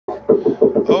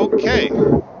Okay,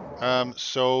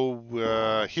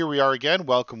 here we are again.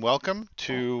 Welcome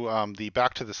to the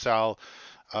Back to the Salle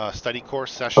study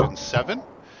course session 7.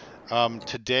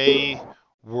 Today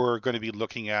we're going to be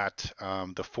looking at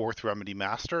the 4th Remedy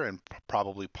Master and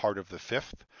probably part of the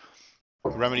 5th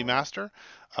Remedy Master.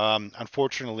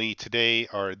 Unfortunately, today,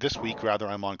 or this week rather,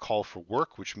 I'm on call for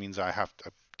work, which means I have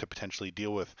to potentially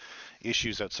deal with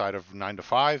issues outside of 9 to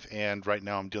 5, and right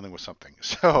now I'm dealing with something.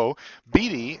 So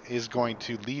BD is going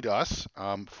to lead us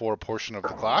for a portion of the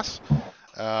class.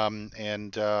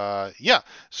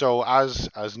 So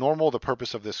as normal, the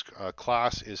purpose of this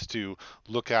class is to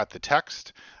look at the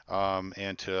text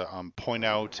and to point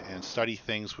out and study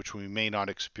things which we may not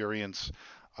experience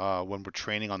when we're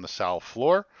training on the Salle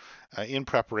floor in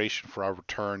preparation for our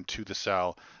return to the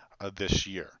Salle this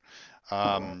year.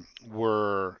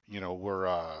 We're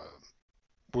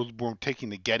taking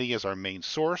the Getty as our main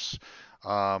source.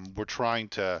 We're trying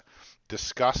to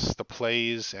discuss the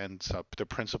plays and the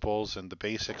principles and the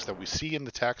basics that we see in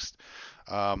the text.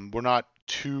 We're not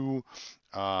too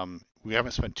we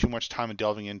haven't spent too much time in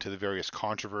delving into the various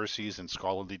controversies and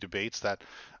scholarly debates that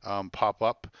pop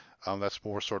up. That's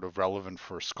more sort of relevant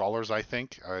for scholars, I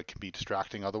think. It can be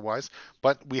distracting otherwise,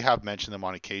 but we have mentioned them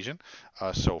on occasion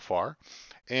so far.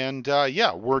 And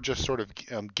we're just sort of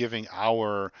giving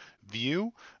our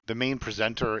view. The main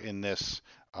presenter in this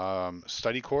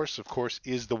study course, of course,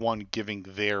 is the one giving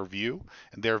their view,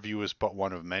 and their view is but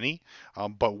one of many.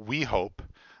 But we hope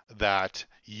that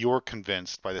you're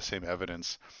convinced by the same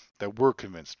evidence that we're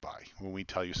convinced by when we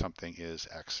tell you something is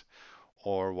X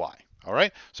or Y. All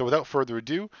right. So without further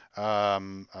ado,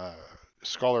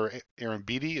 Scholar Aaron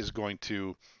Beatty is going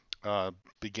to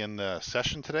begin the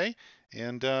session today,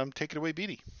 and take it away,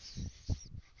 Beatty.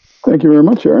 Thank you very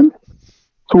much, Aaron.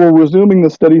 So we're resuming the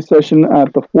study session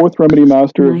at the 4th Remedy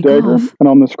Master of Dagger, and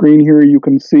on the screen here you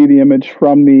can see the image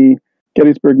from the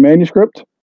Gettysburg manuscript,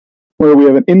 where we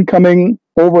have an incoming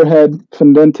overhead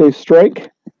fendente strike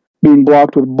being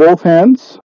blocked with both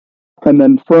hands, and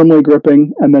then firmly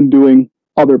gripping, and then doing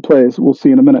other plays. We'll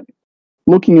see in a minute.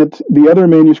 Looking at the other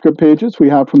manuscript pages, we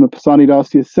have from the Pisani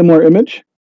Dasti a similar image,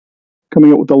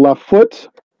 coming out with the left foot,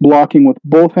 blocking with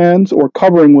both hands or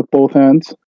covering with both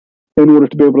hands in order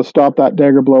to be able to stop that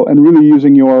dagger blow, and really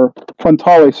using your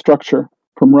frontale structure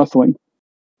from wrestling.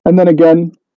 And then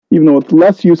again, even though it's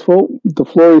less useful, the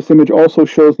Florius image also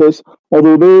shows this,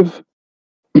 although they've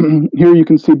here you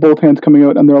can see both hands coming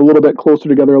out and they're a little bit closer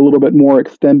together, a little bit more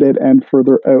extended and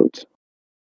further out.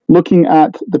 Looking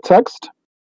at the text,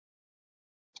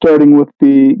 starting with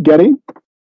the Getty,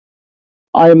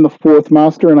 I am the 4th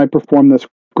master and I perform this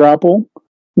grapple.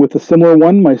 With a similar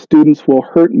one, my students will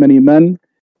hurt many men.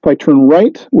 If I turn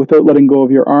right without letting go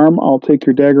of your arm, I'll take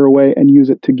your dagger away and use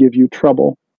it to give you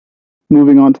trouble.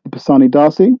 Moving on to the Pisani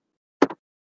Dasi.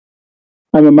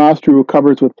 I'm a master who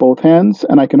covers with both hands,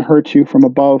 and I can hurt you from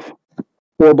above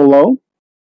or below.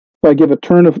 If I give a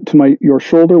turn to your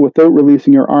shoulder without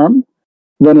releasing your arm,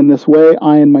 then in this way,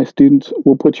 I and my students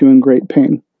will put you in great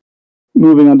pain.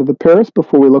 Moving on to the Paris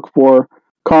before we look for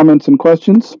comments and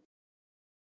questions.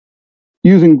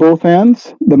 Using both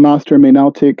hands, the master may now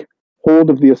take hold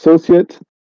of the associate.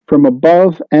 From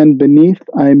above and beneath,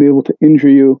 I am able to injure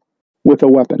you with a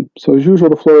weapon. So as usual,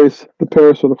 the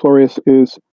Paris or the Florius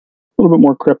is a little bit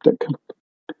more cryptic.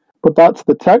 But that's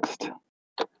the text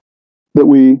that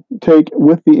we take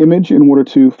with the image in order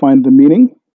to find the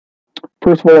meaning.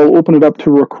 First of all, I'll open it up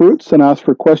to recruits and ask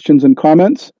for questions and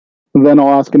comments. Then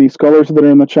I'll ask any scholars that are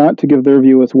in the chat to give their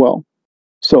view as well.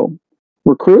 So,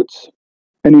 recruits,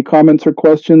 any comments or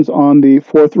questions on the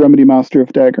 4th Remedy Master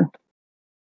of Dagger?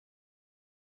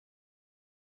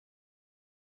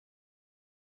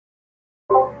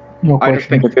 No I just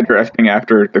think it's interesting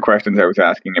after the questions I was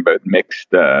asking about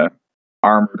mixed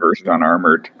armored versus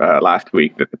unarmored last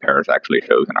week that the Paris actually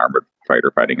shows an armored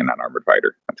fighter fighting an unarmored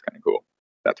fighter. That's kind of cool.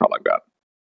 That's all I've got.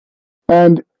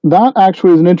 And that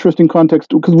actually is an interesting context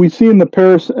because we see in the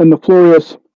Paris and the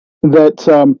Florius that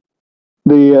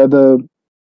the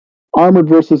armored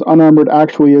versus unarmored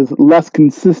actually is less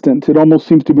consistent. It almost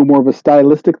seems to be more of a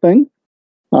stylistic thing.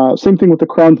 Same thing with the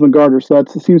crowns and the garters. So that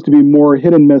seems to be more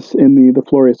hit and miss in the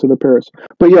Florius or the Paris.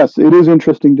 But yes, it is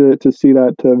interesting to see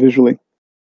that visually.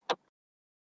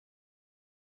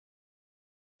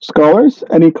 Scholars,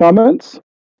 any comments?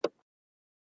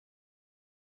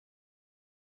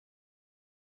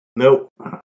 Nope.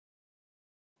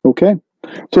 Okay.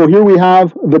 So here we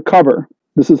have the cover.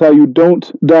 This is how you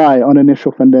don't die on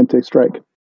initial fendente strike.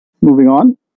 Moving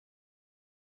on.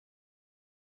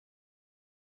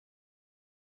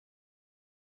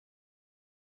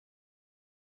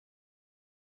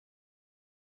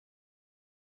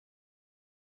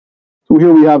 So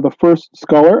here we have the first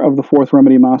scholar of the fourth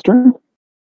remedy master.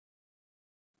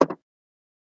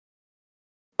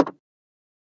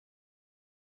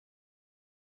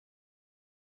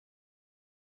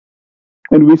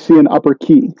 And we see an upper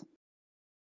key.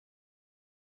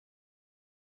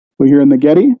 So here in the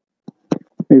Getty,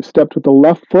 they've stepped with the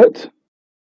left foot,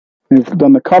 they've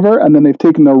done the cover, and then they've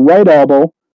taken the right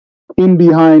elbow in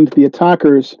behind the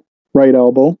attacker's right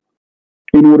elbow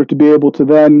in order to be able to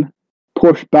then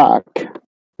push back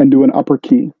and do an upper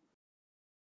key.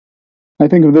 I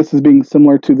think of this as being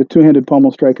similar to the two-handed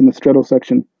pommel strike in the stretto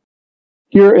section.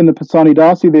 Here in the Pisani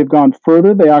Dasi, they've gone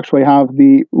further. They actually have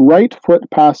the right foot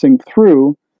passing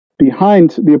through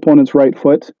behind the opponent's right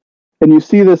foot. And you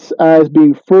see this as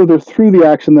being further through the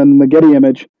action than the Getty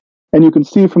image. And you can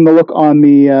see from the look on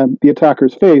the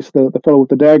attacker's face, the fellow with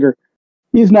the dagger,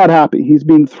 he's not happy. He's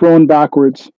being thrown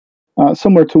backwards,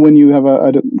 similar to when you have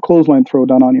a clothesline throw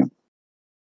done on you.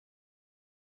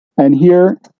 And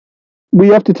here, we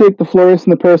have to take the Florius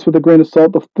and the Paris with a grain of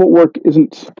salt. The footwork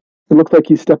isn't, it looks like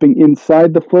he's stepping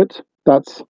inside the foot.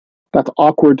 That's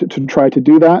awkward to try to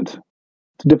do that.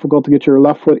 It's difficult to get your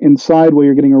left foot inside while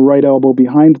you're getting a right elbow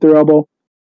behind their elbow.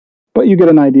 But you get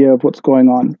an idea of what's going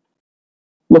on.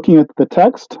 Looking at the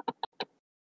text,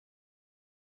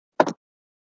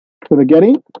 for the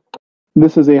Getty,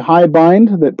 this is a high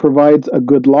bind that provides a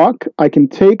good lock. I can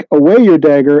take away your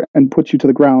dagger and put you to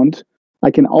the ground. I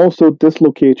can also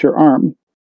dislocate your arm.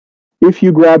 If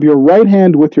you grab your right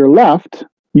hand with your left,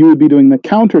 you would be doing the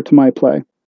counter to my play,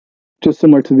 just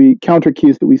similar to the counter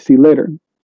keys that we see later,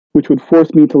 which would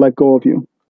force me to let go of you.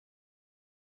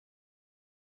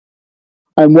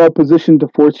 I'm well positioned to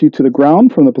force you to the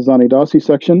ground from the Pisani Dasi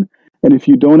section, and if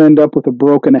you don't end up with a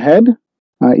broken head,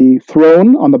 i.e.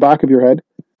 thrown on the back of your head,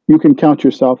 you can count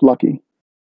yourself lucky.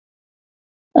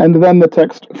 And then the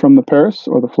text from the Paris,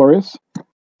 or the Florius.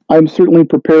 I'm certainly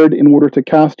prepared in order to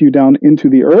cast you down into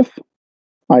the earth,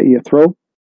 i.e. a throw,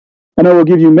 and I will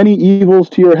give you many evils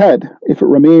to your head if it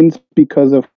remains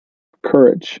because of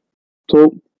courage.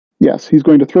 So, yes, he's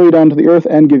going to throw you down to the earth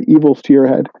and give evils to your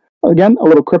head. Again, a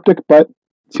little cryptic, but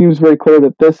it seems very clear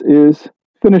that this is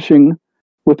finishing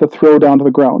with a throw down to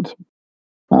the ground.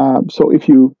 So if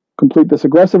you complete this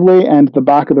aggressively and the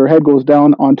back of their head goes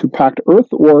down onto packed earth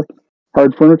or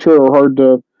hard furniture or hard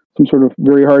some sort of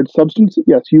very hard substance,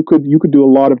 yes, you could do a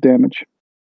lot of damage.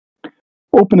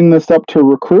 Opening this up to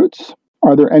recruits,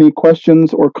 are there any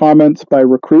questions or comments by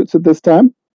recruits at this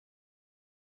time?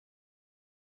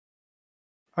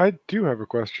 I do have a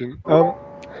question. So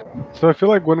I feel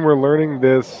like when we're learning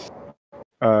this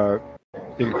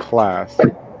in class,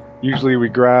 usually we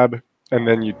grab and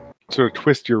then you sort of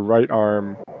twist your right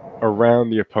arm around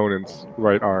the opponent's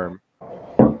right arm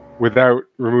without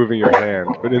removing your hand.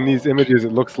 But in these images,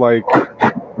 it looks like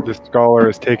the scholar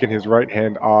has taken his right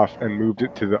hand off and moved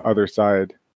it to the other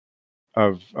side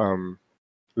of the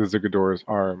Zigador's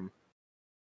arm.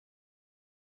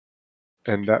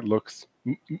 And that looks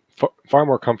far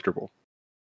more comfortable.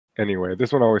 Anyway,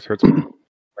 this one always hurts my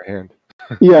hand.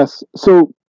 Yes,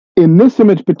 so in this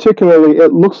image particularly,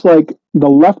 it looks like the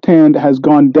left hand has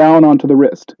gone down onto the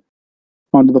wrist,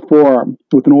 onto the forearm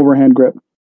with an overhand grip.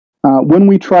 When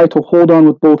we try to hold on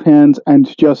with both hands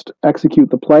and just execute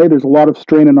the play, there's a lot of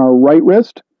strain in our right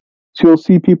wrist. So you'll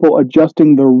see people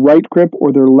adjusting their right grip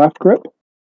or their left grip.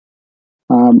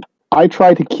 I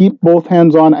try to keep both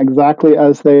hands on exactly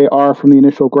as they are from the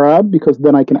initial grab because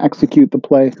then I can execute the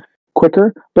play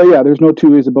quicker. But yeah, there's no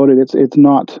two ways about it. It's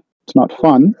not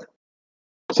fun.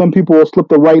 Some people will slip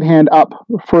the right hand up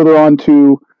further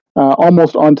onto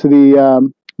almost onto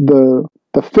the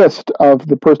fist of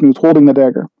the person who's holding the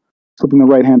dagger, slipping the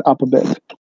right hand up a bit.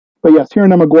 But yes, here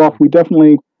in AEMMA Guelph, we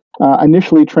definitely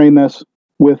initially train this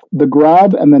with the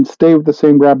grab and then stay with the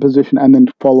same grab position and then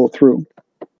follow through.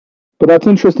 But that's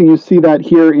interesting. You see that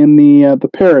here in the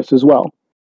Paris as well.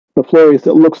 The Florius,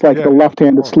 it looks like the left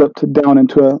hand is slipped down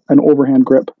into an overhand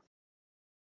grip.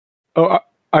 Oh,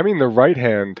 I mean the right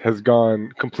hand has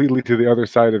gone completely to the other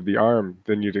side of the arm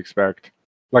than you'd expect.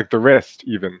 Like the wrist,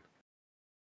 even.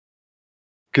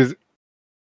 Because,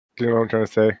 do you know what I'm trying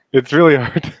to say? It's really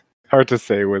hard to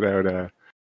say without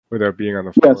being on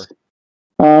the floor.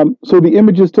 Yes. So the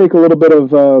images take a little bit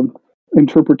of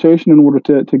interpretation in order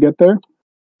to get there.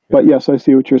 But yes, I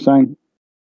see what you're saying.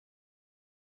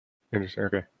 Interesting.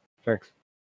 Okay. Thanks.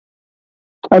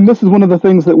 And this is one of the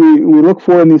things that we look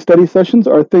for in these study sessions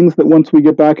are things that once we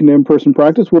get back into in-person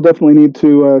practice, we'll definitely need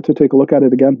to take a look at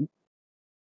it again.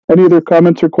 Any other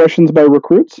comments or questions by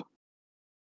recruits?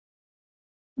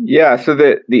 Yeah, so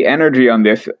the energy on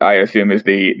this, I assume, is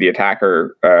the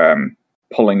attacker trying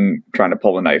to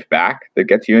pull the knife back that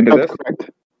gets you into this? That's correct.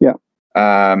 Yeah.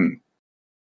 In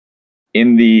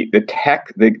the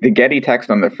Getty text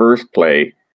on the first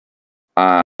play,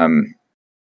 I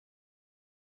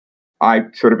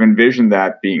sort of envisioned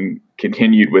that being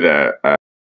continued with a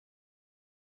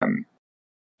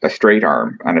straight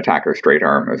arm, an attacker straight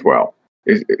arm as well.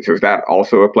 So is that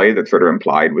also a play that's sort of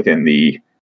implied within the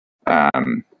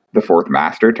fourth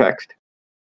master text?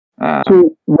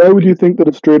 So why would you think that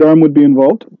a straight arm would be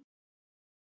involved?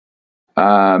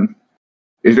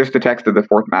 Is this the text of the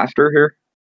fourth master here?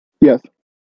 Yes.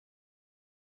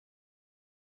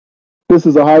 This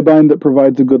is a high bind that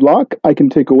provides a good lock. I can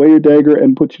take away your dagger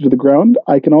and put you to the ground.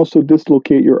 I can also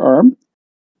dislocate your arm.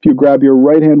 If you grab your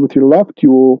right hand with your left,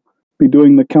 you will be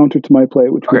doing the counter to my play,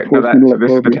 which will force me to let go of you.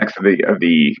 This is the text of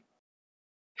the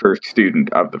first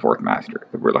student of the fourth master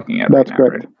that we're looking at. That's right now,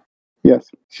 correct. Right? Yes.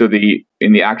 So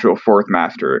in the actual fourth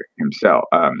master himself,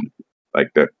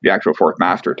 like the actual fourth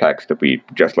master text that we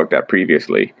just looked at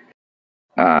previously,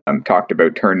 talked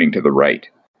about turning to the right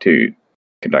to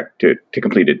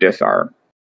complete a disarm.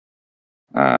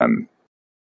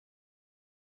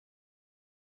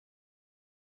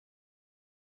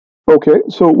 Okay,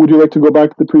 so would you like to go back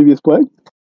to the previous play?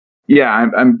 Yeah,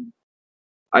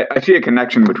 I see a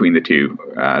connection between the two,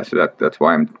 so that's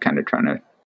why I'm kind of trying to.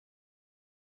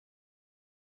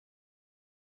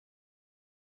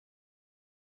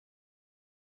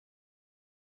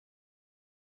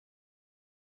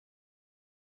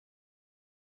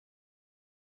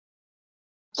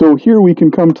 So here we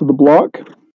can come to the block,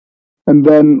 and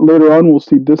then later on we'll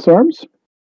see disarms.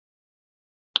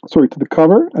 Sorry, to the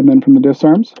cover, and then from the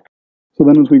disarms. So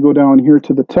then as we go down here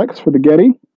to the text for the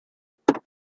Getty,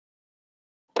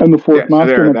 and the fourth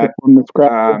master, and I perform the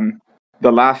scrap.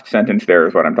 The last sentence there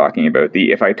is what I'm talking about.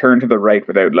 If I turn to the right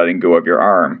without letting go of your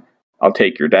arm, I'll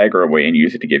take your dagger away and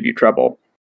use it to give you trouble.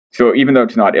 So even though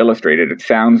it's not illustrated, it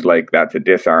sounds like that's a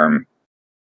disarm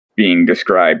being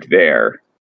described there.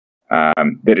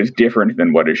 That is different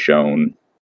than what is shown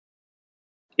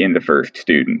in the first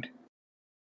student.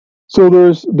 So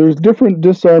there's different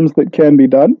disarms that can be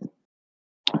done.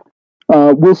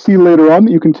 We'll see later on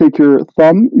that you can take your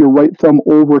right thumb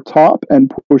over top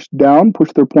and push down,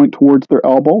 push their point towards their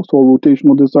elbow, so a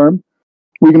rotational disarm.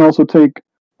 We can also take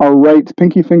our right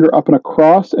pinky finger up and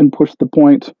across and push the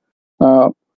point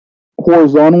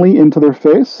horizontally into their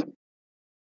face.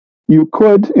 You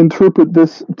could interpret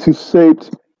this to state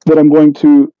that I'm going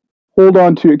to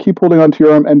keep holding on to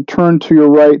your arm and turn to your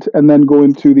right and then go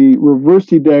into the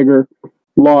reversey dagger,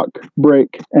 lock,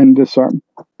 break, and disarm.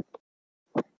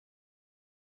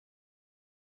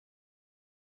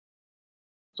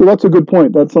 So that's a good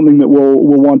point. That's something that we'll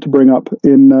want to bring up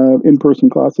in in-person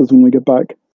classes when we get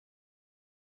back.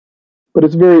 But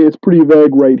it's pretty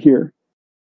vague right here.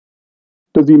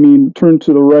 Does he mean turn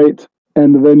to the right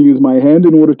and then use my hand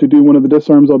in order to do one of the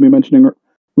disarms I'll be mentioning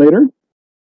later?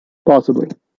 Possibly.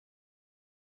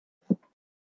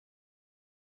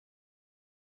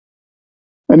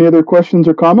 Any other questions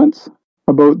or comments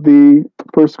about the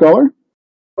first scholar?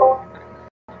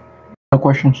 No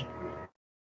questions.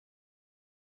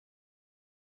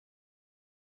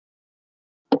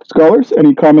 Scholars,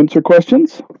 any comments or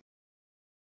questions?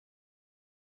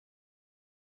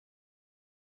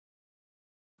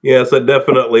 Yes, I'd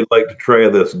definitely like to try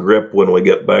this grip when we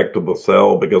get back to the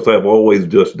cell, because I've always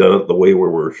just done it the way we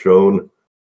were shown.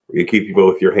 You keep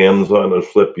both your hands on and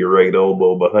slip your right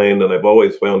elbow behind, and I've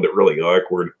always found it really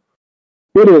awkward.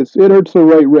 It is. It hurts the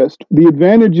right wrist. The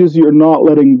advantage is you're not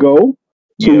letting go,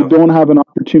 so you don't have an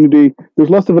opportunity.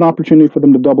 There's less of an opportunity for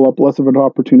them to double up, less of an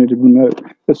opportunity for them to.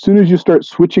 As soon as you start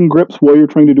switching grips while you're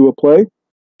trying to do a play,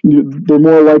 they're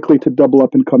more likely to double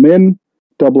up and come in,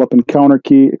 double up and counter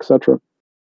key, etc.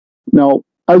 Now,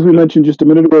 as we mentioned just a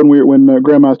minute ago when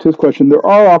Graham asked his question, there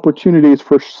are opportunities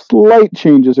for slight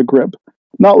changes of grip.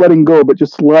 Not letting go, but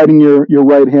just sliding your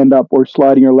right hand up or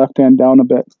sliding your left hand down a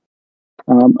bit.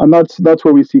 And that's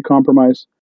where we see compromise.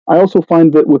 I also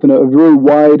find that with a very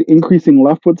wide increasing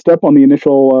left foot step on the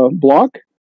initial block,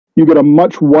 you get a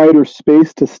much wider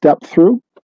space to step through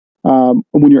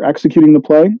when you're executing the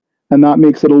play, and that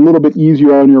makes it a little bit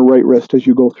easier on your right wrist as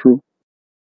you go through.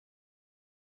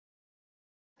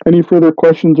 Any further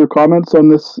questions or comments on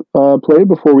this play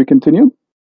before we continue?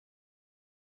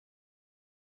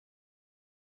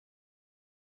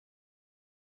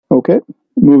 Okay,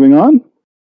 moving on.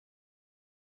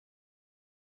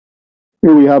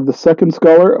 Here we have the second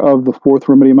scholar of the fourth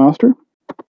remedy master.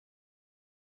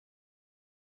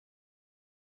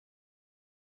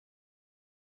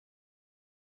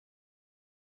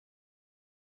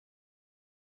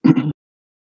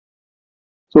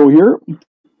 So here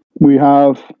we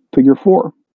have figure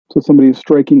 4. So somebody is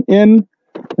striking in,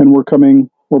 and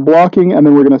we're blocking, and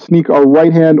then we're going to sneak our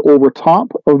right hand over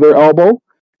top of their elbow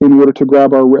in order to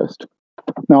grab our wrist.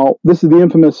 Now, this is the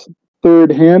infamous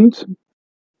third hand,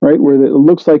 right, where it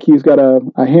looks like he's got a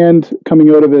hand coming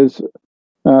out of his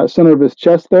center of his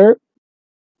chest there.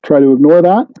 Try to ignore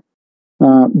that.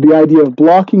 The idea of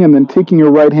blocking and then taking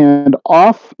your right hand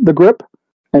off the grip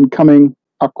and coming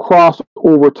across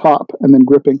over top and then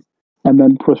gripping and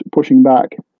then pushing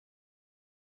back.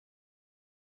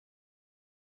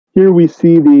 Here we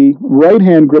see the right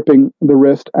hand gripping the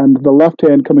wrist and the left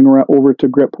hand coming around over to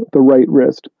grip the right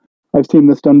wrist. I've seen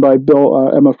this done by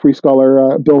AEMMA free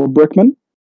scholar Bill Brickman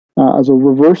as a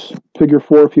reverse figure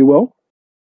 4, if you will.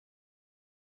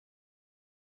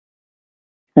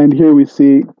 And here we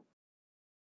see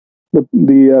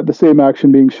the same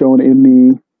action being shown in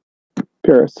the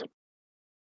Paris.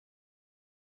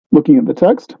 Looking at the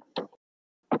text.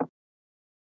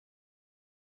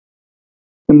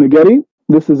 In the Getty,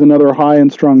 this is another high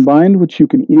and strong bind, which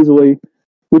can easily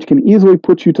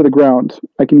put you to the ground.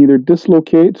 I can either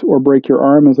dislocate or break your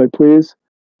arm as I please.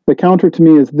 The counter to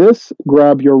me is this: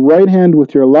 grab your right hand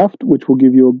with your left, which will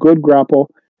give you a good grapple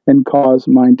and cause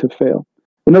mine to fail.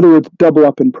 In other words, double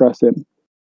up and press in.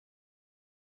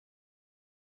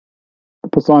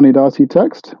 Pasani Dasi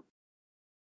text.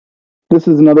 This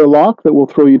is another lock that will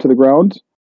throw you to the ground,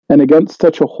 and against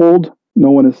such a hold,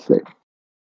 no one is safe.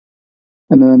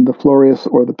 And then the Florius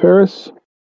or the Paris.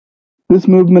 This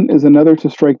movement is another to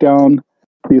strike down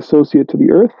the associate to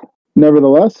the earth.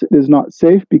 Nevertheless, it is not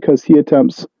safe because he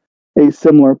attempts a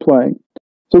similar playing.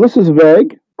 So this is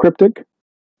vague, cryptic.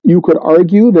 You could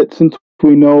argue that since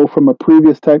we know from a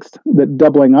previous text that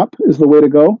doubling up is the way to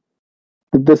go,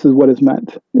 that this is what is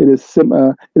meant. It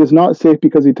is not safe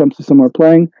because he attempts a similar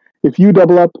playing. If you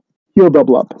double up, he'll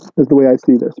double up, is the way I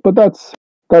see this. But that's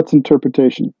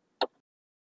interpretation.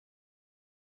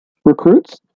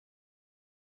 Recruits?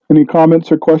 Any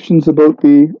comments or questions about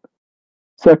the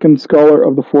second scholar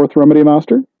of the fourth Remedy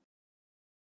Master?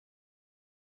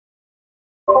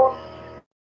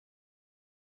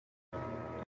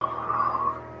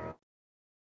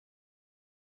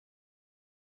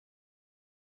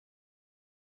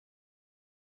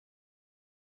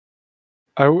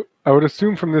 I would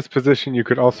assume from this position you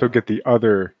could also get the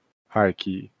other high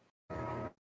key.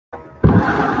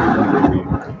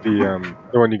 The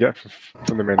one you get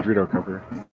from the Mandrito cover.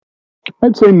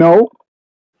 I'd say no.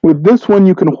 With this one,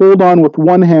 you can hold on with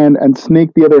one hand and snake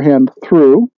the other hand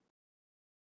through,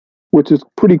 which is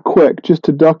pretty quick, just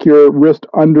to duck your wrist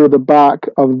under the back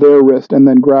of their wrist and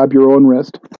then grab your own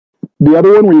wrist. The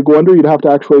other one, where you go under, you'd have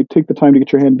to actually take the time to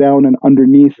get your hand down and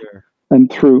underneath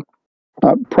and through.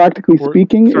 Practically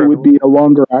speaking, it would be a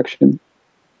longer action.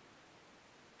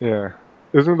 Yeah.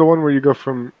 Isn't it the one where you go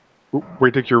from, where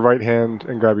you take your right hand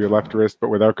and grab your left wrist, but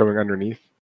without going underneath?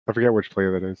 I forget which play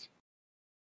that is.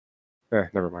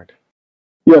 Never mind.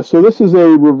 Yeah, so this is a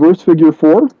reverse figure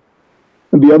 4.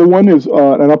 And the other one is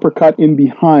an uppercut in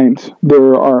behind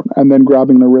their arm and then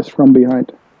grabbing the wrist from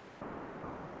behind.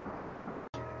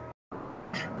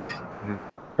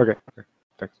 Okay,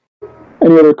 thanks.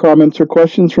 Any other comments or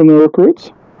questions from the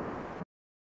recruits?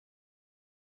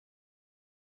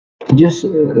 Just,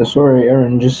 sorry,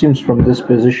 Aaron, just seems from this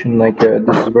position like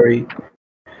this is very,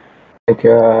 like,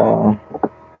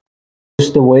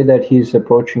 just the way that he's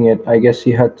approaching it, I guess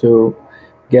he had to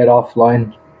get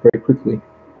offline very quickly.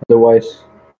 Otherwise,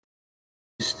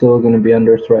 he's still going to be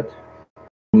under threat.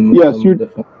 Yes,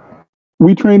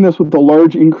 we train this with the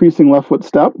large increasing left foot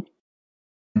step.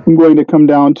 I'm going to come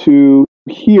down to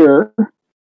here.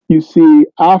 You see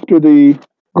after the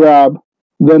grab,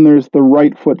 then there's the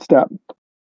right foot step.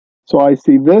 So I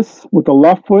see this with the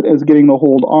left foot as getting the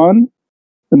hold on,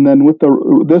 and then with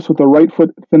this with the right foot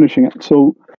finishing it.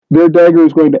 So their dagger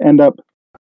is going to end up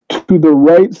to the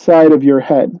right side of your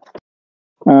head.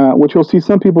 What you'll see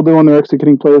some people do when they're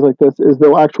executing plays like this is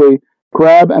they'll actually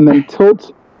grab and then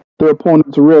tilt their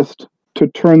opponent's wrist to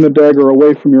turn the dagger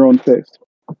away from your own face.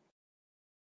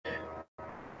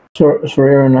 So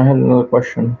Aaron, I had another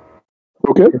question.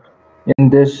 Okay. In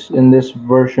this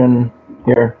version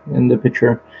here, in the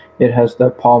picture, it has the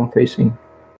palm facing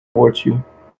towards you.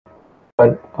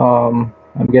 But I'm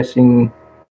guessing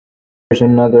there's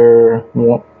another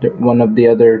one of the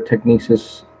other techniques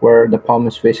is where the palm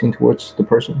is facing towards the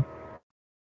person.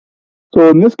 So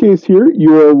in this case here,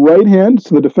 your right hand,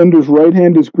 so the defender's right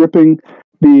hand is gripping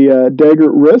the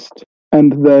dagger wrist,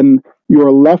 and then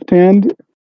your left hand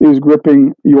is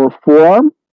gripping your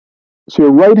forearm. So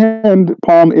your right hand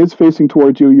palm is facing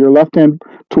towards you, your left hand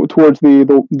towards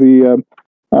the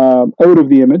out of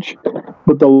the image,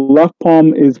 but the left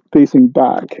palm is facing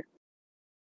back.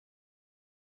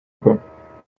 Okay.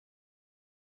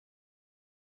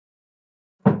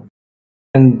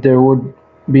 And there would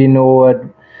be no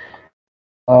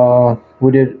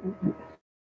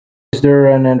is there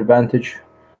an advantage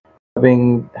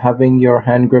having your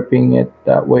hand gripping it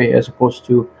that way as opposed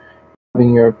to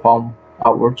having your palm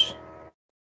outwards?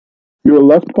 Your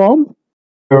left palm?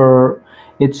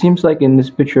 It seems like in this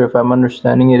picture, if I'm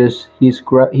understanding it, is he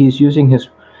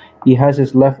has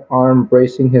his left arm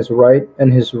bracing his right,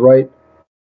 and his right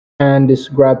hand is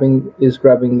grabbing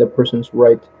the person's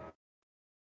right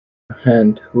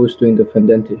hand who's doing the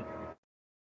fendente.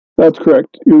 That's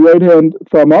correct. Your right hand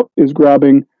thumb up is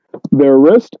grabbing their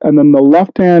wrist, and then the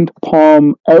left hand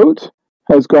palm out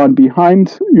has gone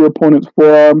behind your opponent's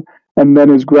forearm and then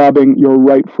is grabbing your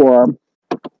right forearm.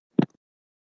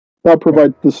 That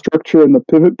provides the structure and the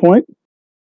pivot point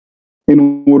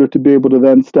in order to be able to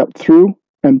then step through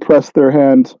and press their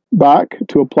hand back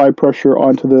to apply pressure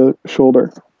onto the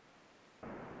shoulder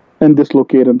and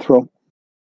dislocate and throw.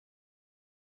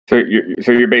 So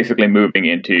you're basically moving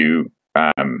into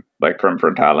like from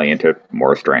frontale into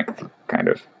more strength kind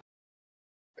of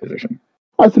position.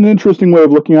 That's an interesting way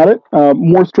of looking at it.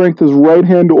 More strength is right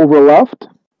hand over left.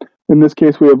 In this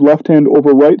case, we have left hand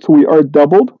over right, so we are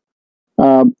doubled.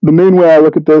 The main way I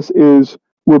look at this is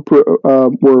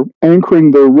we're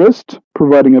anchoring the wrist,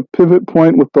 providing a pivot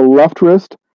point with the left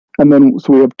wrist, and then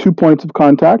so we have 2 points of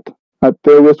contact at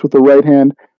their wrist with the right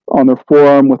hand, on their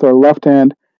forearm with our left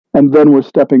hand, and then we're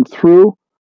stepping through,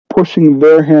 pushing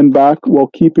their hand back while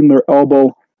keeping their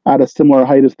elbow at a similar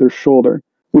height as their shoulder,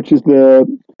 which is the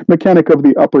mechanic of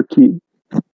the upper key.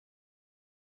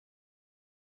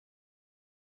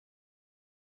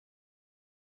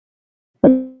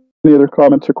 Any other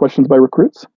comments or questions by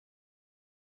recruits?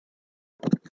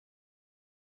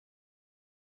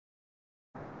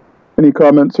 Any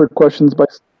comments or questions by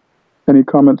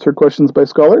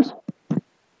scholars?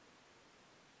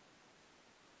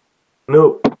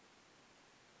 Nope.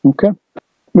 Okay.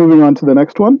 Moving on to the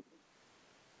next one.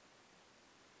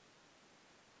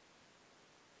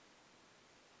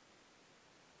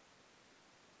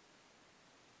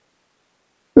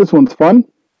 This one's fun.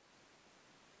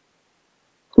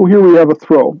 So here we have a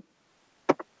throw.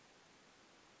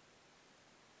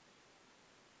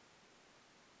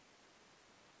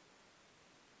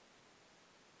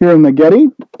 Here in the Getty,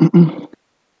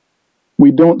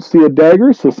 we don't see a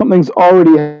dagger, so something's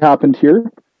already happened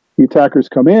here. The attackers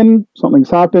come in, something's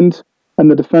happened, and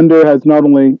the defender has not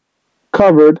only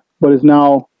covered, but is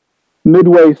now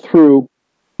midway through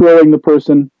throwing the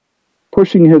person,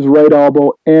 pushing his right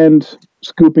elbow, and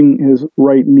scooping his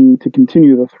right knee to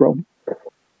continue the throw.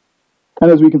 And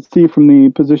as we can see from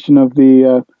the position of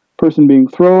the person being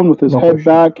thrown with his head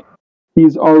back,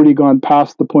 he's already gone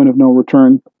past the point of no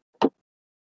return.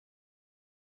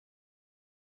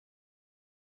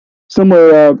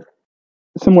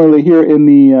 Similarly here in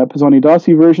the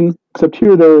Pisani-Dossi version, except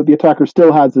here the attacker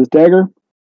still has his dagger.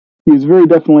 He's very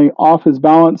definitely off his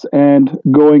balance and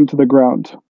going to the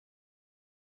ground.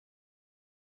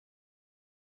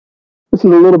 This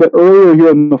is a little bit earlier here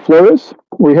in the Flores,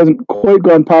 where he hasn't quite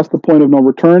gone past the point of no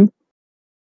return.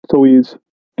 So he's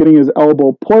getting his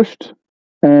elbow pushed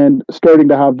and starting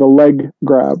to have the leg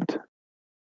grabbed.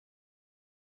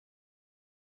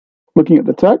 Looking at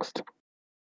the text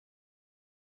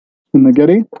in the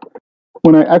Getty,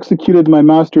 when I executed my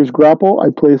master's grapple, I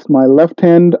placed my left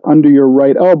hand under your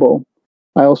right elbow.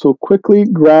 I also quickly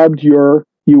grabbed you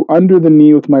under the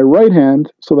knee with my right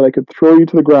hand so that I could throw you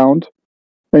to the ground,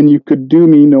 and you could do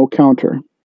me no counter.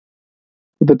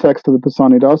 With the text of the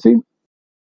Pisani-Dossi,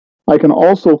 I can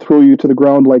also throw you to the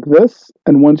ground like this,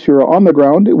 and once you're on the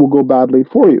ground, it will go badly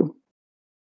for you.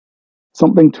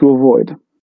 Something to avoid.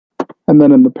 And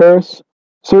then in the Paris,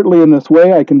 certainly in this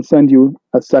way, I can send you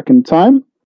a second time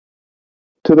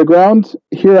to the ground.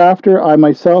 Hereafter, I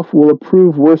myself will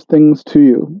approve worse things to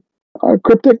you.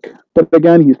 Cryptic, but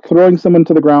again, he's throwing someone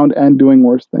to the ground and doing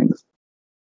worse things.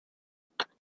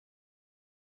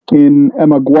 In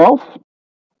AEMMA Guelph,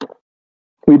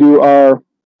 we do our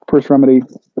first remedy,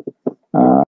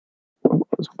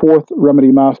 fourth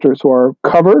remedy master, so our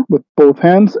cover with both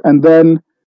hands, and then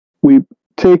we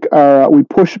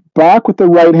push back with the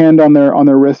right hand on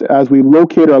their wrist as we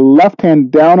locate our left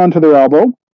hand down onto their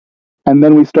elbow, and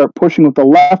then we start pushing with the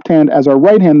left hand as our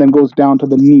right hand then goes down to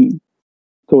the knee.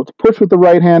 So it's push with the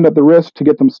right hand at the wrist to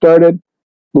get them started.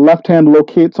 The left hand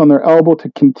locates on their elbow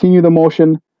to continue the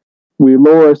motion. We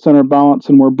lower our center balance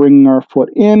and we're bringing our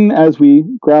foot in as we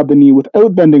grab the knee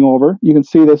without bending over. You can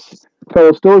see this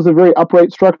fellow still is a very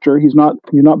upright structure. He's not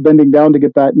bending down to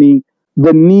get that knee.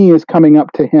 The knee is coming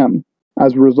up to him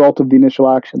as a result of the initial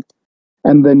action.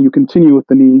 And then you continue with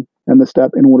the knee and the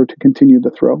step in order to continue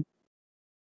the throw.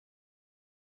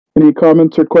 Any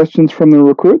comments or questions from the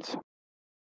recruits?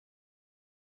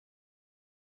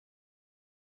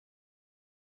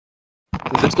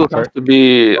 This will have to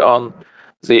be on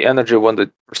the energy when the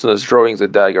person is drawing the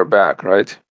dagger back,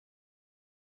 right?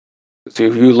 So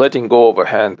if you're letting go of a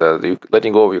hand, you're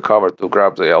letting go of your cover to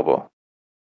grab the elbow.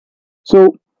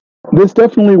 So this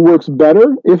definitely works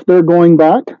better if they're going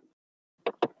back.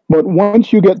 But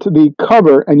once you get to the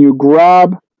cover and you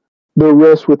grab the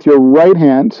wrist with your right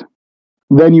hand,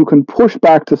 then you can push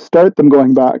back to start them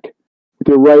going back with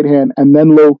your right hand, and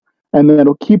then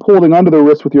it'll keep holding onto the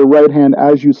wrist with your right hand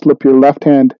as you slip your left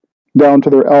hand down to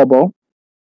their elbow.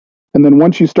 And then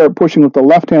once you start pushing with the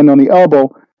left hand on the elbow,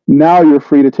 now you're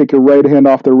free to take your right hand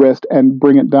off the wrist and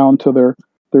bring it down to their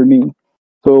knee.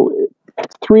 So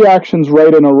 3 actions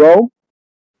right in a row: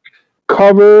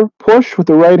 cover, push with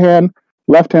the right hand,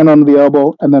 left hand onto the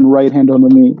elbow, and then right hand on the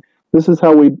knee. This is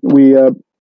how we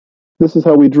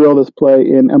drill this play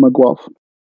in AEMMA Guelph.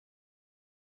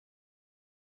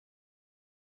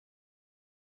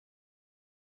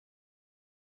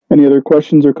 Any other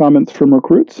questions or comments from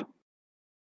recruits?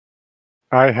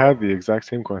 I had the exact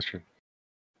same question.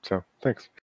 So, thanks.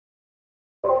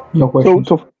 No questions.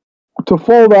 So to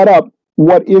follow that up,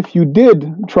 what if you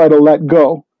did try to let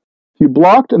go? You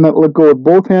blocked and then let go with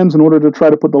both hands in order to try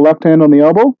to put the left hand on the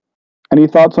elbow? Any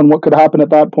thoughts on what could happen at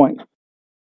that point?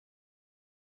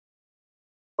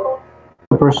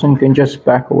 The person can just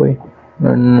back away.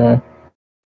 And,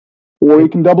 or he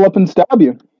can double up and stab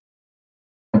you.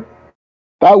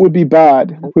 That would be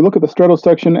bad. If we look at the straddle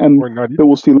section, and that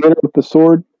we'll see later with the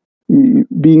sword,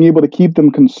 being able to keep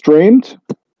them constrained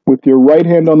with your right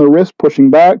hand on the wrist, pushing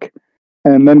back,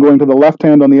 and then going to the left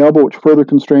hand on the elbow, which further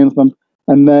constrains them,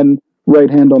 and then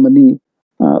right hand on the knee.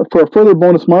 For a further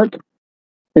bonus mark,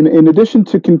 in addition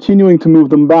to continuing to move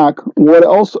them back, what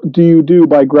else do you do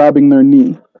by grabbing their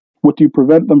knee? What do you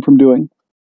prevent them from doing?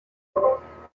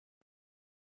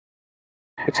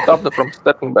 It stops them from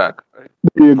stepping back. Right?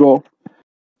 There you go.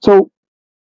 So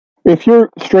if you're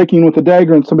striking with a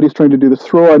dagger and somebody's trying to do this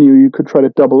throw on you, you could try to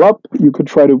double up. You could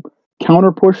try to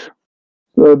counter push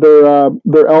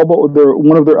their elbow,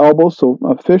 one of their elbows, so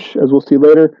a fish, as we'll see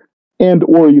later, and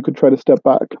or you could try to step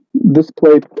back. This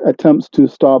play attempts to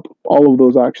stop all of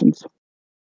those actions.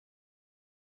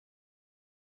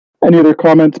 Any other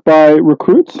comments by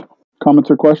recruits?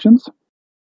 Comments or questions?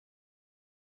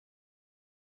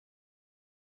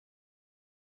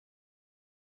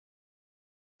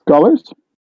 Scholars?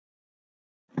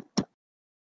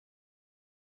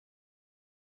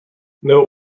 No.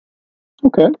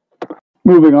 Okay.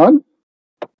 Moving on.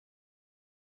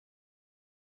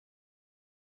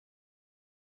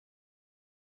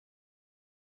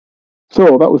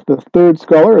 So that was the 3rd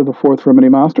scholar of the 4th Remedy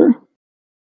Master.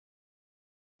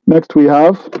 Next we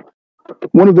have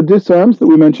one of the disarms that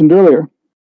we mentioned earlier.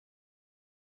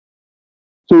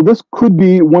 So this could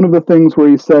be one of the things where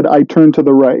he said, I turn to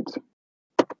the right.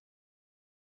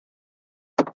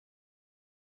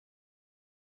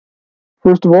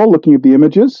 First of all, looking at the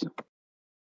images,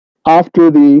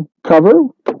 after the cover,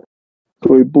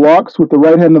 so he blocks with the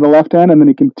right hand and the left hand, and then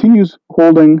he continues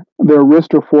holding their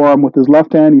wrist or forearm with his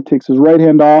left hand. He takes his right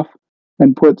hand off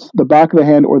and puts the back of the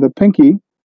hand or the pinky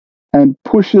and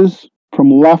pushes from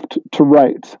left to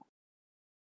right.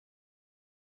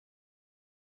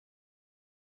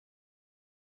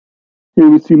 Here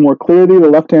we see more clearly the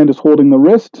left hand is holding the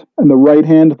wrist, and the right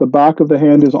hand, the back of the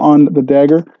hand, is on the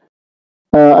dagger.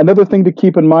 Another thing to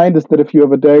keep in mind is that if you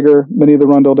have a dagger, many of the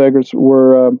rondel daggers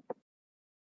were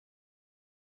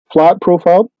flat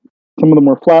profiled. Some of them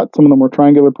were flat, some of them were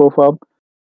triangular profiled.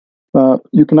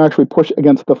 You can actually push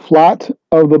against the flat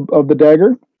of the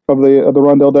dagger, of the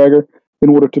rondel dagger, in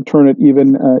order to turn it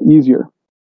even easier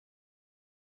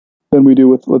than we do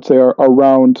with, let's say, our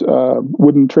round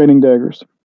wooden training daggers.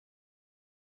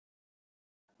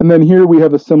 And then here we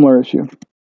have a similar issue.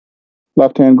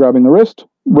 Left hand grabbing the wrist,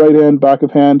 right hand, back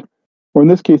of hand, or in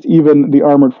this case, even the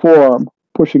armored forearm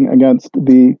pushing against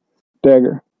the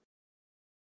dagger.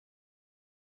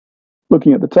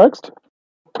 Looking at the text.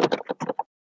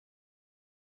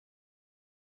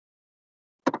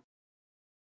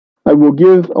 I will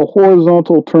give a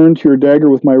horizontal turn to your dagger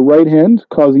with my right hand,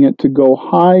 causing it to go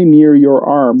high near your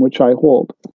arm, which I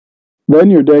hold. Then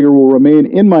your dagger will remain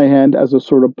in my hand as a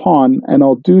sort of pawn, and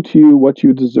I'll do to you what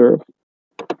you deserve.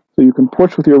 So you can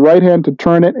push with your right hand to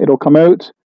turn it, it'll come out.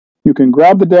 You can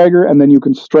grab the dagger, and then you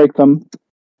can strike them.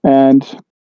 And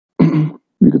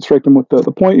you could strike them with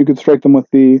the point, you could strike them with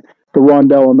the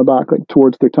rondel on the back, like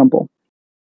towards their temple.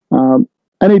 And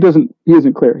he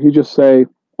isn't clear. He just say,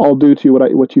 I'll do to you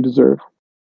what you deserve,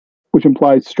 which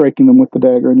implies striking them with the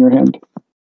dagger in your hand.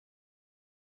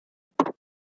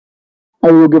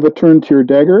 I will give a turn to your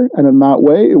dagger, and in that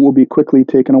way it will be quickly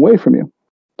taken away from you.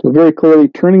 So very clearly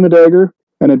turning the dagger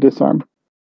and a disarm.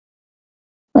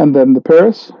 And then the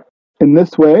Paris. In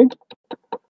this way,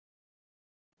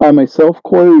 I myself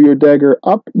coil your dagger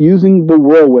up using the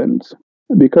whirlwinds,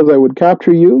 because I would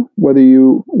capture you, whether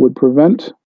you would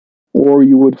prevent or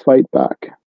you would fight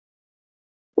back.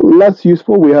 Less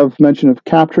useful, we have mention of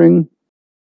capturing,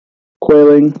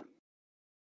 coiling.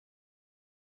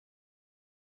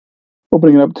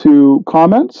 Opening it up to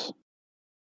comments.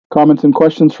 Comments and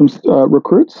questions from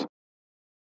recruits.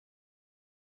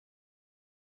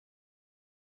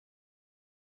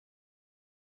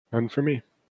 None for me.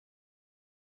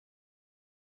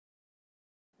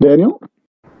 Daniel?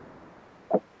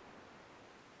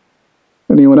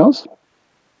 Anyone else?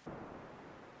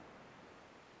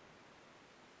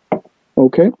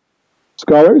 Okay.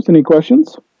 Scholars, any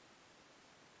questions?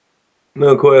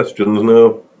 No questions,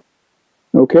 no.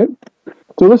 Okay.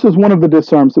 So this is one of the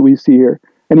disarms that we see here.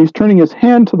 And he's turning his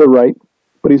hand to the right,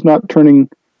 but he's not turning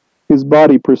his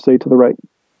body per se to the right.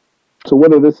 So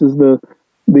whether this is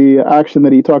the action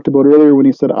that he talked about earlier when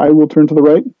he said, I will turn to the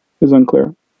right, is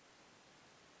unclear.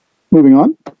 Moving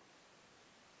on.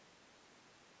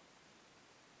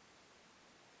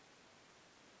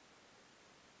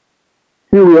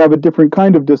 Here we have a different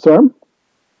kind of disarm.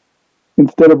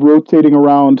 Instead of rotating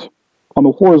around on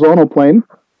the horizontal plane,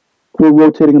 we're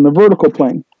rotating on the vertical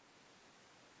plane,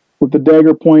 with the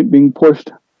dagger point being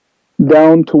pushed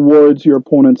down towards your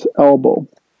opponent's elbow.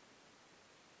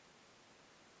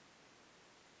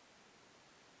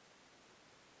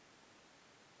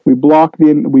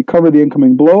 We cover the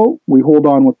incoming blow, we hold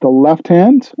on with the left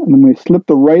hand, and then we slip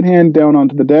the right hand down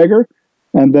onto the dagger,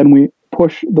 and then we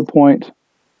push the point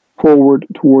forward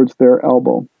towards their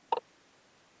elbow.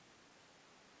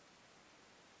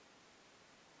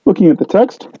 Looking at the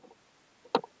text,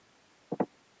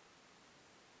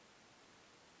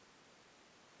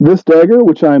 this dagger,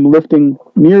 which I am lifting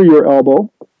near your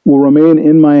elbow, will remain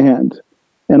in my hand,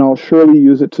 and I'll surely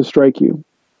use it to strike you.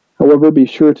 However, be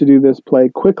sure to do this play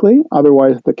quickly,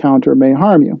 otherwise the counter may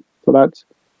harm you. So that's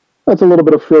a little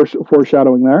bit of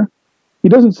foreshadowing there. He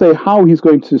doesn't say how he's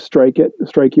going to strike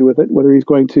you with it, whether he's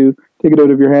going to take it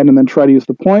out of your hand and then try to use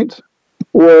the point,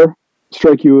 or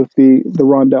strike you with the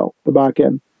rondelle, the back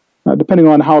end. Depending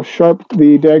on how sharp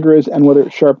the dagger is and whether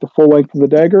it's sharp the full length of the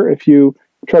dagger, if you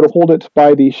try to hold it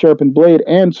by the sharpened blade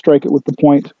and strike it with the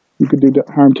point, you could do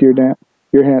harm to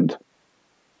your hand.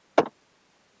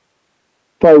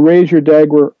 If I raise your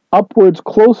dagger upwards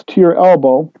close to your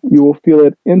elbow, you will feel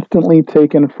it instantly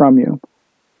taken from you.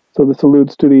 So this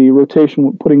alludes to the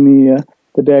rotation, putting the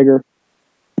dagger,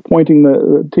 taking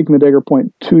the dagger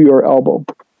point to your elbow.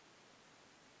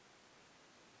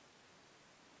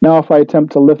 Now if I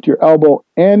attempt to lift your elbow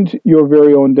and your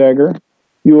very own dagger,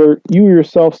 you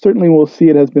yourself certainly will see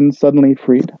it has been suddenly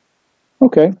freed.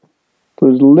 Okay, so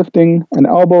there's lifting an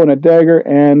elbow and a dagger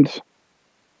and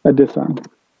a disarm.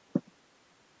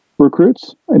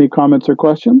 Recruits, any comments or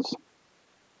questions?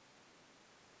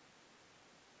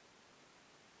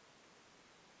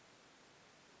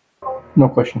 No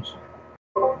questions.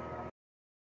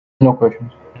 No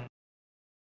questions.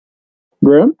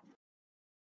 Graham?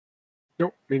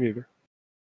 Nope, me neither.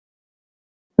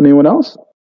 Anyone else?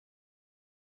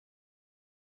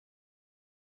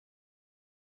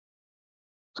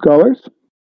 Scholars?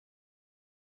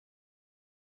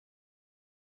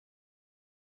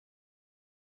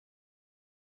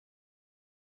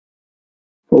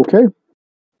 Okay,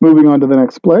 moving on to the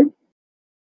next play.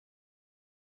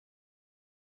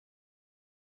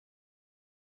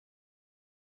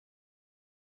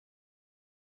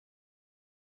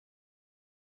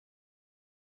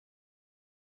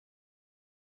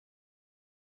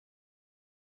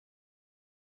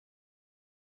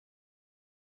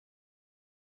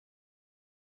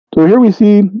 So here we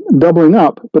see doubling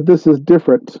up, but this is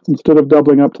different. Instead of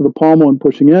doubling up to the pommel and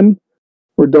pushing in,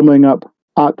 we're doubling up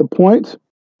at the point,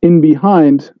 in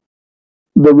behind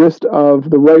the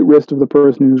right wrist of the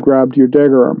person who's grabbed your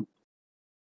dagger arm.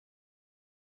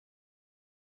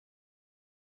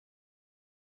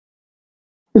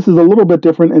 This is a little bit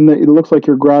different in that it looks like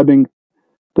you're grabbing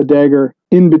the dagger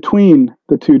in between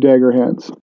the two dagger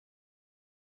hands.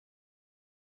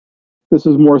 This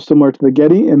is more similar to the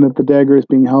Getty in that the dagger is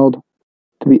being held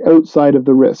to the outside of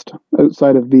the wrist,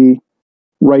 outside of the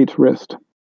right wrist.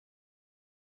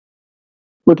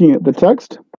 Looking at the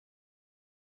text,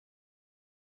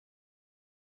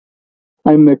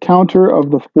 I'm the counter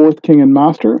of the fourth king and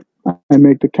master. I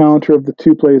make the counter of the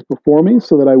two plays before me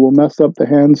so that I will mess up the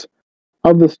hands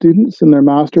of the students and their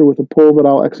master with a pull that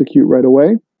I'll execute right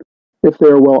away. If they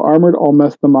are well armored, I'll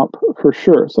mess them up for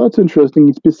sure. So that's interesting.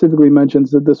 He specifically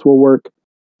mentions that this will work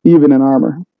even in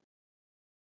armor.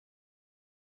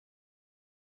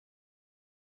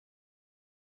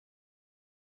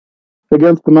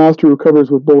 Against the master who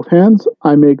covers with both hands,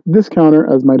 I make this counter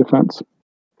as my defense.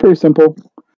 Very simple.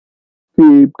 If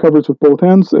he covers with both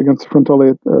hands against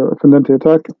the fendente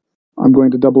attack, I'm going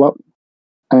to double up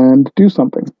and do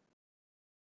something.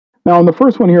 Now, on the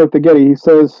first one here at the Getty, he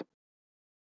says,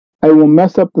 I will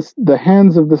mess up the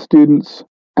hands of the students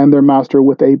and their master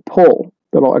with a pull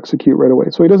that I'll execute right away.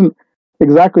 So he doesn't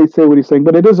exactly say what he's saying,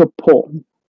 but it is a pull. And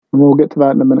we'll get to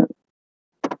that in a minute.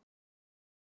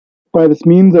 By this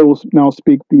means, I will now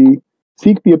seek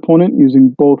the opponent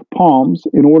using both palms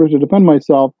in order to defend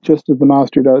myself, just as the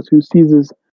master does, who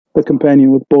seizes the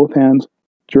companion with both hands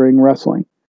during wrestling.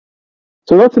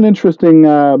 So that's an interesting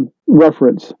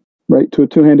reference, right, to a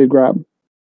two-handed grab.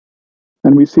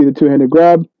 And we see the two-handed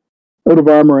grab out of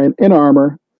armor and in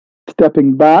armor,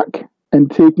 stepping back and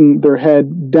taking their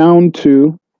head down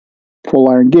to full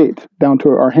iron gate, down to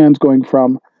our hands going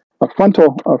from a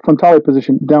frontale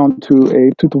position down to a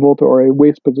tutto volta or a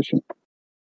waist position.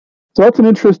 So that's an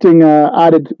interesting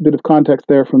added bit of context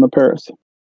there from the Paris.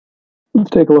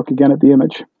 Let's take a look again at the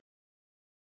image.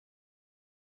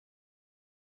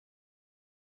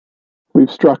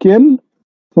 We've struck in.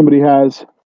 Somebody has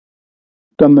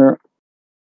done their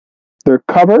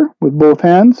cover with both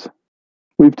hands.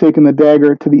 We've taken the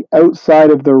dagger to the outside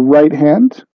of their right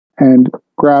hand and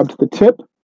grabbed the tip.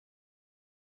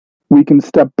 We can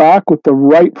step back with the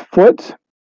right foot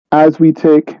as we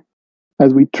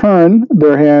turn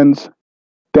their hands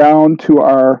down to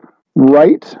our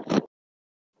right,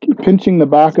 pinching the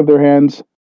back of their hands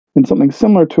in something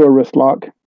similar to a wrist lock.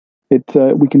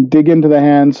 We can dig into the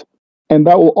hands, and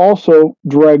that will also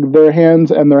drag their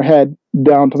hands and their head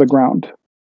down to the ground.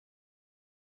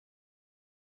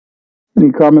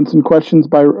 Any comments and questions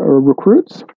by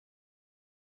recruits?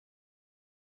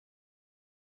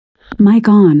 Mic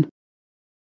on.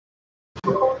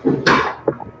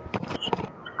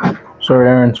 Sorry,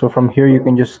 Aaron. So from here, you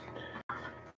can just,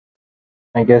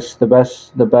 I guess the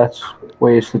best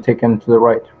way is to take him to the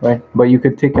right, right? But you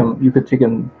could take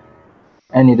him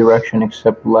any direction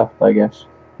except left, I guess,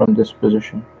 from this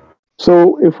position.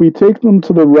 So if we take them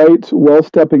to the right while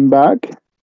stepping back,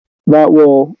 that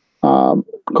will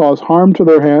cause harm to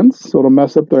their hands. So it'll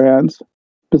mess up their hands,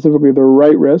 specifically their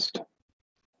right wrist,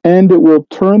 and it will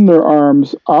turn their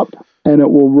arms up and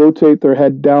it will rotate their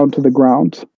head down to the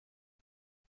ground.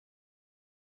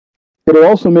 It'll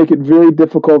also make it very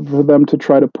difficult for them to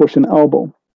try to push an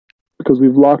elbow because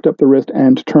we've locked up the wrist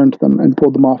and turned them and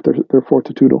pulled them off their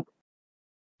fortitudo.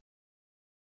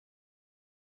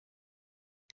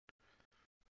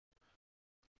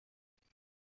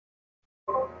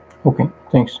 Okay,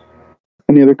 thanks.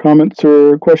 Any other comments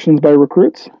or questions by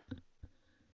recruits?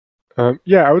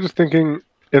 Yeah, I was just thinking,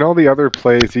 in all the other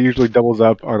plays, he usually doubles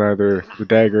up on either the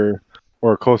dagger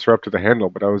or closer up to the handle,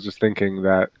 but I was just thinking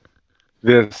that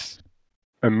this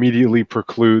immediately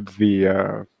precludes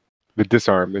the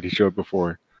disarm that he showed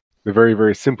before. The very,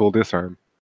 very simple disarm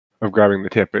of grabbing the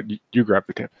tip, but you grab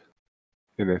the tip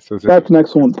in this. So that's an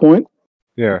excellent point.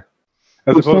 Yeah.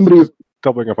 As opposed to just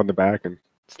doubling up on the back and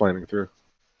slamming through.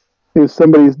 If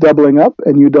somebody's doubling up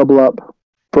and you double up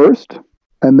first,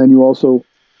 and then you also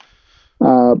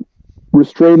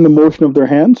restrain the motion of their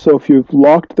hand. So if you've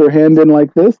locked their hand in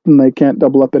like this, then they can't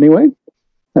double up anyway.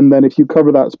 And then if you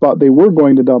cover that spot they were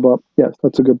going to double up, yes,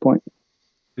 that's a good point.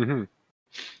 Mm-hmm.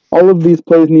 All of these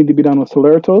plays need to be done with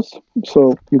celeritos.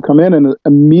 So you come in and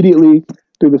immediately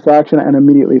do this action and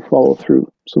immediately follow through.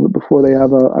 So that before they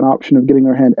have an option of getting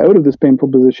their hand out of this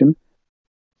painful position,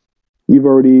 you've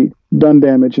already done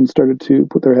damage and started to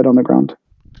put their head on the ground.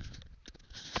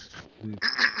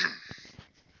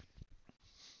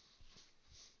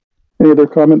 Any other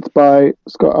comments by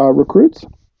recruits?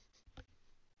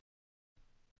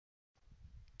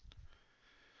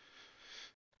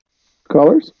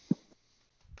 Scholars?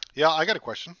 Yeah, I got a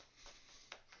question.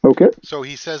 Okay. So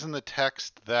he says in the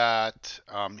text that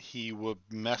he would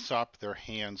mess up their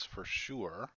hands for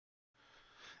sure.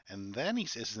 And then he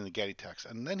says in the Getty text,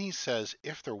 and then he says,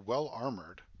 if they're well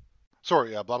armored,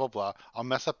 blah, blah, blah, I'll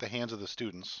mess up the hands of the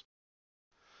students.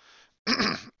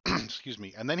 Excuse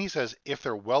me. And then he says, if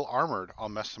they're well armored, I'll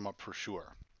mess them up for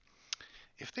sure.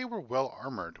 If they were well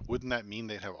armored, wouldn't that mean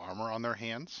they'd have armor on their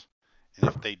hands? And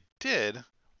if they did,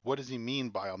 what does he mean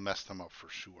by I'll mess them up for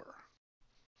sure?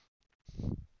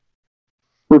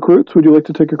 Recruits, would you like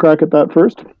to take a crack at that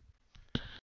first?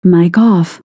 Mic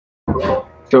off.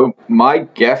 So my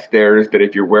guess there is that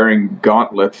if you're wearing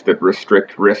gauntlets that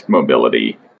restrict wrist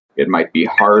mobility, it might be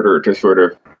harder to sort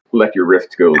of let your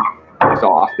wrists go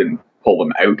soft and pull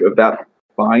them out of that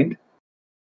bind.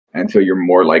 And so you're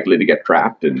more likely to get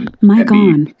trapped and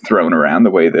be thrown around the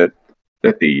way that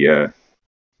the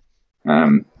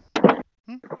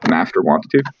master wants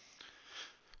to.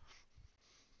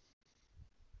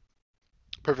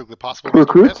 Perfectly possible.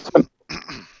 Recruits?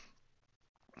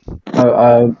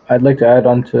 I'd like to add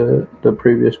on to the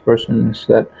previous person is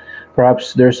that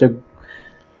perhaps there's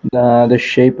the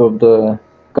shape of the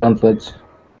gauntlets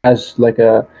has like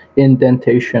a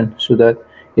indentation so that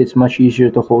it's much easier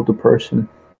to hold the person,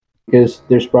 because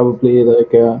there's probably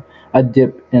like a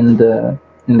dip in the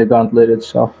gauntlet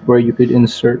itself where you could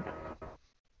insert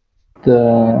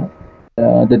the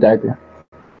dagger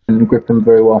and grip him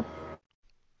very well.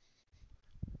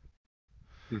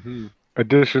 Mm-hmm.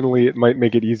 Additionally, it might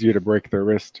make it easier to break their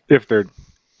wrist if they're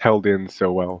held in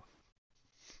so well.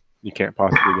 You can't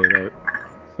possibly get out.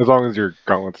 As long as your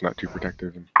gauntlet's not too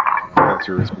protective and that's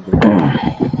your wrist.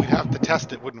 We'd have to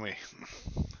test it, wouldn't we?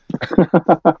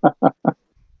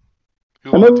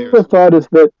 Another thought is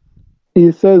that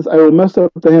he says, I will mess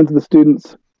up the hands of the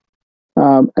students,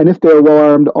 and if they're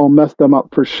well armed, I'll mess them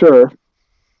up for sure.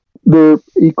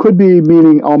 He could be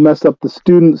meaning I'll mess up the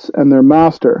students and their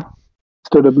master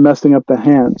instead of messing up the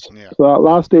hands. Yeah. So that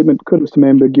last statement could have some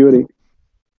ambiguity.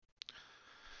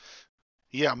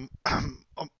 Yeah.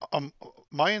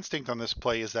 My instinct on this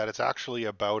play is that it's actually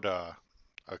about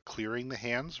clearing the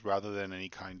hands rather than any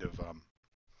kind of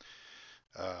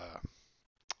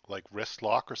like wrist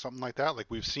lock or something like that. Like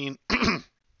we've seen,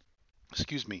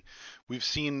 excuse me, we've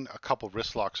seen a couple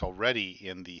wrist locks already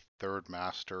in the third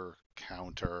master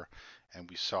counter, and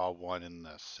we saw one in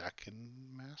the second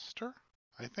master,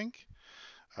 I think.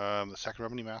 The second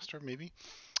remedy master, maybe.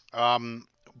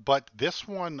 But this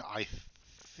one, I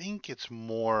think it's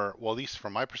more, well, at least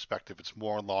from my perspective, it's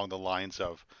more along the lines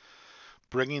of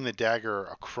bringing the dagger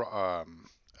across,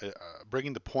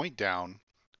 bringing the point down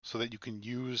so that you can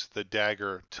use the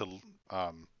dagger to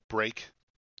break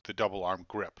the double arm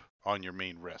grip on your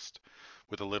main wrist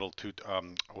with a little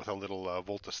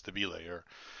volta stabile or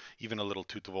even a little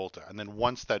tutta volta. And then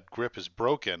once that grip is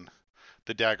broken,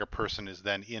 the dagger person is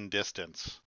then in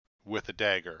distance with a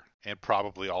dagger and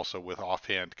probably also with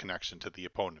offhand connection to the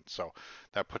opponent. So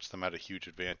that puts them at a huge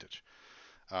advantage.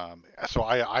 So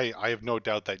I have no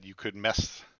doubt that you could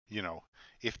mess,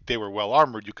 if they were well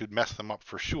armored, you could mess them up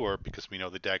for sure, because we know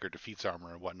the dagger defeats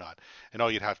armor and whatnot. And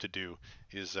all you'd have to do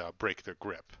is break their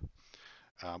grip.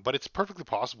 But it's perfectly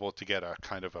possible to get a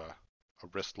kind of a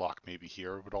wrist lock maybe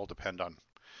here. It would all depend on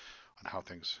how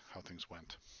things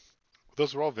went.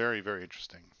 Those are all very, very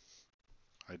interesting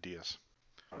ideas.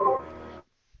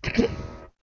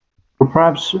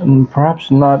 Perhaps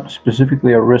not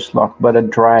specifically a wrist lock, but a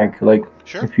drag. Like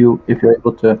sure. if you're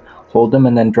able to hold him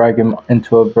and then drag him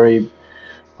into a very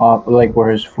like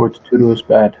where his fortitude was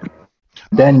bad,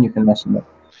 then you can mess him up.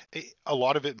 A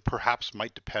lot of it perhaps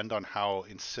might depend on how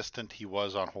insistent he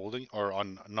was on holding or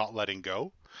on not letting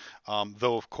go.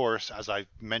 Though of course, as I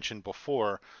mentioned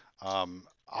before,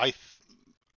 I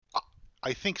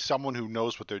think someone who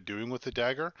knows what they're doing with the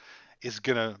dagger is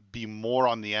gonna be more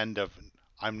on the end of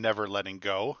I'm never letting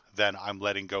go than I'm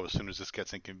letting go as soon as this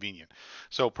gets inconvenient.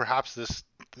 So perhaps this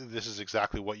is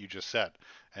exactly what you just said,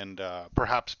 and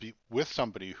perhaps be with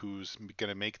somebody who's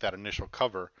gonna make that initial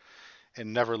cover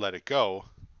and never let it go.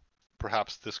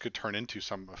 Perhaps this could turn into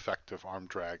some effective arm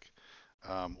drag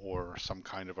or some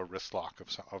kind of a wrist lock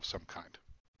of some kind.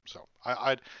 So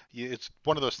it's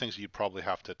one of those things you'd probably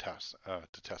have to test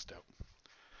out.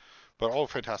 But all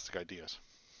fantastic ideas,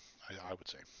 I would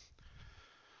say.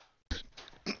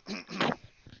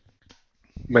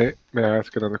 May I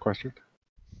ask another question?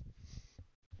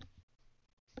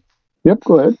 Yep,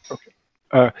 go ahead. Okay.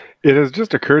 It has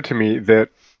just occurred to me that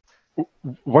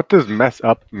what does mess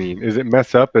up mean? Is it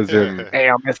mess up as in, hey,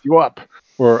 I'll mess you up?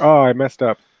 Or, oh, I messed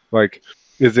up? Like,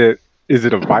 is it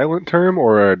a violent term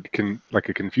or a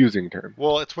confusing term?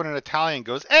 Well, it's when an Italian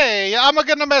goes, hey, I'm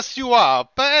gonna mess you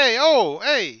up. Hey, oh.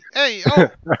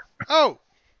 Oh.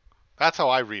 That's how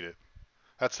I read it.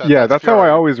 That's how I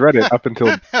always read it up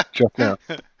until just now.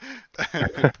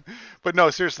 But no,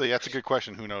 seriously, that's a good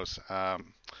question. Who knows?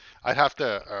 I'd have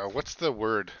to. What's the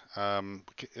word? Can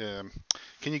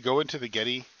you go into the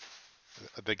Getty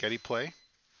play,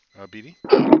 BD?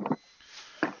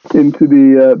 Into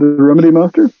the Remedy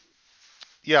Master?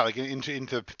 Yeah, like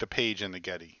into the page in the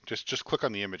Getty. Just click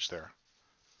on the image there.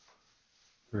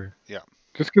 Right. Yeah.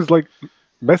 Just because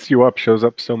mess you up shows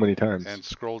up so many times. And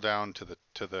scroll down to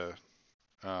the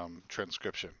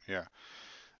transcription. Yeah.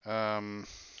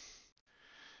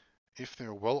 If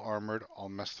they're well armored, I'll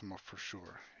mess them up for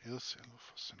sure. Ils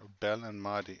sono bel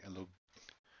armati e lo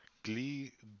gli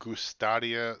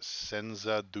gustaria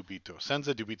senza dubito.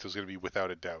 Senza dubito is going to be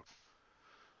without a doubt.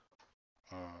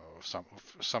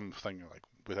 Something like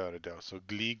without a doubt. So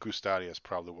gli gustaria is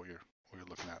probably what you're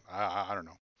looking at. I don't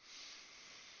know.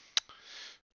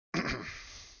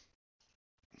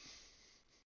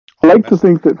 I like to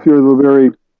think that Fiore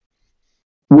Liberi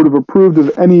would have approved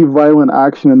of any violent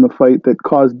action in the fight that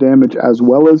caused damage as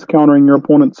well as countering your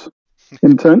opponent's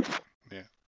intent. Yeah.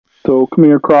 So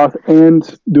coming across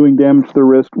and doing damage to the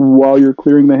wrist while you're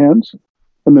clearing the hands,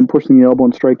 and then pushing the elbow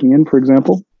and striking in, for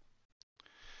example.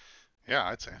 Yeah,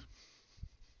 I'd say.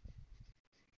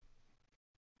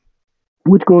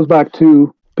 Which goes back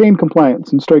to pain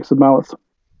compliance and strikes of malice.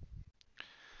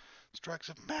 Strikes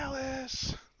of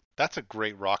Malice. That's a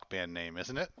great rock band name,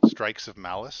 isn't it? Strikes of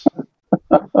Malice.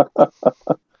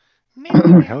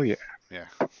 Hell yeah. Yeah.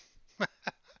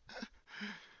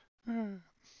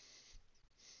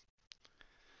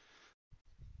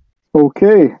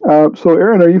 Okay. So,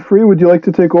 Aaron, are you free? Would you like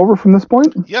to take over from this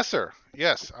point? Yes, sir.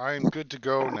 Yes, I'm good to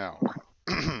go now.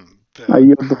 I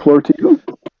yield the floor to you.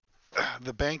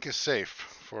 The bank is safe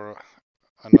for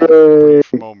another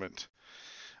brief moment.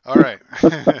 All right.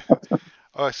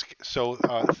 So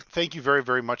thank you very,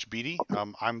 very much, BD.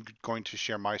 I'm going to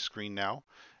share my screen now,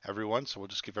 everyone. So we'll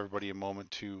just give everybody a moment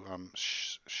to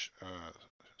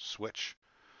switch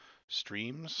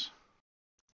streams.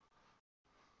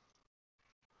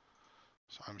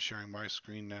 So I'm sharing my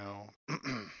screen now.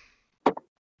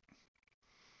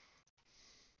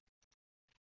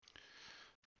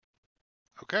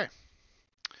 Okay.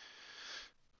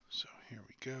 So here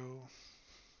we go.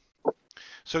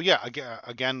 So yeah,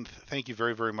 again, thank you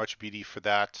very, very much, BD, for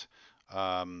that.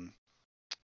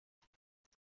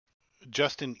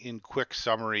 Just in quick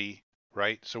summary,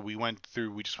 right? So we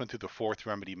just went through the fourth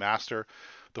remedy master.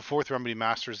 The fourth remedy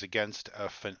master is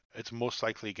it's most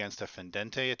likely against a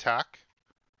fendente attack.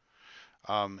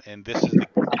 And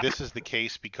this is the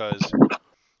case because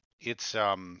it's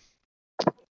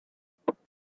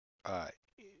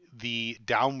the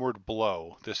downward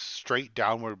blow, this straight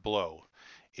downward blow,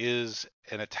 is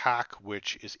an attack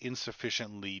which is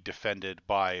insufficiently defended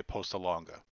by posta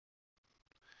longa.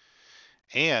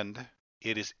 And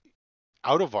it is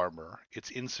out of armor, it's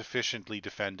insufficiently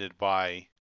defended by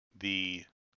the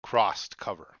crossed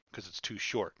cover because it's too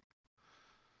short.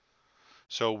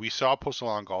 So we saw posta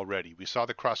longa already. We saw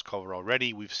the cross cover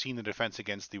already. We've seen the defense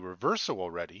against the reverso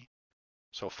already.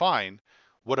 So fine.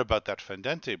 What about that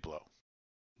fendente blow?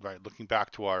 Right, looking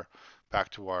back to our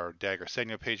dagger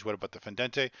segno page, what about the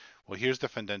fendente? Well, here's the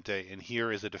fendente, and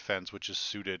here is a defense which is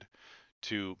suited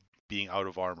to being out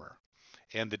of armor.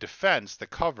 And the defense, the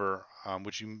cover,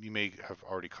 which you may have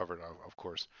already covered, of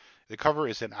course, the cover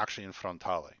is actually in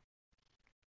frontale.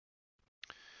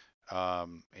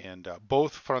 And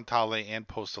both frontale and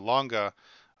posta longa,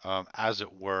 as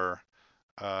it were,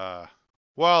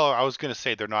 well, I was going to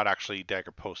say they're not actually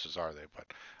dagger postas, are they?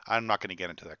 But I'm not going to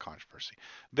get into that controversy.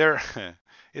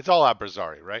 It's all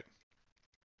abrazari, right?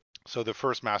 So the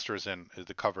first master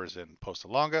the cover is in posta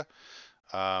longa.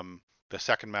 The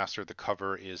second master, the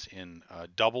cover is in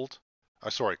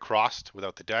crossed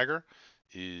without the dagger,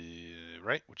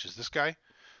 right? Which is this guy.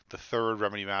 The third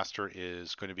remedy master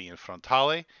is going to be in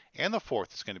frontale, and the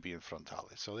fourth is going to be in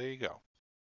frontale. So there you go.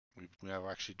 We have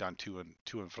actually done two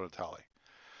in frontale.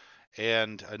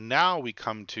 And now we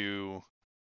come to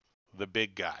the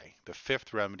big guy, the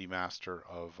fifth remedy master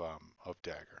of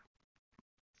dagger.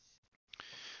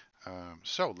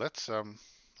 So let's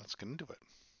get into it.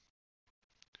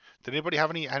 Did anybody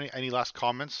have any last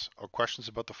comments or questions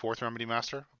about the fourth remedy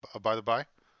master? By the by.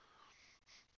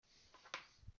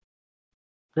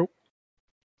 Nope.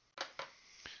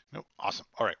 Nope. Awesome.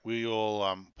 All right, we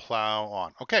will plow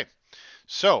on. Okay.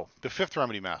 So the fifth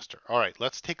remedy master. All right,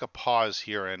 let's take a pause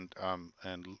here and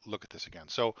look at this again.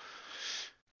 So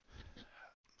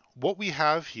what we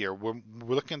have here, we're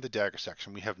looking at the dagger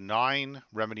section. We have 9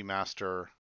 remedy master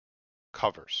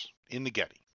covers in the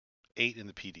Getty, 8 in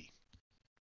the PD,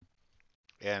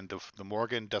 and the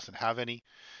Morgan doesn't have any,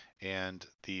 and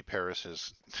the Paris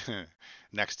is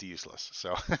next to useless.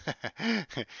 So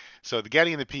so the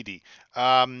Getty and the PD.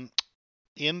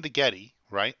 In the Getty,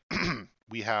 right?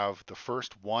 We have the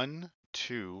first 1,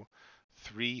 2,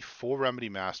 3, 4 remedy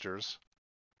masters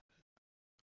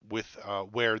with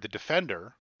where the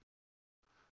defender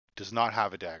does not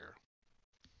have a dagger,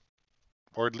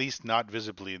 or at least not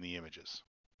visibly in the images.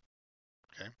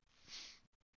 Okay.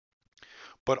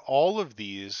 But all of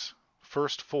these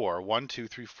first 4, 1, 2,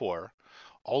 3, 4,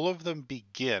 all of them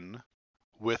begin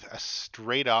with a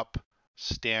straight up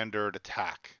standard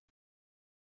attack,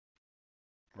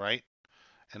 right?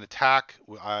 An attack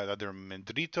either a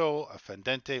mendrito, a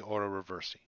fendente, or a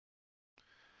reversi.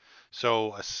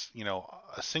 So, a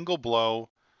single blow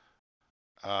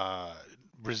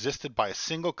resisted by a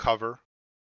single cover,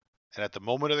 and at the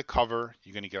moment of the cover,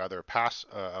 you're going to get either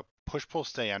a push, pull,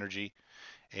 stay energy,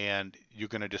 and you're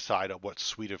going to decide what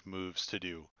suite of moves to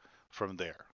do from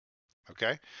there.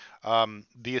 Okay?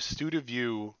 The astute of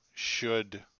you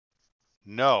should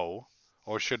know,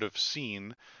 or should have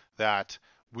seen, that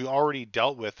we already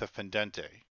dealt with the fendente,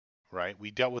 right?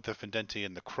 We dealt with the fendente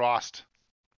in the crossed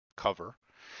cover,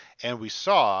 and we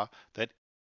saw that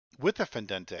with the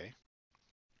fendente,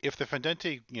 if the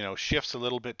fendente, shifts a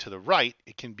little bit to the right,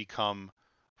 it can become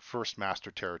first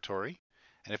master territory,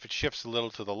 and if it shifts a little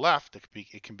to the left,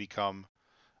 it can become,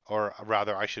 or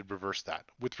rather, I should reverse that.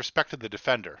 With respect to the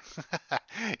defender,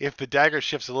 if the dagger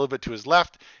shifts a little bit to his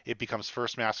left, it becomes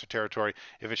first master territory.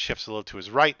 If it shifts a little to his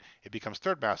right, it becomes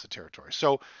third master territory.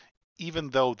 So even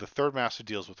though the third master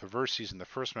deals with reverses and the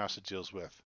first master deals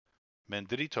with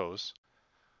mendritos,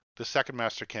 the second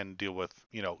master can deal with,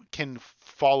 can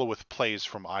follow with plays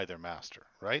from either master,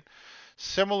 right?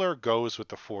 Similar goes with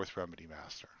the fourth remedy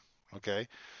master, okay?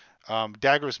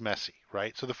 Dagger is messy,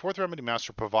 right? So the fourth remedy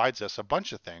master provides us a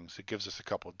bunch of things. It gives us a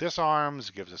couple of disarms,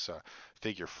 it gives us a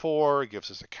figure 4, it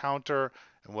gives us a counter,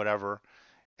 and whatever.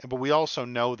 But we also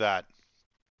know that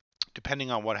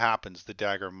depending on what happens, the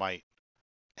dagger we might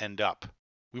end up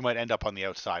on the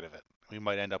outside of it. We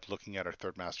might end up looking at our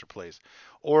third master plays,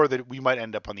 or that we might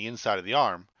end up on the inside of the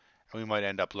arm, and we might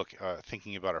end up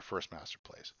thinking about our first master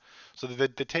plays. So the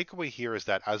takeaway here is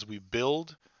that as we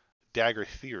build dagger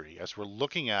theory, as we're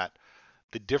looking at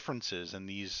the differences in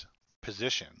these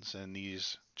positions and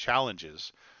these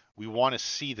challenges, we want to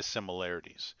see the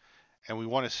similarities, and we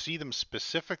want to see them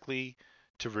specifically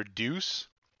to reduce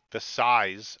the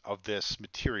size of this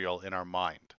material in our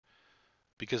mind.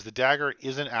 Because the dagger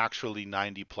isn't actually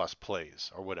 90 plus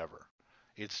plays or whatever.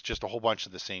 It's just a whole bunch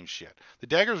of the same shit. The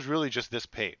dagger is really just this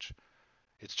page.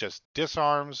 It's just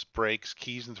disarms, breaks,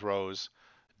 keys, and throws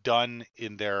done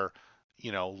in their,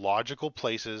 logical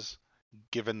places,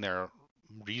 given their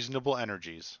reasonable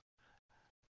energies,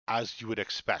 as you would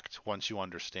expect once you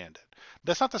understand it.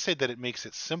 That's not to say that it makes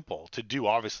it simple to do.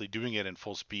 Obviously, doing it in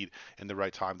full speed in the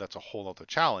right time, that's a whole other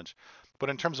challenge. But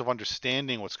in terms of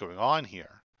understanding what's going on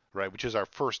here, right, which is our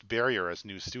first barrier as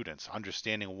new students,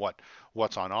 understanding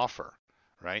what's on offer,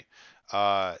 right?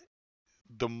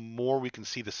 The more we can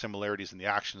see the similarities in the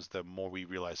actions, the more we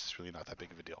realize it's really not that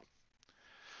big of a deal.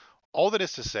 All that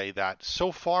is to say that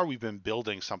so far we've been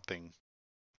building something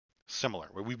similar,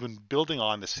 where we've been building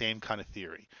on the same kind of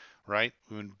theory, right?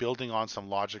 We've been building on some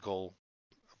logical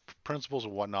principles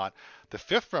and whatnot. The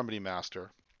fifth remedy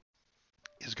master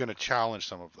is going to challenge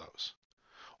some of those,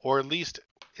 or at least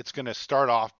it's going to start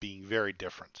off being very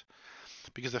different,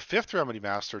 because the fifth remedy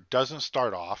master doesn't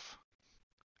start off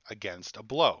against a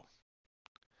blow.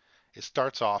 It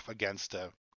starts off against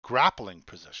a grappling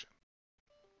position.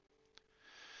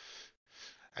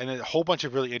 And a whole bunch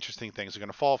of really interesting things are going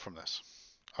to follow from this.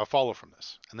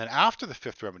 And then after the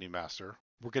fifth remedy master,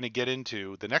 we're going to get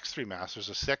into the next three masters,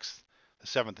 the sixth, the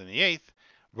seventh, and the eighth.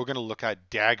 We're going to look at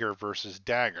dagger versus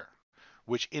dagger,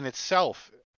 which in itself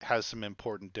has some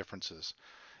important differences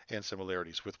and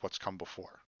similarities with what's come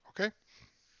before. Okay,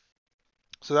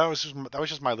 so that was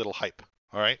just my little hype.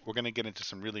 All right, we're going to get into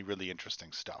some really, really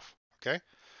interesting stuff. Okay,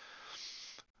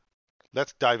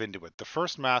 let's dive into it. The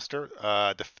first master,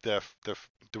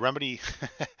 the remedy,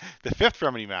 the fifth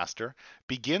remedy master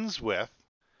begins with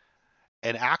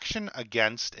an action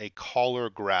against a collar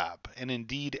grab, and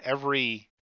indeed every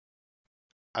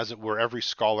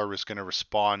scholar is going to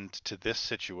respond to this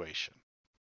situation.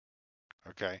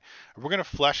 Okay, and we're going to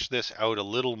flesh this out a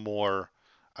little more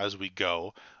as we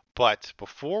go, but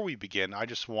before we begin, I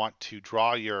just want to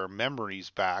draw your memories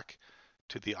back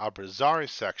to the abrazare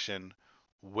section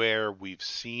where we've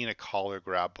seen a collar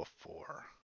grab before.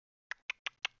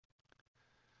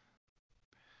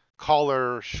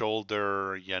 Collar,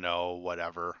 shoulder,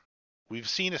 whatever. We've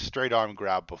seen a straight arm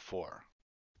grab before.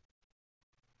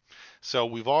 So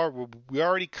we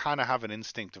already kind of have an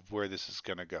instinct of where this is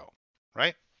going to go,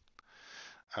 right?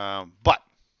 But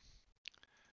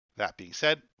that being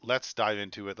said, let's dive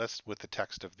into it. Let's with the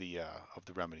text of the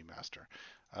remedy master.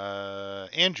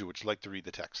 Andrew, would you like to read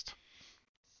the text?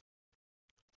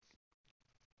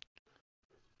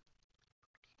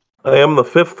 I am the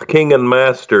fifth king and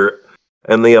master,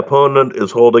 and the opponent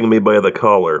is holding me by the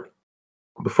collar.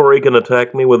 Before he can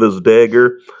attack me with his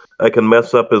dagger, I can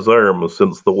mess up his arm,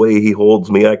 since the way he holds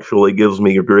me actually gives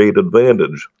me a great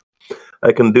advantage.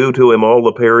 I can do to him all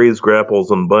the parries, grapples,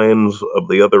 and binds of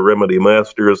the other remedy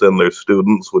masters and their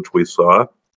students, which we saw.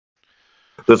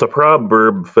 There's a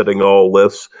proverb fitting all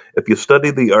this. If you study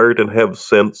the art and have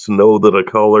sense, know that a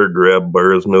collar grab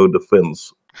bars no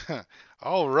defense.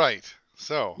 All right.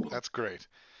 So, that's great.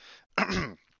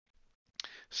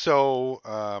 So,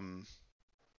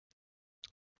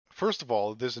 first of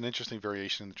all, there's an interesting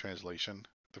variation in the translation.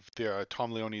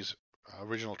 Tom Leone's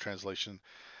original translation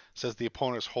says the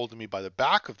opponent is holding me by the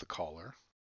back of the collar,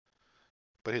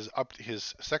 but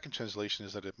his second translation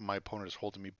is that my opponent is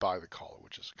holding me by the collar,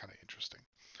 which is kind of interesting.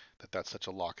 That's such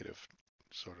a locative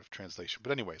sort of translation.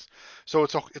 But anyways, so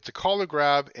it's a collar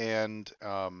grab, and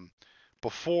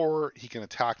before he can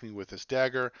attack me with his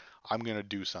dagger, I'm going to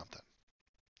do something.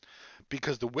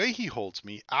 Because the way he holds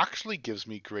me actually gives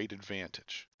me great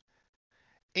advantage.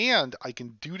 And I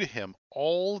can do to him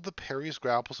all the parries,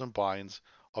 grapples, and binds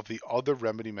of the other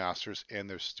remedy masters and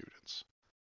their students.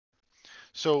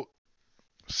 So,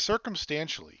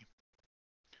 circumstantially,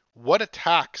 what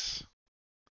attacks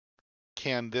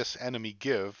can this enemy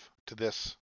give to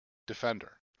this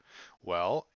defender?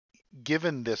 Well,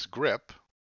 given this grip,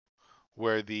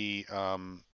 where the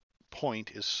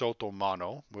point is sotto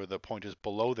mano, where the point is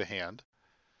below the hand,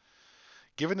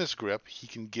 given this grip, he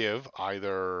can give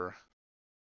either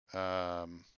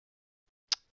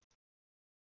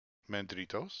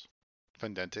mandritos,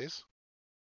 fendentes,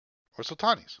 or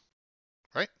sotanis,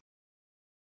 right?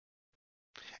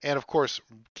 And of course,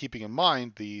 keeping in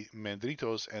mind, the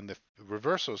mandritos and the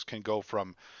reversos can go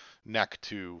from neck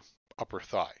to upper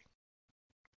thigh,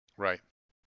 right?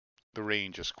 The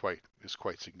range is quite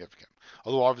significant.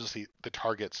 Although obviously the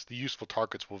useful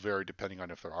targets will vary depending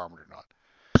on if they're armored or not.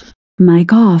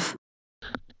 Mic off.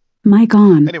 Mic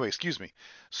on. Anyway, excuse me.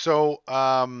 So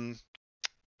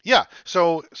yeah,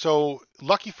 so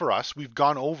lucky for us, we've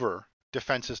gone over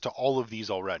defenses to all of these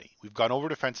already. We've gone over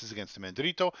defenses against the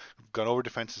mandrito, we've gone over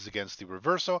defenses against the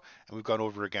reverso, and we've gone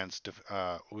over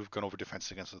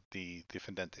defenses against the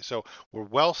fendente. So we're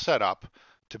well set up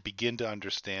to begin to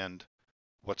understand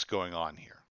what's going on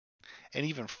here. And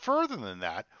even further than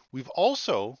that, we've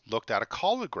also looked at a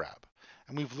collar grab,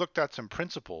 and we've looked at some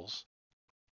principles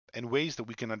and ways that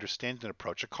we can understand and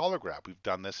approach a collar grab. We've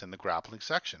done this in the grappling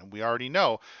section, and we already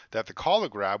know that the collar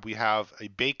grab, we have a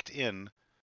baked-in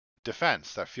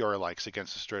defense that Fiore likes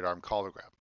against a straight-arm collar grab,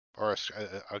 or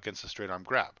against a straight-arm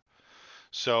grab.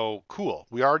 So, cool.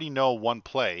 We already know one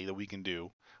play that we can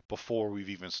do before we've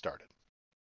even started.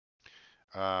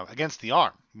 Against the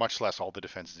arm, much less all the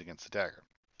defenses against the dagger.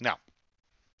 Now,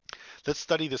 let's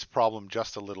study this problem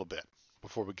just a little bit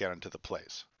before we get into the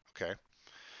plays, okay?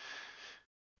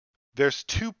 There's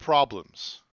two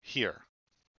problems here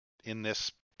in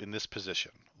this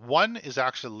position. One is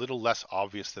actually a little less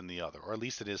obvious than the other, or at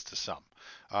least it is to some.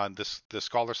 The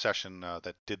scholar session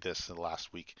that did this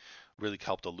last week really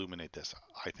helped illuminate this,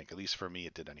 I think. At least for me,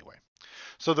 it did anyway.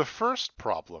 So the first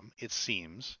problem, it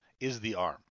seems, is the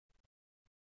arm.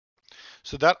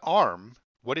 So that arm,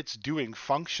 what it's doing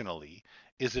functionally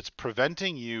is it's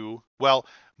preventing you, well,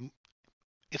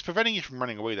 it's preventing you from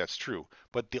running away, that's true,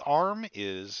 but the arm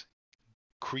is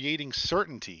creating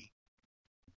certainty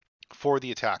for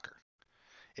the attacker.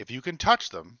 If you can touch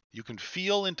them, you can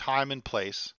feel in time and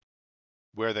place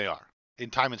where they are, in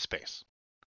time and space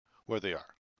where they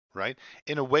are, right?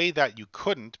 In a way that you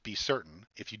couldn't be certain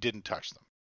if you didn't touch them,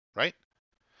 right?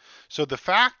 So the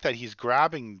fact that he's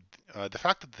grabbing, the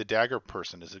fact that the dagger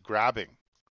person is grabbing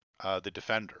the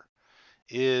defender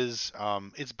is,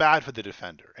 it's bad for the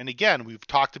defender. And again, we've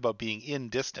talked about being in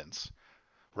distance,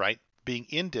 right? Being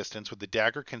in distance where the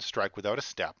dagger can strike without a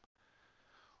step,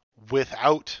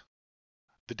 without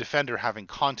the defender having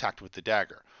contact with the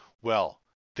dagger. Well,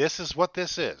 this is what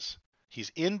this is.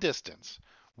 He's in distance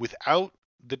without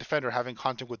the defender having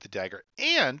contact with the dagger,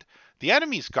 and the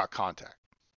enemy's got contact.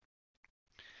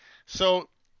 So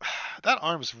that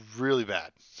arm's really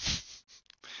bad.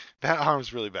 That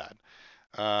arm's really bad.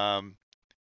 And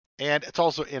it's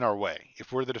also in our way.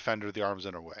 If we're the defender, the arm's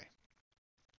in our way.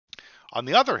 On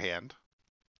the other hand,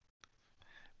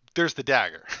 there's the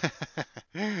dagger.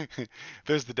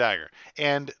 There's the dagger.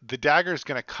 And the dagger is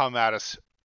going to come at us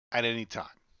at any time.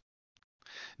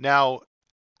 Now,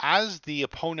 as the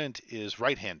opponent is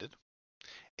right-handed,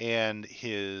 and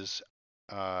his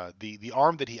the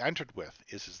arm that he entered with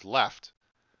is his left,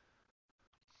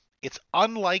 it's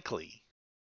unlikely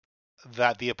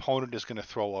that the opponent is going to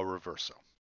throw a reverso.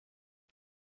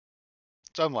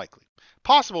 It's unlikely.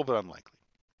 Possible, but unlikely.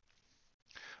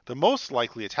 The most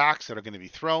likely attacks that are going to be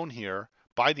thrown here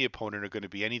by the opponent are going to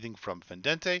be anything from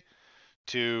fendente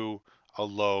to a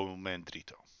low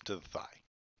mandrito, to the thigh,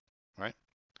 right?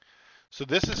 So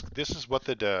this is what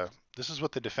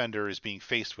the defender is being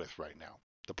faced with right now,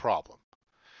 the problem.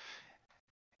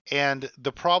 And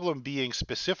the problem being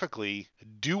specifically,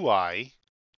 do I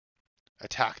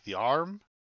attack the arm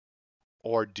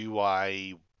or do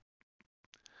I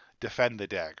defend the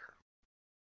dagger?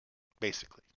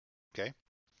 Basically. Okay?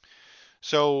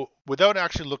 So without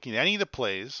actually looking at any of the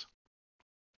plays,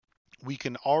 we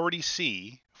can already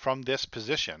see from this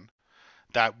position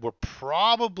that we're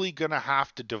probably going to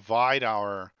have to divide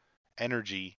our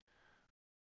energy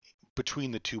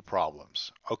between the two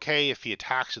problems. Okay, if he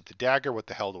attacks with the dagger, what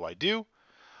the hell do I do?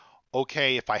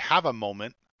 Okay, if I have a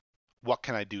moment, what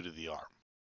can I do to the arm?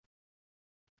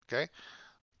 Okay?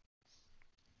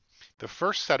 The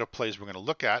first set of plays we're going to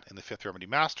look at in the Fifth Remedy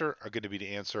Master are going to be to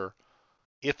answer,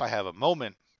 if I have a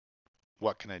moment,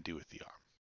 what can I do with the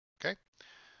arm?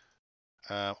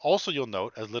 Okay? Also, you'll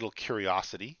note, as a little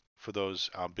curiosity for those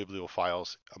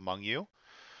bibliophiles among you,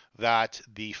 that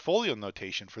the folio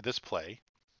notation for this play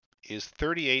is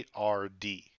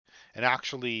 38RD. And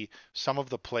actually, some of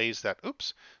the plays that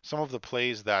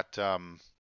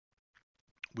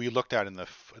we looked at in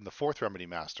the Fourth Remedy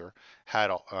Master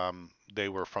had they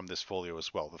were from this folio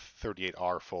as well, the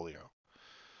 38R folio.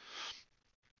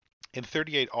 And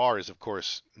 38R is, of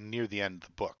course, near the end of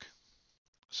the book.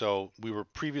 So we were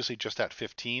previously just at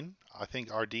 15, I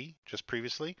think, RD, just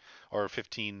previously, or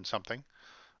 15 something,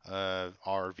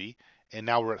 RV, and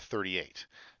now we're at 38.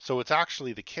 So it's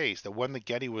actually the case that when the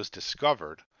Getty was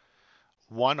discovered,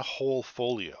 one whole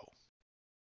folio,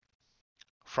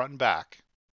 front and back,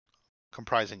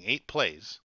 comprising 8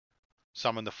 plays,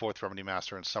 some in the Fourth Remedy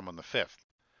Master and some in the Fifth,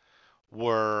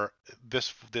 were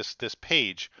this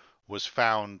page was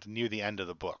found near the end of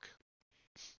the book.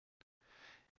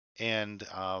 And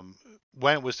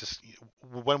when it was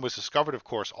discovered, of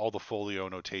course, all the folio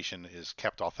notation is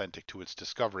kept authentic to its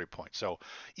discovery point. So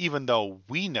even though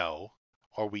we know,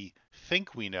 or we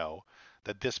think we know,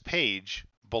 that this page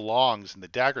belongs in the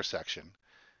dagger section,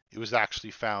 it was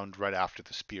actually found right after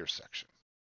the spear section.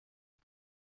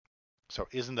 So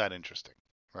isn't that interesting,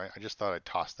 right? I just thought I'd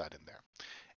toss that in there.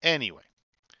 Anyway,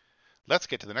 let's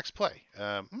get to the next play.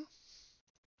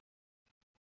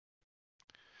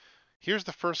 Here's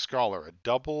the first scholar, a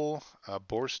double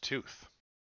boar's tooth.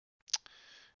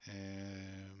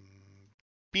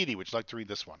 Beatty, would you like to read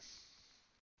this one?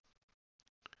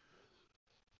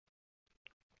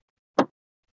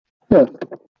 Yes.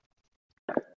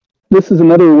 This is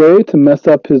another way to mess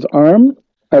up his arm.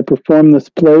 I perform this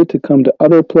play to come to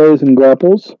other plays and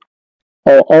grapples.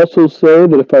 I'll also say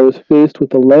that if I was faced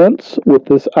with a lance, with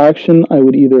this action I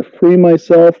would either free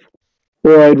myself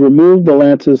or I'd remove the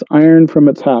lance's iron from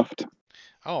its haft.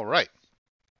 All right.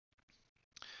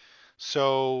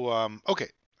 So, okay.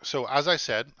 So as I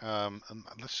said,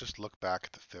 let's just look back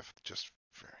at the Fifth just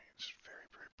very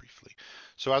briefly.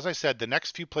 So as I said, the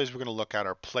next few plays we're going to look at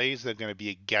are plays that are going to be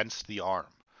against the arm.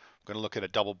 We're going to look at a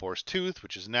double boar's tooth,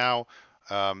 which is now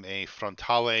a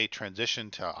frontale transition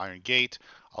to iron gate,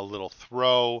 a little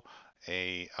throw,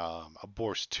 a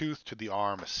boar's tooth to the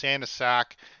arm, a Santa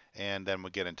sack, and then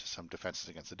we'll get into some defenses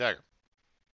against the dagger.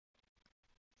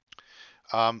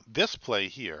 This play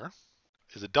here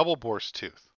is a double boar's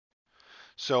tooth.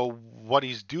 So what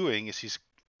he's doing is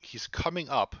he's coming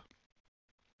up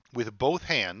with both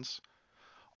hands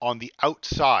on the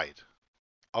outside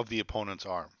of the opponent's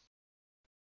arm.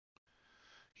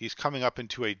 He's coming up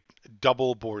into a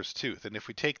double boar's tooth. And if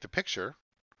we take the picture,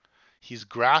 he's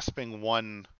grasping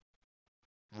one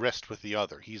wrist with the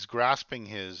other. He's grasping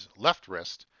his left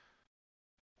wrist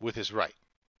with his right.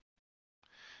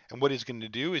 And what he's going to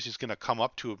do is he's going to come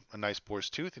up to a nice boar's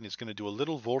tooth and he's going to do a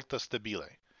little volta stabile.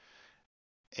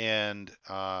 And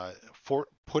for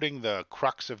putting the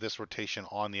crux of this rotation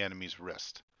on the enemy's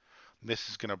wrist. This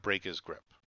is going to break his grip.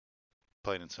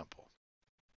 Plain and simple.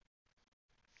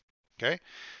 Okay?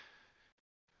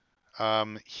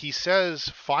 He says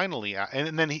finally,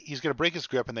 and then he's going to break his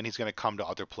grip and then he's going to come to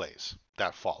other plays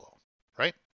that follow,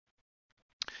 right?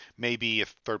 Maybe a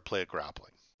third play of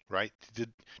grappling, right?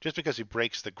 Just because he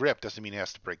breaks the grip doesn't mean he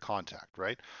has to break contact,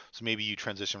 right? So maybe you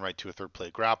transition right to a third play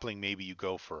of grappling. Maybe you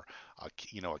go for a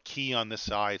key on this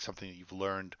side, something that you've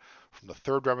learned from the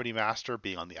Third Remedy Master,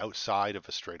 being on the outside of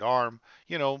a straight arm.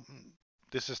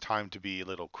 This is time to be a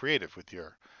little creative with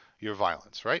your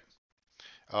violence, right?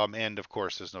 And of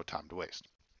course, there's no time to waste.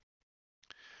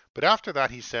 But after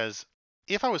that, he says,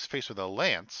 if I was faced with a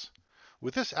lance,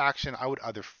 with this action, I would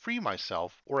either free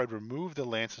myself or I'd remove the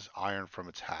lance's iron from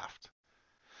its haft.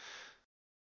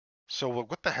 So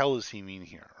what the hell does he mean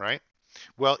here, right?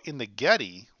 Well, in the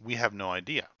Getty, we have no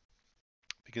idea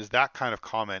because that kind of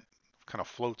comment kind of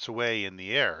floats away in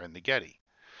the air in the Getty.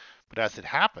 But as it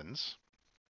happens,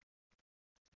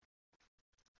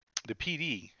 the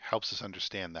PD helps us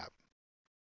understand that.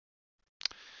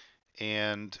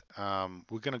 And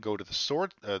we're going to go to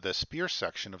the spear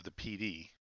section of the PD.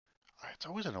 It's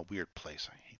always in a weird place.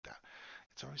 I hate that.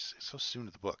 It's always so soon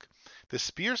to the book. The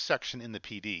spear section in the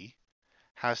PD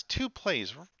has two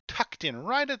plays tucked in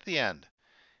right at the end.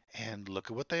 And look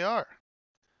at what they are.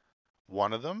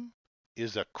 One of them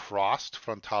is a crossed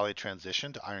frontale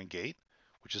transition to iron gate,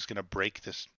 which is going to break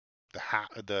the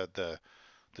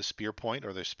spear point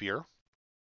or the spear.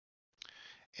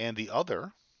 And the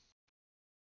other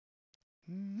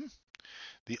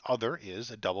is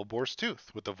a double boar's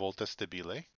tooth with the volta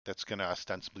stabile that's going to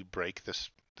ostensibly break the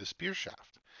spear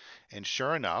shaft. And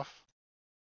sure enough,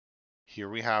 here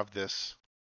we have this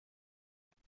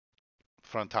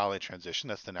frontale transition.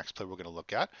 That's the next play we're going to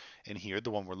look at. And here, the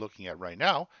one we're looking at right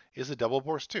now, is a double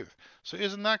boar's tooth. So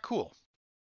isn't that cool?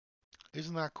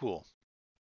 Isn't that cool?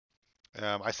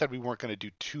 I said we weren't going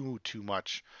to do too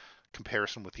much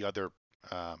comparison with the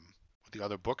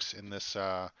other books in this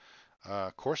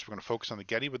course. We're going to focus on the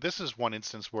Getty, but this is one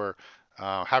instance where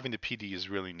having the PD is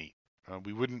really neat.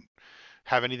 We wouldn't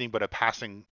have anything but a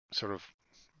passing sort of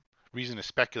reason to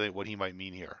speculate what he might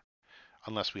mean here,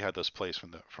 unless we had those plays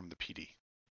from the PD.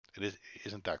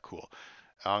 Isn't that cool?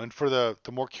 And for the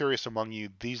more curious among you,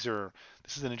 this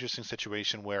is an interesting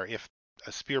situation where if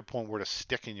a spear point were to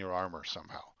stick in your armor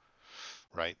somehow,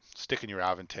 right? Stick in your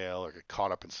aventail or get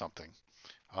caught up in something.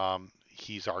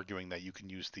 He's arguing that you can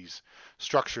use these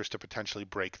structures to potentially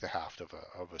break the haft of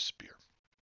a spear.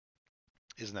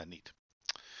 Isn't that neat?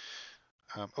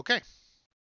 Okay.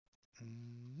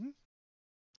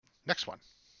 Next one.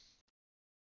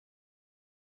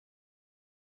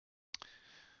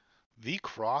 The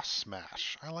cross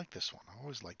smash. I like this one. I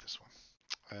always like this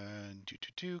one.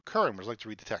 And Curran would like to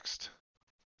read the text.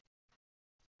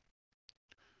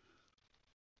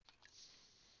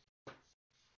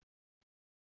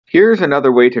 Here's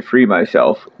another way to free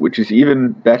myself, which is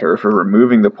even better for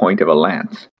removing the point of a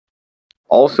lance.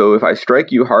 Also, if I strike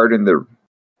you hard in the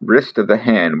wrist of the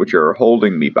hand which you are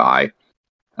holding me by,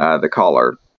 the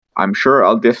collar, I'm sure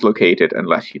I'll dislocate it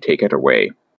unless you take it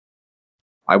away.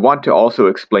 I want to also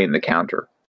explain the counter.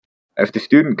 If the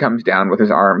student comes down with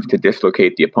his arms to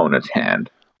dislocate the opponent's hand,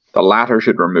 the latter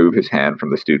should remove his hand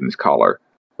from the student's collar,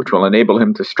 which will enable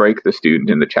him to strike the student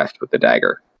in the chest with the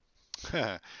dagger.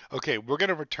 Okay, we're going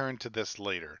to return to this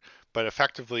later, but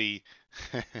effectively,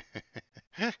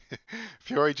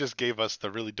 Fiore just gave us the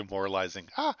really demoralizing.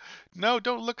 No,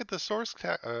 don't look at the source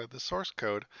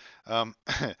code.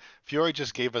 Fiore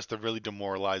just gave us the really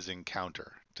demoralizing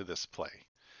counter to this play.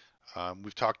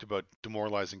 We've talked about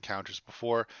demoralizing counters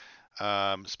before,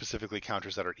 specifically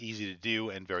counters that are easy to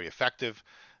do and very effective.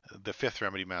 The Fifth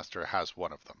Remedy Master has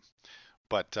one of them,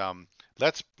 but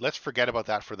let's forget about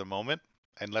that for the moment.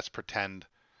 And let's pretend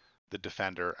the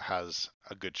defender has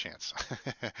a good chance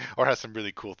or has some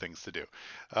really cool things to do.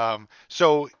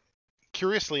 So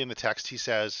curiously in the text, he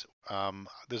says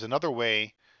there's another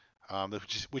way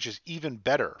which is even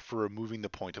better for removing the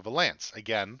point of a lance.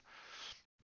 Again,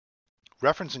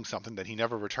 referencing something that he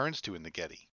never returns to in the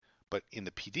Getty, but in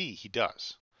the PD he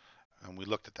does. And we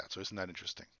looked at that. So isn't that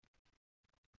interesting?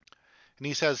 And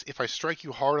he says, if I strike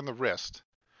you hard on the wrist,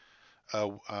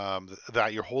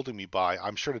 that you're holding me by,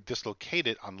 I'm sure to dislocate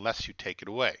it unless you take it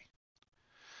away.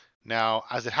 Now,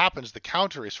 as it happens, the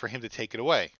counter is for him to take it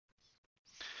away.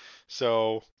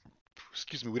 So,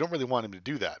 excuse me, we don't really want him to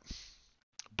do that.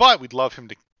 But we'd love him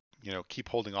to, keep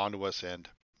holding on to us and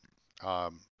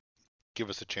give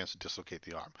us a chance to dislocate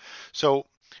the arm. So,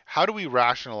 how do we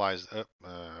rationalize,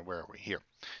 where are we? Here.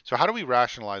 So, how do we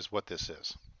rationalize what this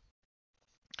is?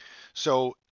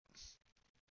 So,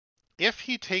 if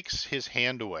he takes his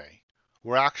hand away,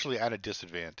 we're actually at a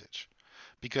disadvantage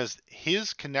because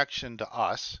his connection to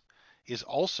us is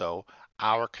also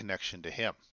our connection to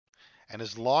him. And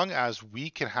as long as we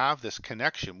can have this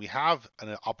connection, we have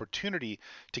an opportunity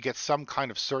to get some kind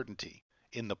of certainty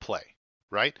in the play,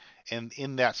 right? And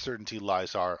in that certainty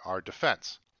lies our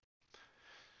defense.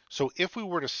 So if we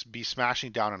were to be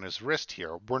smashing down on his wrist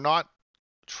here, we're not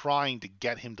trying to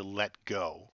get him to let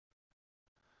go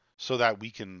so that we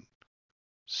can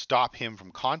stop him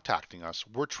from contacting us.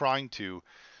 We're trying to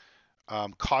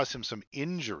cause him some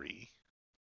injury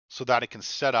so that it can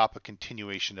set up a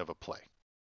continuation of a play.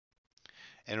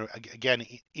 And again,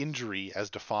 injury as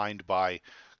defined by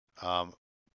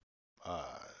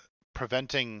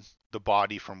preventing the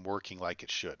body from working like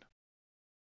it should,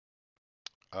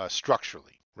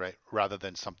 structurally, right? Rather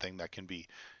than something that can be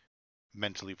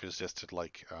mentally resisted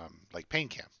like pain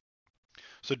can.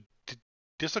 So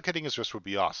dislocating his wrist would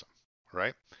be awesome,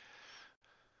 right?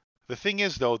 The thing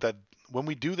is, though, that when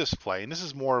we do this play, and this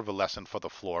is more of a lesson for the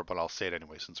floor, but I'll say it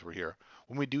anyway since we're here.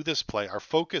 When we do this play, our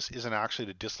focus isn't actually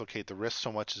to dislocate the wrist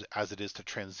so much as it is to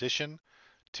transition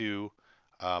to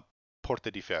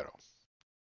porta di ferro.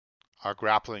 Our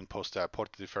grappling post at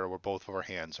porta di ferro, where both of our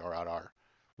hands are at our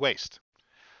waist.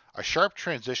 A sharp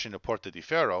transition to porta di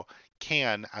ferro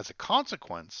can, as a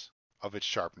consequence of its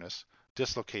sharpness,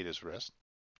 dislocate his wrist,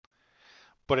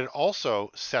 but it also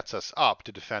sets us up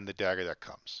to defend the dagger that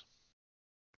comes,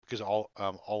 because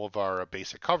all of our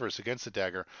basic covers against the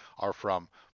dagger are from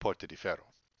porta di ferro.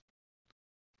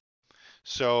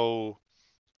 So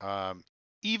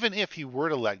even if he were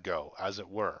to let go, as it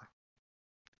were,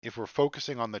 if we're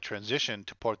focusing on the transition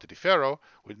to porta di ferro,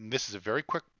 and this is a very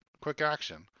quick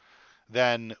action,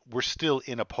 then we're still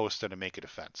in a posta to make a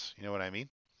defense. You know what I mean?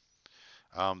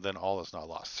 Then all is not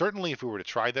lost. Certainly, if we were to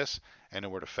try this and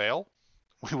it were to fail,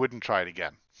 we wouldn't try it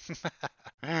again.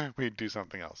 We'd do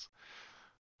something else,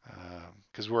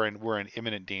 because we're in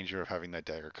imminent danger of having that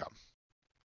dagger come.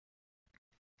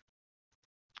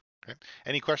 Okay.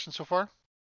 Any questions so far?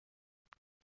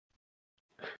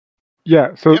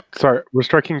 Yeah. So Yep. sorry, we're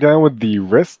striking down with the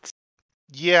wrists.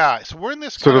 Yeah. So we're in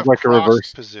this Sort kind of like a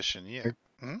reverse position. Yeah.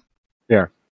 Hmm? Yeah.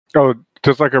 Oh,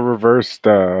 just like a reversed.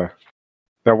 That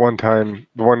one time,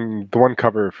 the one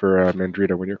cover for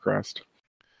Mandrita when you're crossed.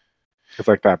 It's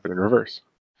like that, but in reverse.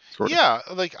 Sort of. Yeah,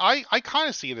 like I kind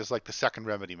of see it as like the second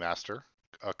Remedy Master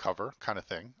cover kind of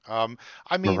thing.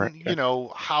 I mean, Right, you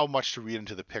know, how much to read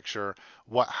into the picture,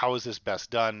 how is this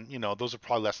best done? You know, those are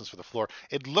probably lessons for the floor.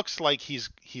 It looks like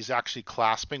he's actually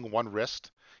clasping one wrist.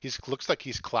 Looks like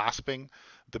he's clasping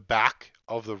the back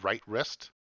of the right wrist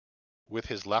with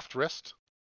his left wrist,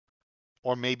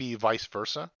 or maybe vice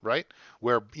versa, right?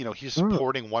 Where, you know, he's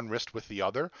supporting one wrist with the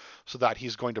other, so that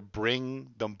he's going to bring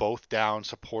them both down,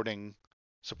 supporting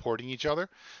each other,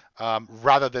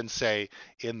 rather than, say,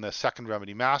 in the second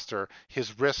Remedy Master,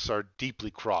 his wrists are deeply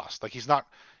crossed. Like his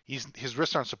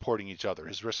wrists aren't supporting each other.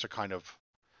 His wrists are kind of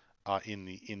in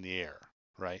the air,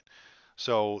 right?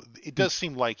 So it does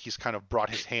seem like he's kind of brought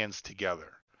his hands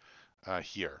together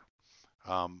here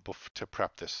to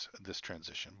prep this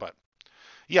transition. But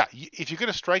yeah, if you're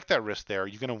going to strike that wrist there,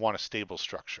 you're going to want a stable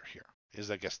structure here, is,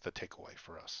 I guess, the takeaway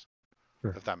for us,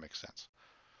 if that makes sense.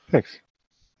 Thanks.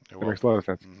 That makes a lot of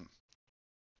sense. Mm-hmm.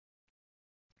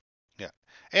 Yeah,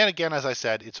 and again, as I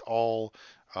said, it's all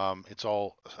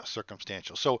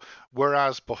circumstantial. So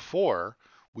whereas before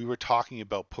we were talking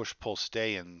about push, pull,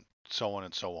 stay, and so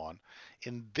on,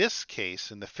 in this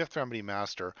case, in the fifth Remedy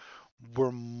Master,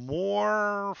 we're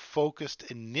more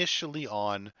focused initially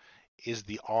on, is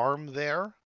the arm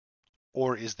there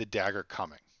or is the dagger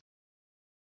coming?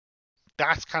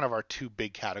 That's kind of our two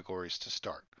big categories to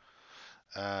start.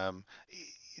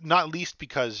 Not least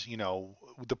because, you know,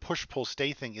 the push, pull,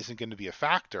 stay thing isn't going to be a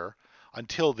factor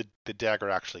until the dagger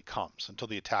actually comes, until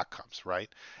the attack comes, right?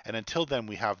 And until then,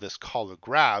 we have this collar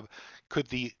grab. Could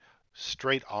the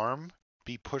straight arm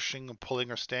be pushing,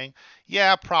 pulling, or staying?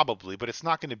 Yeah, probably, but it's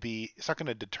not going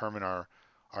to determine our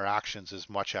actions as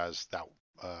much as that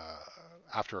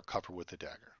after a cover with the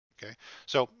dagger. Okay,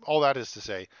 so all that is to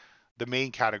say, the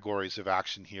main categories of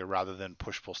action here, rather than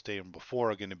push, pull, stay, and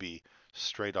before, are going to be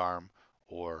straight arm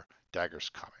or daggers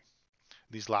coming.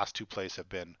 These last two plays have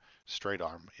been straight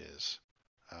arm is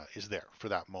there for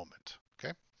that moment.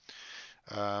 Okay.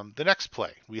 The next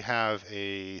play, we have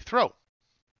a throw,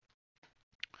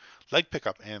 leg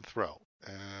pickup and throw.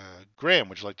 Graham,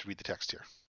 would you like to read the text here?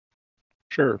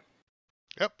 Sure.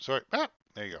 Yep. Sorry.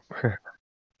 There you go.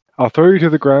 I'll throw you to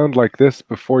the ground like this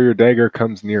before your dagger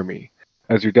comes near me.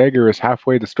 As your dagger is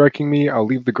halfway to striking me, I'll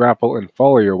leave the grapple and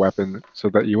follow your weapon so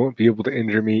that you won't be able to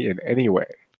injure me in any way.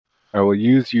 I will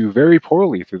use you very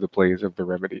poorly through the plays of the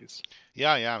remedies.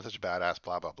 Yeah, I'm such a badass,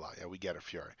 blah, blah, blah. Yeah, we get it,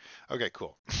 Fiore. Okay,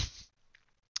 cool.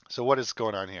 So what is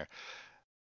going on here?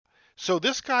 So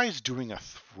this guy's doing a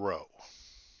throw.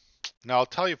 Now, I'll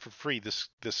tell you for free,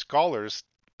 the scholars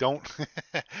don't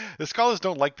the scholars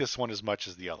don't like this one as much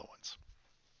as the other ones.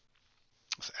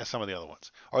 As some of the other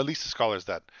ones. Or at least the scholars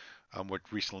that were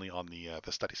recently on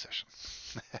the study session.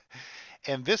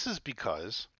 And this is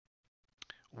because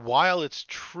while it's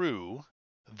true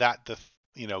that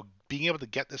being able to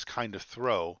get this kind of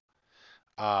throw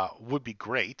would be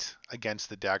great against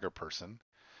the dagger person,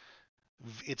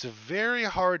 it's very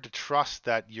hard to trust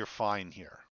that you're fine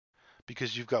here,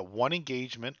 because you've got one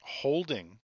engagement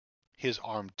holding his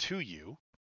arm to you,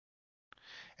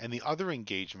 and the other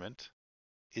engagement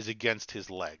is against his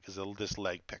leg, is this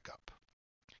leg pickup.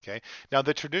 Okay. Now,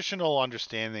 the traditional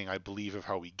understanding, I believe, of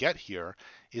how we get here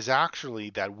is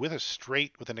actually that with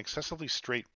an excessively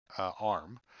straight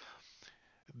arm,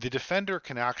 the defender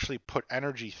can actually put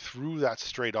energy through that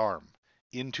straight arm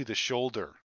into the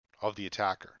shoulder of the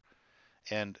attacker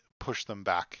and push them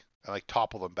back, like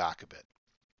topple them back a bit.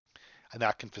 And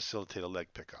that can facilitate a leg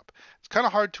pickup. It's kind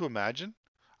of hard to imagine.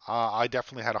 I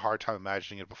definitely had a hard time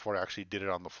imagining it before I actually did it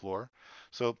on the floor.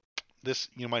 So this,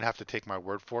 you might have to take my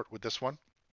word for it with this one.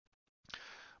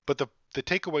 But the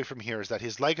takeaway from here is that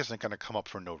his leg isn't going to come up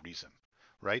for no reason,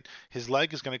 right? His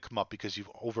leg is going to come up because you've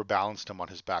overbalanced him on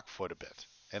his back foot a bit,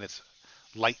 and it's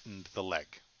lightened the leg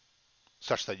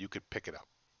such that you could pick it up,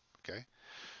 okay?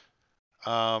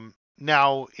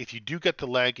 Now, if you do get the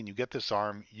leg and you get this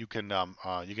arm, you're gonna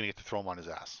get to throw him on his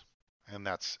ass, and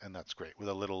that's great with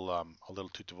a little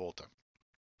tutta volta.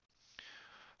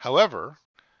 However,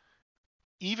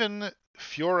 even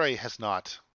Fiore has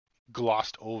not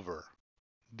glossed over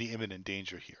the imminent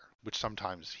danger here, which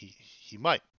sometimes he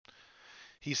might.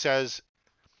 He says,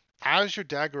 as your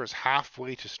dagger is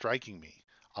halfway to striking me,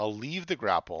 I'll leave the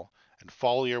grapple and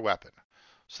follow your weapon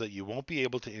so that you won't be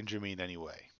able to injure me in any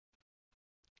way.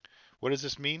 What does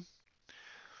this mean?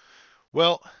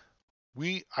 Well,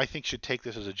 I think should take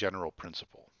this as a general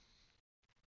principle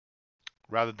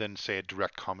rather than say a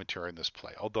direct commentary on this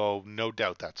play, although no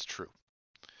doubt that's true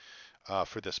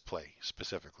for this play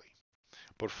specifically.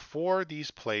 But for these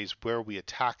plays where we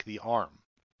attack the arm,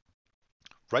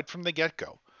 right from the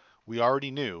get-go, we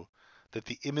already knew that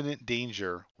the imminent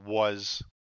danger was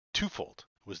twofold.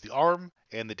 It was the arm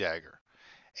and the dagger.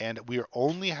 And we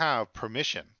only have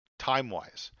permission,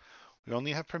 time-wise, we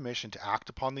only have permission to act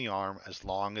upon the arm as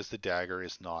long as the dagger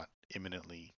is not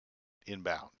imminently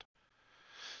inbound.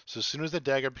 So as soon as the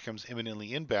dagger becomes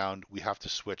imminently inbound, we have to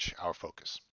switch our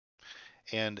focus.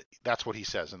 And that's what he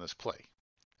says in this play.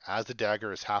 As the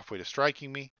dagger is halfway to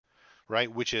striking me,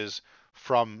 right, which is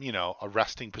from, a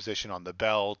resting position on the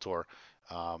belt or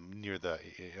near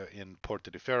in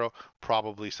Porta di Ferro,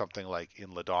 probably something like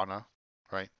in La Donna,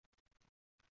 right?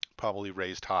 Probably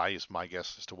raised high is my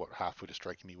guess as to what halfway to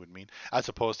striking me would mean, as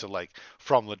opposed to like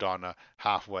from La Donna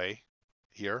halfway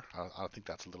here. I think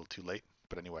that's a little too late,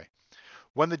 but anyway.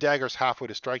 When the dagger's halfway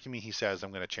to striking me, he says,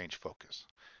 I'm going to change focus.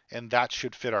 And that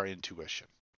should fit our intuition,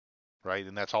 right?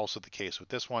 And that's also the case with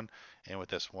this one and with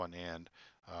this one and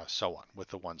so on with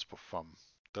the ones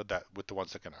with the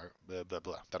ones that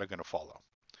are going to follow.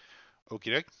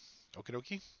 Okie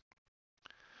dokie.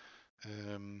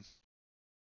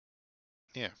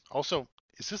 Yeah. Also,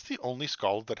 is this the only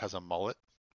skull that has a mullet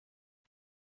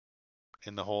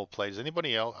in the whole play? Does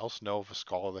anybody else know of a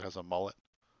skull that has a mullet?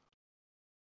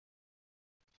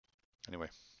 Anyway,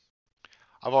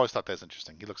 I've always thought that's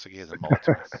interesting. He looks like he has a mullet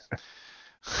to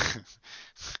me.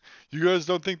 You guys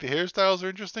don't think the hairstyles are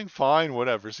interesting? Fine,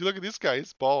 whatever. See, look at this guy.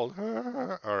 He's bald.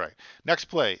 All right. Next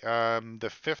play. The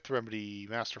fifth remedy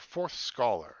master, fourth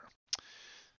scholar.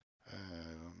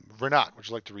 Renat, would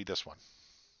you like to read this one?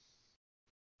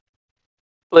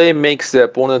 Play makes the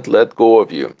opponent let go of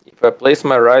you. If I place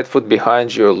my right foot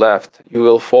behind your left, you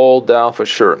will fall down for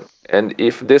sure. And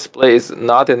if this play is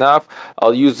not enough,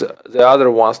 I'll use the other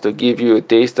ones to give you a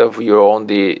taste of your own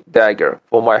dagger.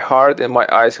 For my heart and my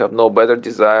eyes have no better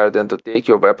desire than to take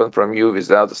your weapon from you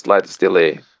without the slightest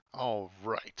delay. All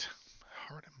right.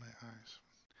 Heart in my eyes.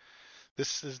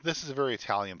 This is a very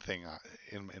Italian thing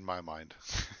in my mind.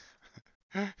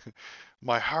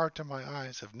 My heart and my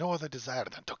eyes have no other desire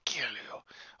than to kill you.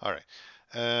 All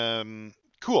right.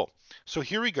 Cool. So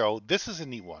here we go. This is a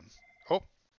neat one.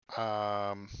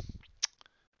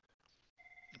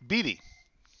 BD,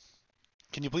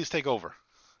 can you please take over?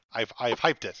 I've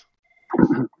hyped it.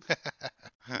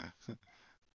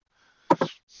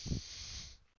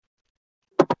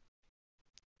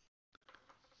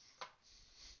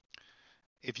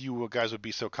 If you guys would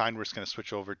be so kind, we're just going to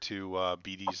switch over to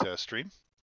BD's stream.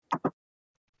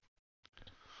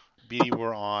 BD,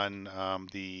 we're on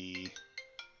the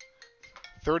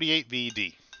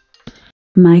 38v.d.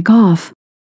 Mic off.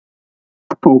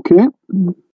 Okay.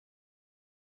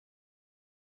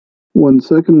 1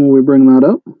 second while we bring that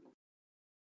up.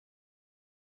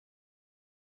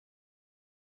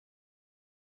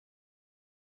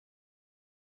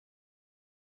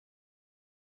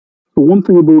 The one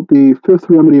thing about the fifth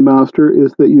remedy master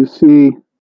is that you see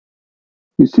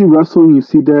wrestling, you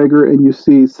see dagger, and you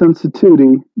see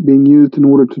sensitivity being used in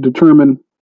order to determine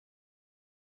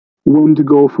when to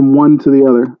go from one to the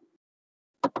other.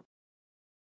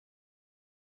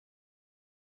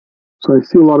 So I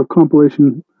see a lot of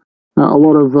compilation, a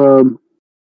lot of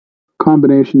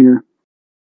combination here.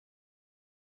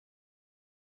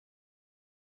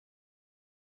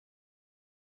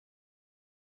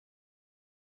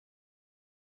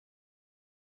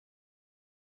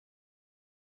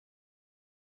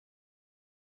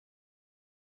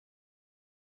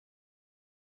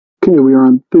 Okay, we are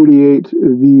on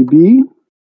 38VB.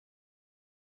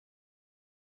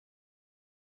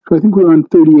 So I think we're on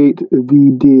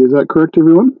 38VD. Is that correct,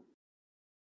 everyone?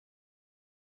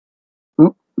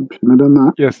 Oh, shouldn't have done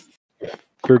that. Yes,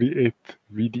 38th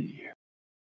VD.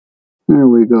 There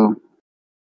we go.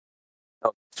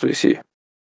 Oh, so we see.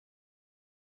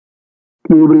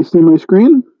 Can everybody see my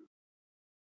screen?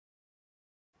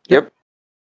 Yep.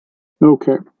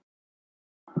 Okay.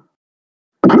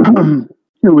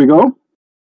 Here we go.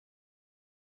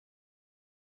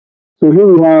 So here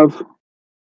we have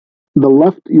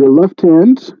your left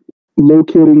hand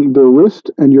locating the wrist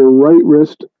and your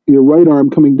right arm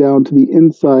coming down to the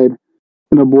inside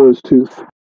in a boar's tooth.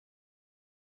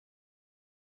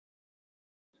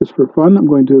 Just for fun, I'm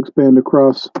going to expand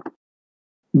across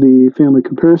the family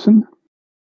comparison.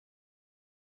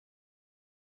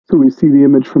 So we see the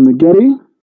image from the Getty,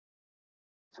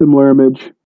 similar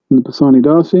image in the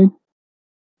Pisani-Dossi,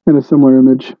 and a similar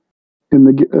image in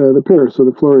the Paris, so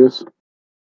the Florius.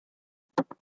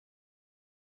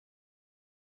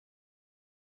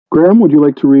 Graham, would you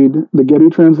like to read the Getty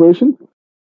translation?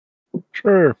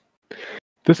 Sure.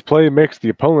 This play makes the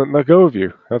opponent let go of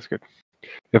you. That's good.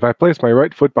 If I place my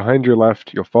right foot behind your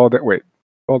left, you'll fall down. Wait,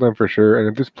 fall down for sure. And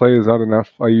if this play is not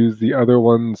enough, I'll use the other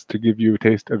ones to give you a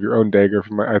taste of your own dagger.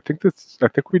 From my, I think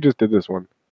we just did this one.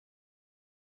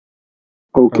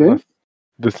 Okay. Unless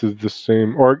this is the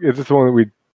same, or is this the one that we?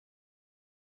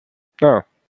 Oh,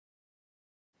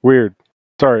 weird.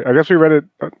 Sorry, I guess we read it.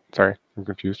 Oh, sorry, I'm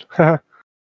confused.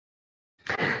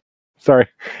 Sorry,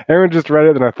 Aaron just read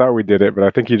it, and I thought we did it, but I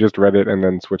think he just read it and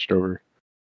then switched over.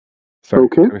 Sorry.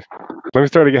 Okay. Let me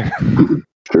start again.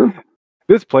 Sure.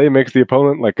 This play makes the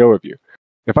opponent let go of you.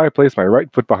 If I place my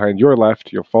right foot behind your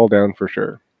left, you'll fall down for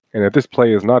sure. And if this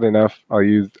play is not enough, I'll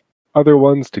use other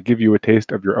ones to give you a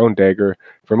taste of your own dagger,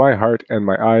 for my heart and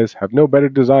my eyes have no better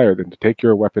desire than to take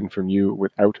your weapon from you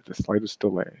without the slightest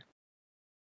delay.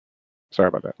 Sorry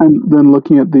about that. And then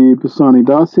looking at the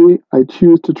Pisani-Dossi, I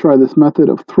choose to try this method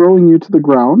of throwing you to the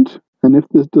ground, and if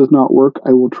this does not work,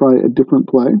 I will try a different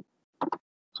play.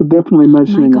 So definitely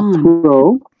mentioning a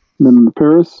throw. And then in the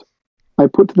Paris, I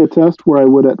put to the test where I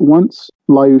would at once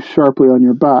lie you sharply on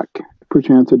your back.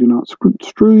 Perchance I do not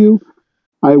strew you,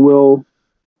 I will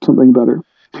something better.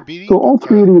 Hey, Beatty, so all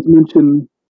three of these mention.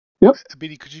 Yep.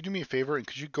 Beatty, could you do me a favor and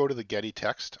could you go to the Getty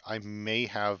text? I may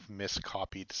have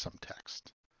miscopied some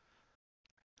text.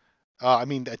 I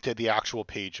mean, to the actual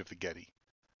page of the Getty.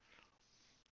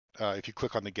 If you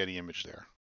click on the Getty image there.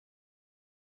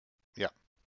 Yeah.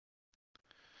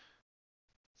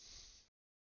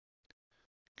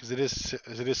 Because it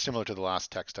is similar to the last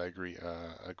text, I agree,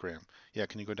 Graham. Yeah,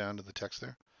 can you go down to the text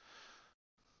there?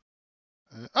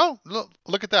 Oh,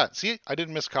 look at that. See, I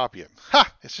didn't miscopy it.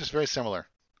 Ha! It's just very similar.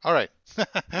 All right.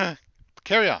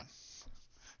 Carry on.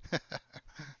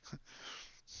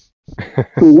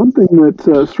 So one thing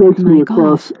that strikes me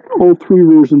across all three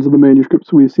versions of the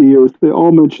manuscripts we see here is they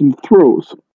all mention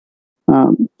throws.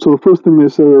 So the first thing they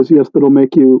say is, yes, that'll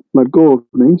make you let go of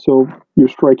me. So you're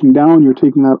striking down, you're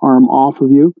taking that arm off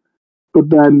of you. But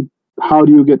then how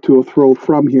do you get to a throw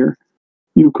from here?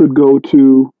 You could go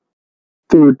to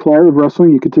third play of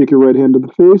wrestling. You could take your right hand to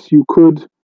the face. You could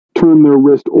turn their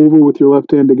wrist over with your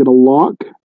left hand to get a lock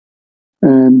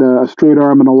and a straight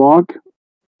arm and a lock.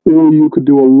 Or you could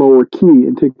do a lower key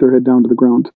and take their head down to the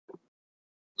ground.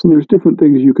 So there's different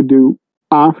things you could do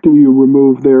after you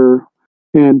remove their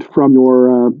hand from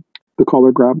your the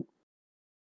collar grab.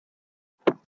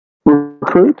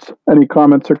 Recruits, any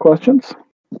comments or questions?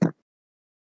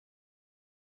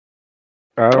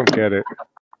 I don't get it.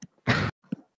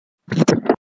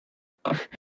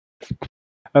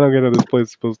 I don't get how this play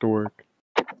is supposed to work.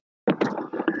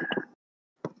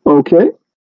 Okay.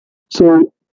 So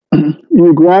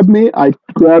you grab me, I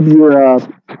grab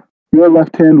your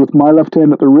left hand with my left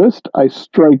hand at the wrist. I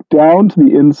strike down to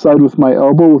the inside with my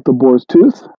elbow with the boar's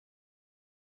tooth.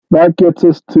 That gets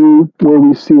us to where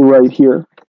we see right here.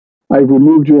 I've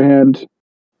removed your hand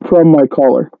from my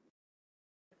collar.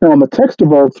 Now, in the text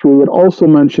of all three, it also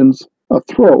mentions a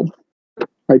throw.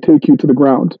 I take you to the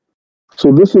ground.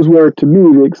 So this is where, to me,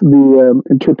 the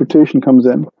interpretation comes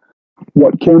in.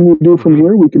 What can we do from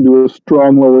here? We can do a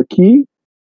strong lower key.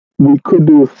 We could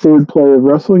do a third play of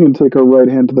wrestling and take our right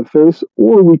hand to the face,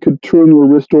 or we could turn your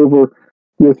wrist over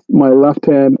with my left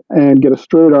hand and get a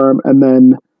straight arm, and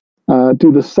then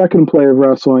do the second play of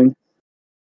wrestling,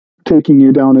 taking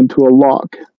you down into a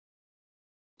lock.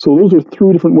 So those are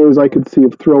three different ways I could see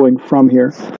of throwing from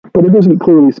here, but it isn't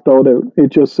clearly spelled out.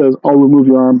 It just says, I'll remove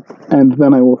your arm, and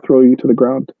then I will throw you to the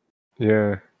ground.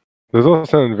 Yeah. Those all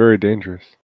sound very dangerous.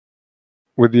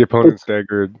 With the opponent's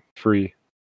dagger free.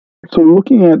 So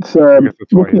looking at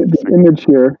the image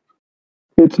here,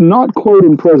 it's not quite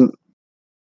in present,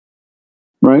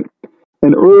 right?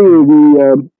 And earlier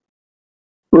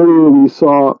we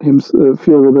saw him,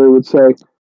 Fiore there would say,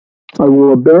 "I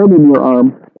will abandon your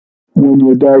arm when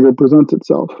your dagger presents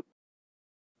itself."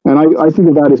 And I think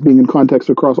of that as being in context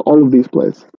across all of these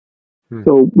plays.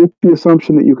 So with the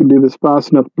assumption that you can do this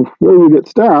fast enough before you get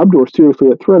stabbed or seriously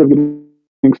at threat of getting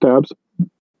stabs,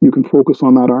 you can focus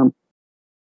on that arm.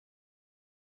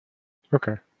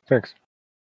 Okay, thanks.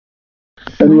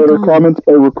 Any other comments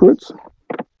by recruits?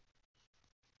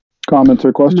 Comments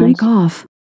or questions? Mic off.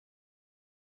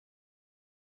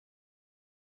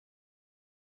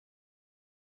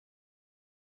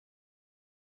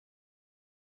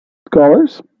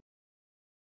 Scholars?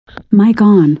 Mic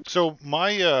on. So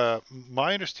my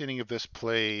understanding of this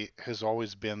play has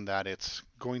always been that it's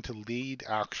going to lead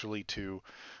actually to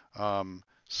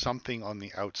something on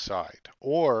the outside,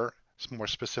 or more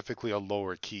specifically a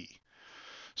lower key.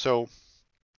 So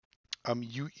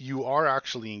you are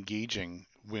actually engaging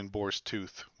boar's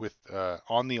tooth with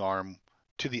on the arm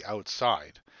to the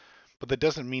outside, but that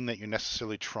doesn't mean that you're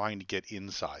necessarily trying to get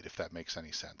inside, if that makes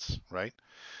any sense, right?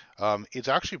 It's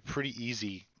actually pretty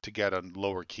easy to get a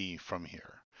lower key from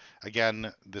here.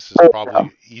 Again, this is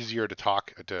probably easier to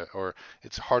talk to, or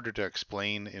it's harder to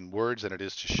explain in words than it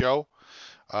is to show.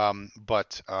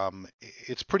 But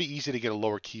it's pretty easy to get a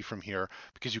lower key from here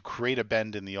because you create a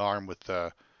bend in the arm with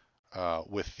the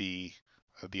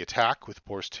attack with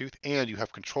boar's tooth, and you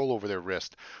have control over their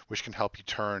wrist, which can help you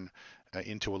turn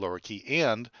into a lower key.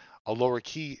 And a lower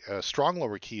key, a strong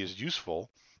lower key, is useful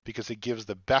because it gives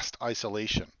the best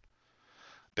isolation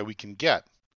that we can get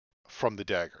from the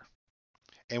dagger.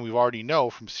 And we already know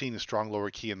from seeing the strong lower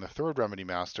key in the third Remedy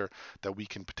Master that we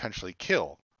can potentially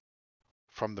kill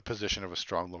from the position of a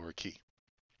strong lower key.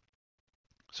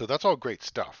 So that's all great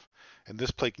stuff. And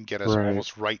this play can get us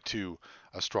almost right to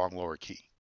a strong lower key.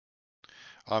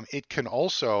 It can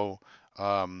also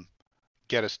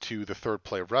get us to the third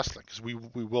play of wrestling, because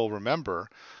we will remember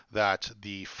that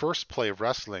the first play of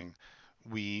wrestling,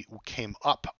 we came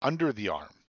up under the arm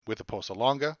with a posta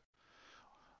longa,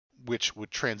 which would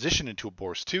transition into a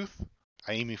boar's tooth,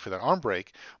 aiming for that arm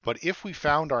break. But if we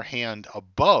found our hand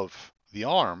above the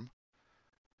arm,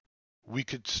 we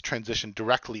could transition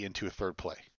directly into a third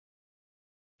play.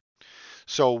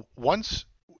 So once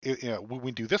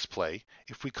we do this play,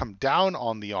 if we come down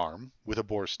on the arm with a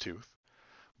boar's tooth,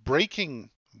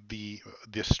 breaking the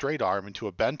straight arm into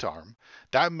a bent arm,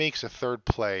 that makes a third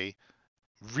play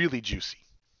really juicy,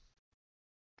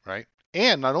 right?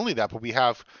 And not only that, but we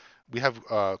have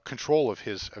control of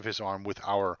his arm with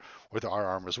our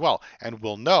arm as well, and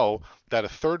we'll know that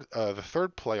the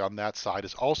third play on that side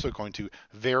is also going to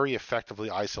very effectively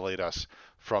isolate us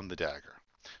from the dagger.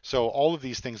 So all of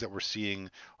these things that we're seeing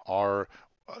are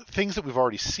things that we've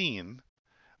already seen,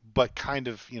 but kind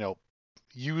of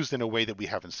used in a way that we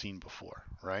haven't seen before,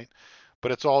 right?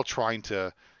 But it's all trying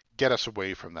to get us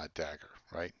away from that dagger,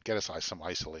 right? Get us some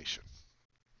isolation.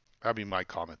 That'd be my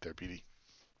comment there, BD.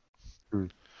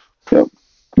 Yep.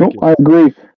 No, I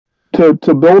agree.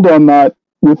 To build on that,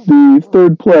 with the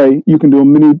third play, you can do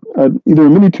either a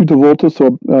mini tuta volta,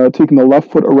 so taking the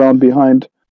left foot around behind,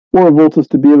 or a volta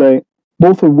stabile,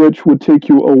 both of which would take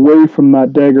you away from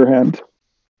that dagger hand.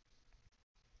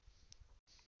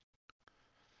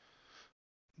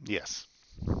 Yes.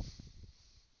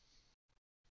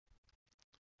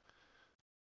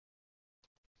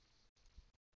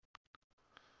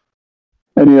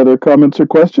 Any other comments or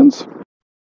questions?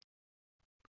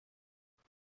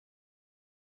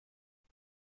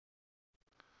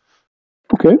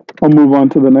 Okay, I'll move on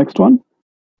to the next one.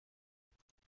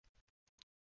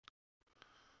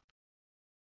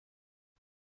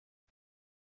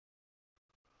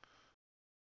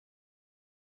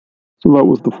 So that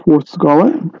was the fourth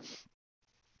scholar.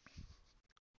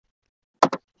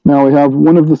 Now we have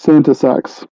one of the Santa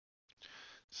sacks.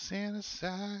 Santa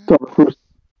sack.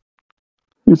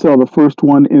 We saw the first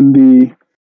one in the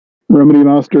Remedy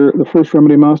Master, the first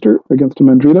Remedy Master against a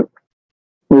Mandrita,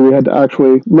 where we had to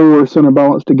actually lower center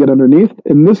balance to get underneath.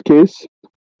 In this case,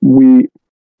 we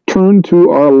turn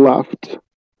to our left.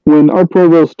 When our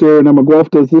provost in AEMMA Guelph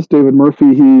does this, David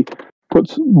Murphy, he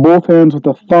puts both hands with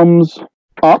the thumbs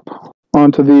up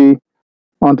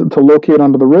to locate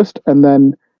onto the wrist, and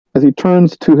then as he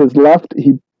turns to his left,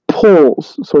 he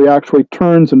pulls. So he actually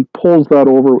turns and pulls that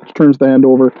over, which turns the hand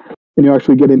over, and you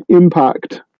actually get an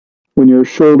impact when your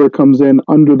shoulder comes in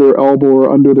under their elbow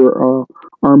or under their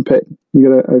armpit. You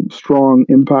get a strong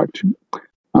impact.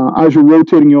 As you're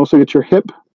rotating, you also get your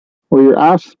hip or your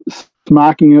ass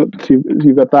smacking it. So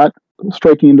you've got that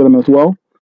striking into them as well.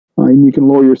 And you can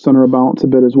lower your center of balance a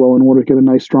bit as well in order to get a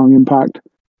nice strong impact.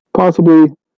 Possibly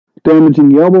damaging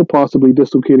the elbow, possibly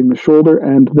dislocating the shoulder,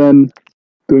 and then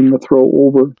doing the throw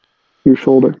over your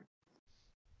shoulder.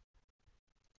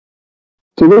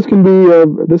 So this can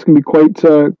be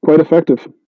quite effective.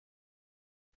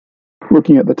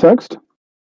 Looking at the text,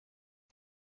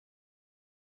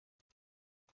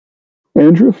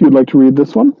 Andrew, if you'd like to read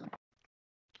this one.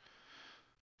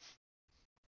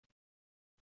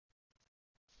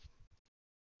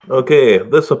 Okay,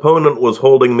 this opponent was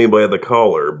holding me by the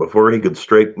collar. Before he could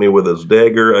strike me with his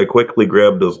dagger, I quickly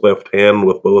grabbed his left hand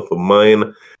with both of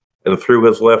mine and threw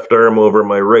his left arm over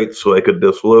my right so I could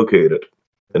dislocate it.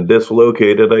 And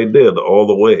dislocate it I did, all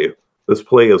the way. This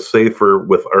play is safer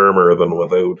with armor than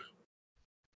without.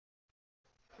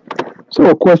 So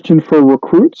a question for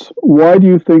recruits. Why do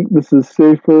you think this is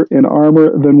safer in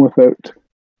armor than without?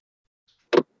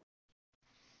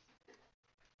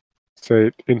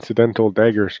 Say incidental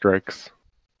dagger strikes.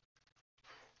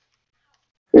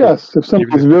 Yes, if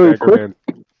somebody's very quick.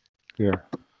 Yeah.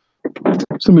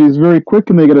 If somebody's very quick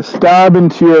and they get a stab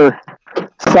into your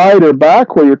side or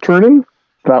back while you're turning,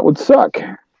 that would suck.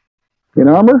 In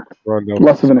armor,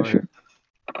 less of an issue.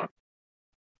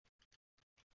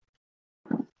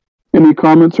 Any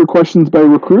comments or questions by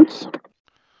recruits?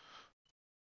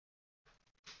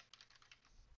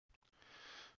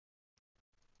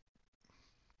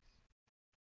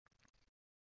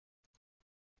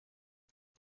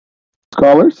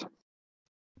 Scholars?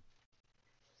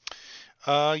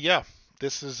 Yeah,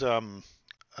 this is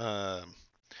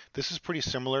pretty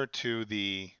similar to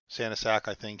the Sanisac,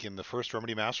 I think, in the first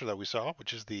Remedy Master that we saw,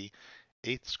 which is the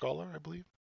 8th scholar, I believe,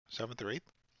 7th or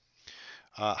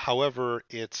 8th. However,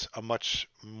 it's a much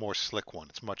more slick one.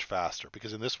 It's much faster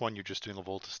because in this one you're just doing a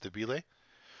volta stabile,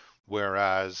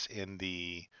 whereas in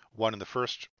the one in the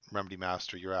first Remedy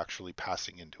Master you're actually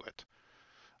passing into it.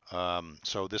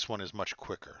 So this one is much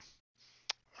quicker.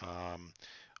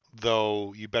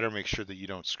 Though you better make sure that you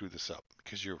don't screw this up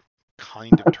because you're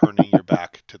kind of turning your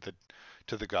back to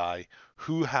the guy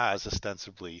who has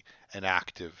ostensibly an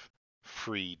active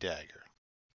free dagger.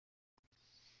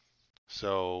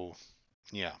 So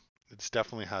yeah, it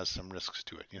definitely has some risks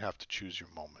to it. You have to choose your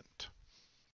moment.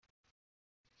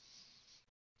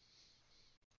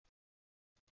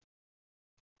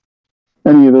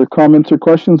 Any other comments or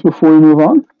questions before we move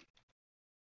on?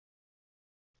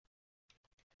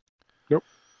 Nope.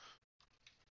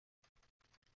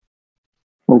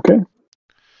 Okay.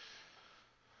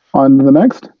 On to the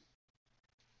next.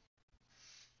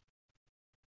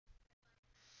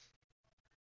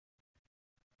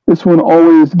 This one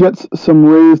always gets some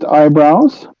raised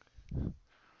eyebrows.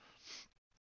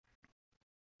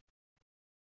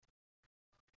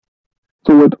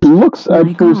 So it looks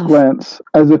at first glance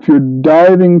as if you're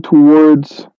diving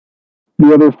towards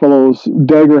the other fellow's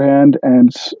dagger hand and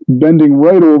bending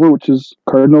right over, which is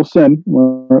cardinal sin.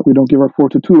 We don't give our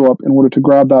fortitudo up in order to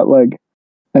grab that leg,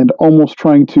 and almost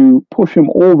trying to push him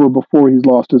over before he's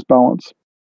lost his balance.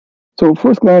 So at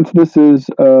first glance, this is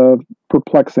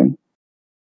perplexing.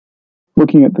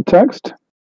 Looking at the text,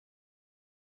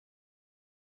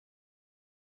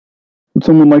 would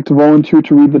someone like to volunteer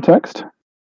to read the text?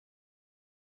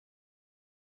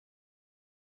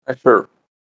 Sure.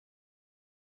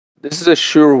 This is a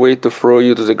sure way to throw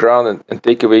you to the ground and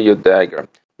take away your dagger.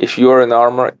 If you are in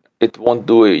armor, it won't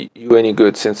do you any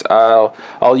good, since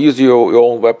I'll use your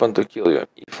own weapon to kill you.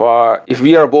 If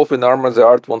we are both in armor, the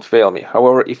art won't fail me.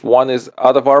 However, if one is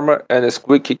out of armor and is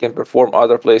quick, he can perform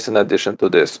other plays in addition to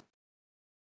this.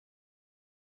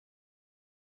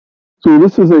 So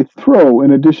this is a throw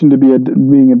in addition to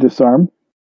being a disarm.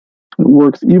 It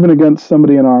works even against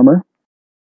somebody in armor.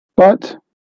 But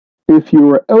if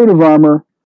you are out of armor,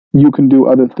 you can do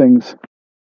other things.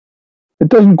 It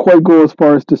doesn't quite go as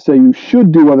far as to say you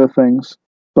should do other things,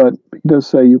 but it does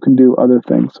say you can do other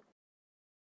things.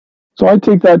 So I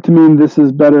take that to mean this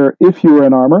is better if you are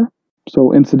in armor,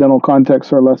 so incidental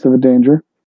contacts are less of a danger.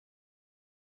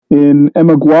 In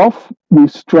AEMMA Guelph, we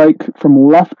strike from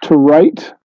left to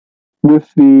right with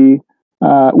the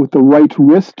right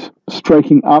wrist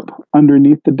striking up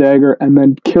underneath the dagger and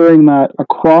then carrying that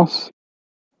across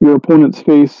your opponent's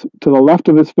face to the left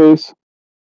of his face,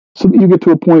 so that you get to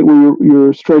a point where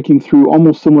you're striking through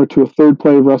almost similar to a third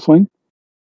play of wrestling,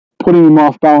 putting him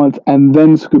off balance, and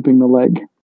then scooping the leg.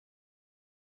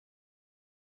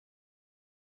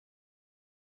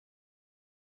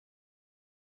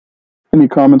 Any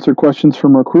comments or questions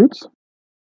from recruits?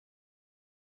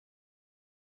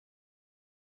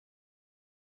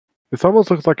 This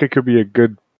almost looks like it could be a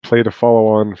good play to follow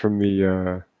on from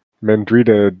the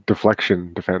Mandrita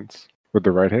deflection defense with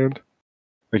the right hand.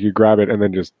 Like you grab it and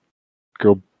then just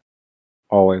go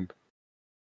all in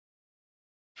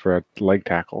for a leg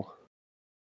tackle.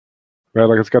 Right,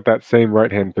 like it's got that same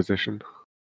right hand position.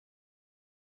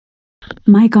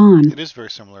 Mic on. It is very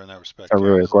similar in that respect. That's not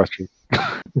really a question.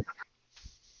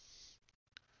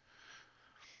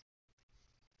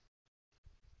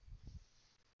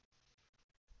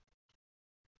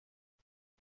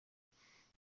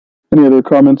 Any other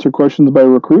comments or questions by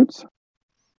recruits?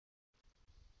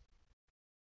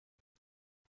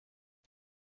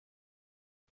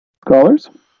 Scholars?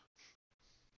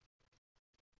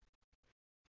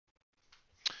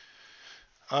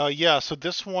 Yeah, so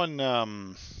this one,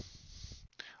 I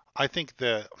think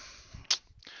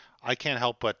I can't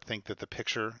help but think that the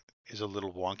picture is a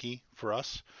little wonky for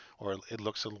us, or it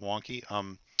looks a little wonky.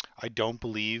 I don't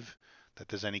believe that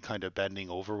there's any kind of bending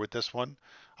over with this one.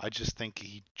 I just think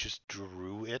he just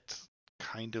drew it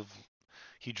kind of,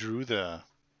 he drew the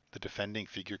defending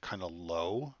figure kind of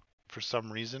low for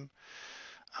some reason.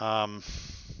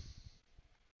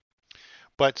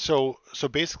 But so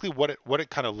basically what it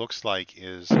kind of looks like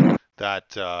is that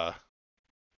the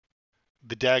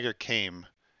dagger came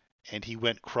and he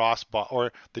went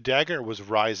or the dagger was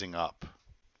rising up.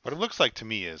 What it looks like to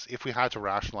me is, if we had to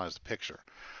rationalize the picture,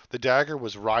 the dagger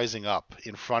was rising up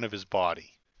in front of his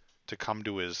body to come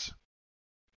to his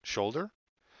shoulder,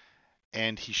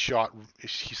 and he saw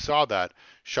that,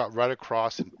 shot right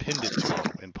across and pinned it to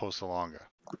him in posta longa,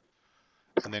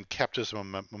 and then kept his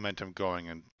momentum going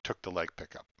and took the leg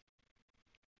pickup.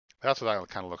 That's what that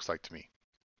kind of looks like to me.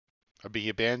 He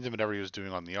abandoned whatever he was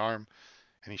doing on the arm,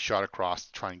 and he shot across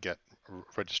to try and get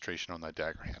registration on that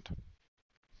dagger hand.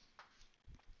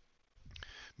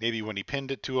 Maybe when he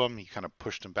pinned it to him, he kind of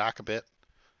pushed him back a bit,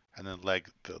 and then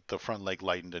the front leg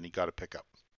lightened and he got a pickup.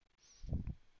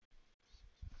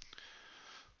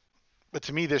 But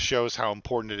to me, this shows how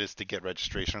important it is to get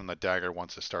registration on the dagger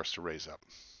once it starts to raise up.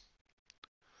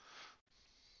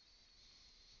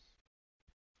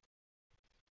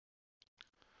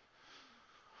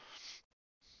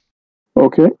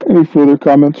 Okay, any further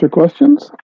comments or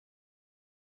questions?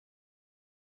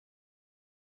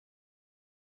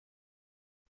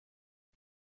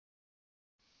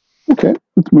 Okay,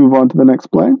 let's move on to the next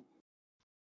play.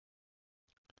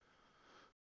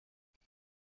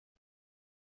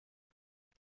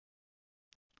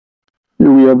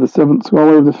 Here we have the 7th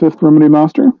scholar of the 5th Remedy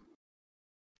Master.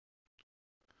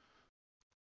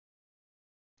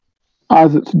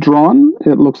 As it's drawn,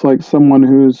 it looks like someone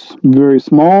who's very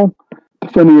small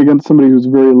defending against somebody who's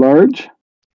very large.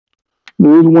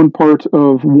 There is one part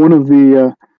of one of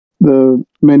the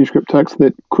manuscript text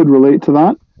that could relate to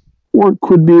that, or it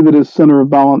could be that his center of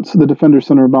balance, the defender's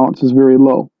center of balance, is very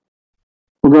low.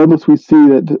 Regardless, we see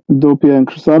that doppia and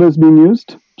cruzada is being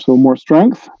used, so more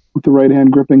strength, with the right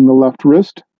hand gripping the left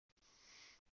wrist,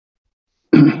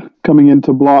 coming in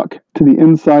to block to the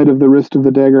inside of the wrist of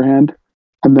the dagger hand,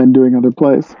 and then doing other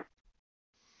plays.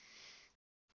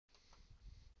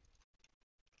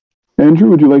 Andrew,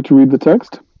 would you like to read the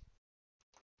text?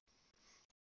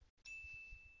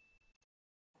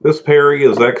 This parry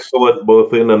is excellent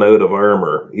both in and out of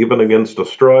armor. Even against a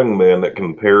strong man, it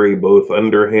can parry both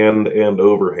underhand and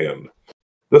overhand.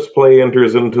 This play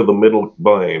enters into the middle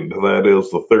bind, that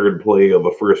is, the third play of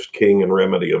the first king and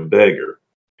remedy of dagger.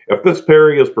 If this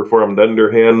parry is performed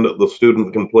underhand, the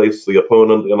student can place the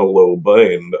opponent in a low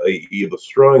bind, i.e. the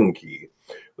strong key.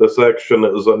 This action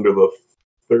is under the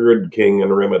third king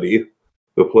and remedy,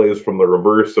 who plays from the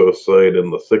reverso side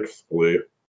in the 6th play.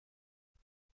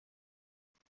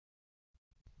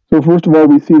 So first of all,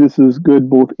 we see this is good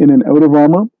both in and out of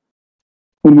armor.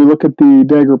 When we look at the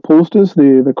dagger postas,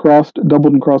 the crossed,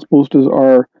 doubled and crossed postas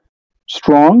are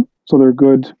strong, so they're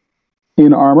good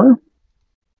in armor.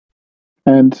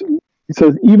 And it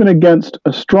says even against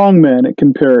a strong man, it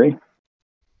can parry.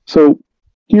 So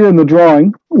here in the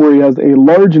drawing, where he has a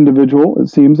large individual, it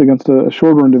seems, against a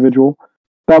shorter individual,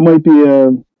 that might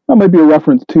be a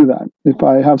reference to that. If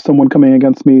I have someone coming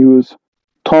against me who's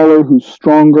taller, who's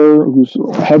stronger, who's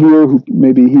heavier, who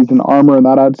maybe he's in armor and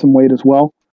that adds some weight as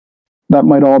well, that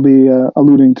might all be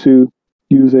alluding to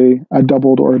use a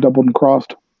doubled or a doubled and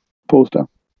crossed posta.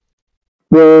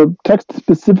 The text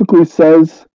specifically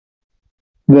says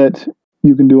that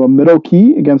you can do a middle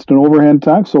key against an overhand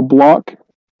attack, so block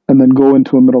and then go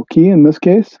into a middle key in this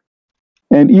case.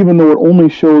 And even though it only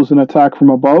shows an attack from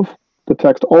above, the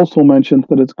text also mentions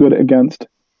that it's good against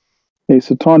a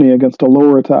satani, against a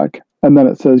lower attack. And then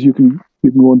it says you can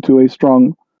go into a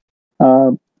strong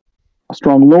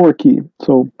lower key,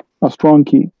 so a strong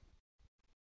key.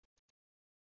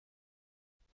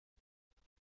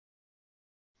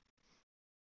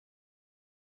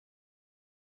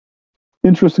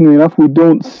 Interestingly enough, we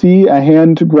don't see a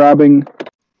hand grabbing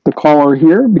the collar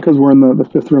here because we're in the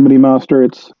fifth remedy master.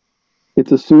 It's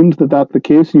assumed that that's the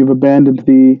case. You've abandoned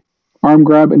the arm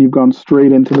grab and you've gone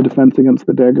straight into the defense against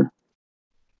the dagger.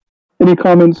 Any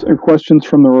comments or questions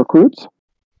from the recruits?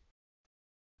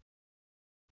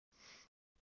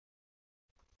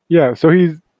 Yeah, so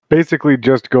he's basically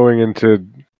just going into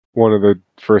one of the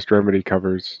first remedy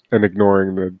covers and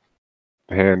ignoring the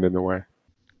hand in the way.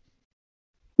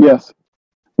 Yes,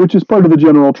 which is part of the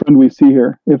general trend we see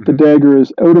here. If the dagger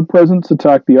is out of presence,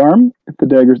 attack the arm. If the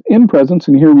dagger is in presence,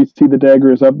 and here we see the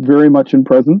dagger is up very much in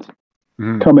presence,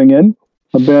 coming in,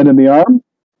 abandon the arm,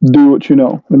 do what you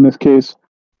know. In this case,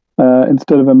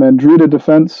 instead of a Mandrita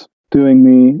defense, doing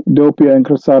the Doppia and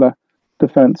Crosata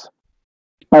defense,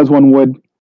 as one would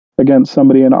against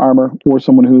somebody in armor or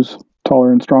someone who's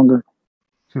taller and stronger.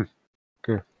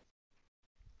 Okay.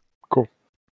 Cool.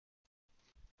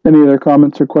 Any other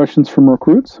comments or questions from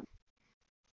recruits?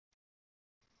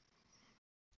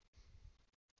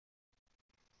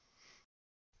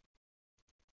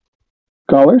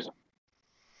 Scholars?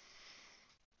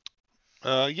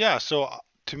 Yeah, so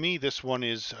to me, this one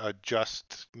is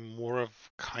just more of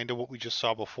kind of what we just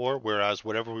saw before, whereas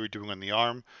whatever we were doing on the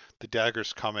arm, the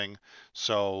dagger's coming,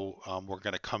 so we're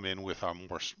going to come in with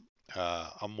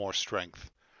a more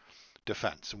strength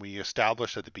defense. And we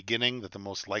established at the beginning that the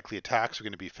most likely attacks are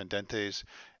going to be fendentes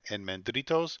and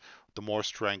mandritos. The more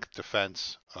strength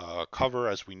defense cover,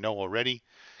 as we know already,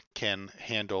 can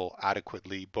handle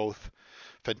adequately both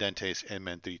fendentes and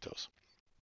mandritos.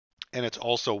 And it's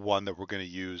also one that we're going to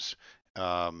use,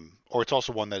 or it's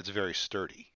also one that is very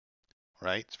sturdy,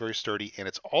 right? It's very sturdy, and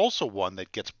it's also one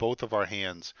that gets both of our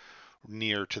hands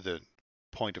near to the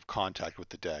point of contact with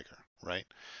the dagger, right?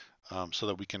 So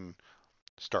that we can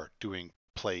start doing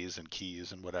plays and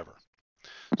keys and whatever.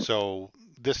 So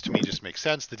this to me just makes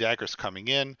sense. The dagger's coming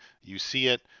in, you see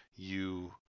it,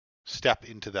 you step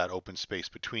into that open space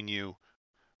between you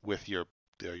with your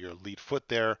lead foot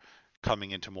there,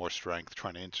 coming into more strength,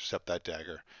 trying to intercept that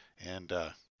dagger and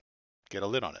get a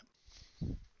lid on it.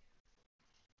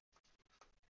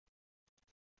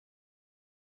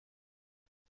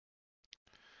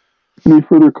 Any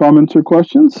further comments or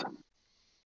questions?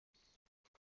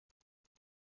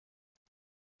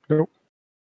 Nope.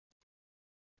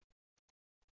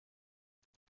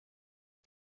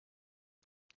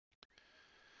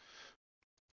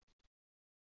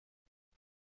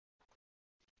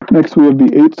 Next, we have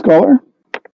the eighth scholar.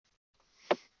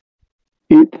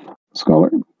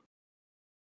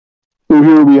 So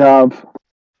here we have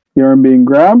the arm being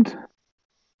grabbed.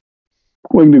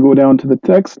 Going to go down to the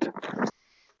text.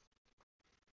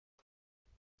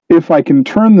 If I can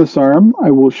turn this arm,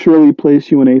 I will surely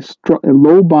place you in a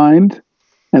low bind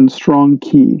and strong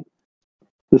key.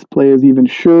 This play is even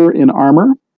sure in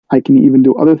armor. I can even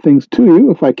do other things to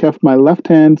you if I kept my left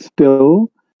hand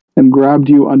still and grabbed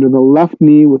you under the left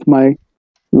knee with my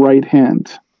right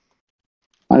hand.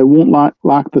 I won't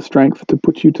lack the strength to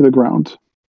put you to the ground.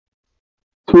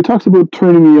 So he talks about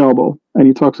turning the elbow, and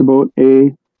he talks about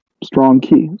a strong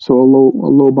key, so a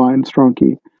low bind, strong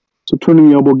key. So turning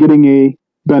the elbow, getting a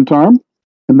bent arm,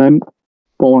 and then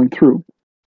following through.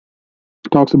 He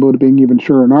talks about it being even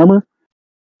sure in armor.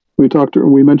 We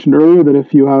mentioned earlier that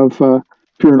if you're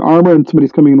in armor and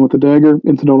somebody's coming in with a dagger,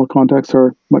 incidental contacts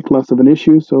are much less of an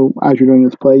issue. So as you're doing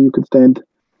this play, you could stand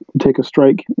and take a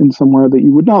strike in somewhere that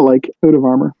you would not like out of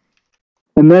armor.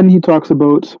 And then he talks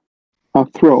about a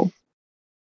throw.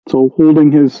 So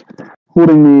holding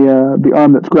the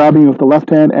arm that's grabbing you with the left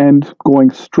hand and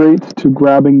going straight to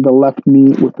grabbing the left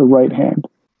knee with the right hand.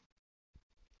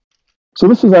 So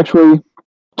this is actually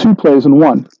two plays in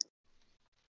one.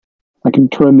 I can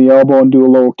turn the elbow and do a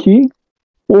low key,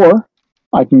 or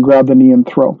I can grab the knee and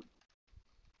throw.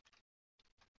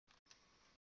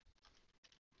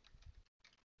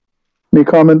 Any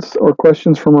comments or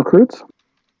questions from recruits?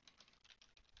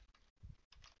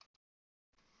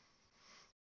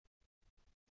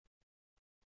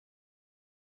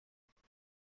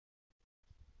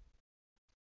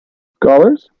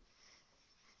 Scholars?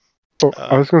 Oh,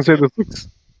 I was going to say this looks.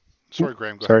 Sorry,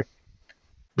 Graham. Go Sorry.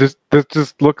 This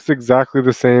just looks exactly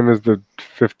the same as the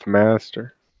fifth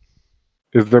master.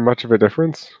 Is there much of a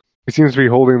difference? He seems to be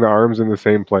holding the arms in the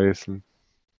same place.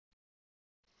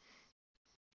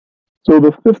 So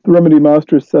the fifth remedy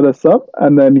master set us up,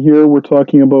 and then here we're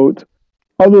talking about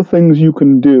other things you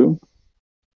can do.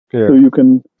 Yeah. So you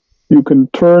can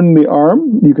turn the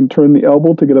arm, you can turn the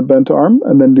elbow to get a bent arm,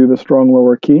 and then do the strong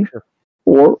lower key. Sure.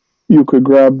 Or you could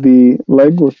grab the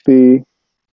leg with the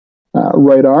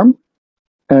right arm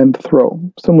and throw,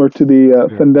 similar to the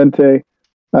fendente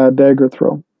dagger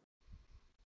throw.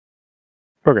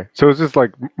 Okay, so it's just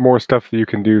like more stuff that you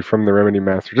can do from the Remedy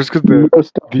Master, just because More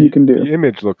stuff you can do. the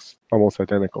image looks almost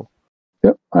identical.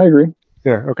 Yep, I agree.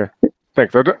 Yeah. Okay.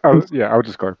 Thanks. I was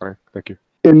just clarifying. Thank you.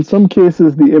 In some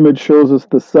cases, the image shows us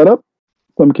the setup.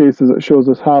 Some cases, it shows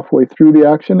us halfway through the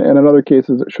action, and in other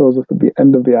cases, it shows us at the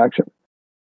end of the action.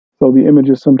 So the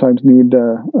images sometimes need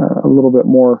a little bit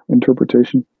more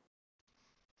interpretation.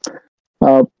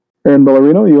 Aaron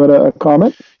Ballerino, you had a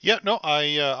comment? Yeah, no,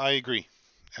 I agree.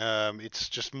 It's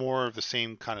just more of the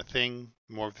same kind of thing,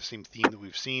 more of the same theme that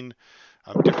we've seen.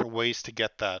 Different ways to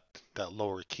get that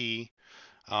lower key.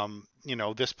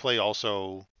 This play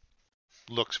also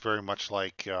looks very much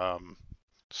like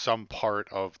some part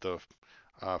of the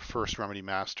first Remedy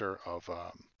Master of,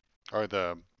 or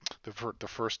the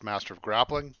first Master of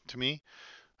Grappling to me.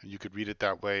 You could read it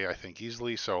that way, I think,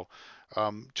 easily. So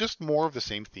just more of the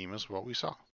same theme as what we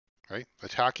saw, right?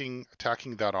 Attacking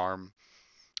that arm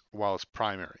while it's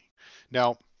primary.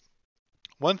 Now,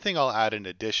 one thing I'll add in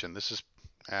addition, this is,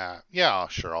 yeah,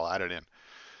 sure, I'll add it in.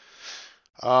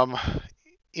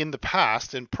 In the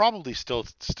past, and probably still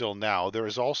now, there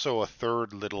is also a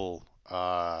third little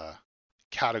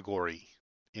category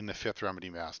in the fifth Remedy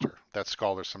Master that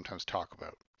scholars sometimes talk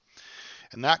about.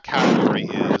 And that category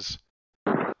is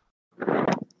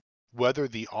whether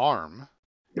the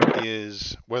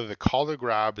collar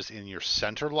grab is in your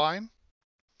center line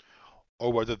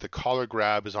or whether the collar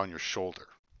grab is on your shoulder.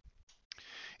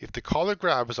 If the collar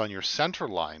grab is on your center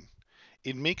line,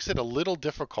 it makes it a little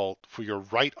difficult for your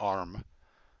right arm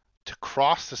to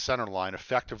cross the center line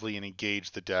effectively and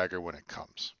engage the dagger when it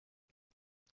comes.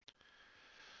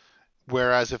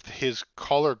 Whereas if his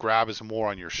collar grab is more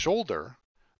on your shoulder,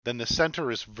 then the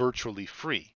center is virtually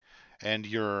free, and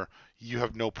you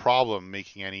have no problem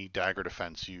making any dagger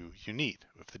defense you need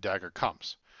if the dagger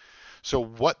comes. So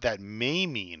what that may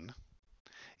mean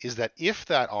is that if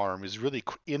that arm is really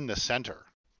in the center,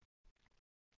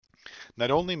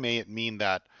 not only may it mean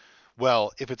that,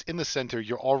 well, if it's in the center,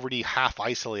 you're already half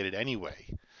isolated anyway,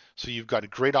 so you've got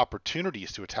great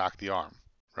opportunities to attack the arm,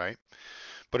 right?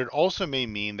 But it also may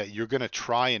mean that you're going to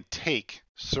try and take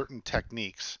certain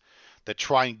techniques that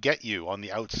try and get you on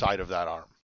the outside of that arm,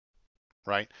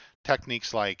 right?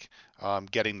 Techniques like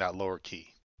getting that lower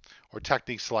key, or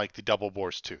techniques like the double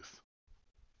boar's tooth,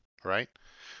 right?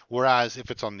 Whereas if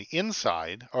it's on the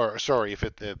inside, or sorry, if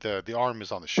the arm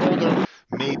is on the shoulder,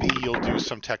 maybe you'll do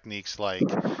some techniques like,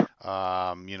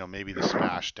 maybe the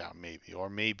smash down, maybe, or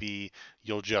maybe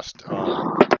you'll just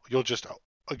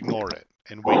ignore it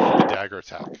and wait for the dagger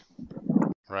attack,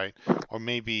 right? Or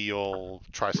maybe you'll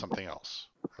try something else,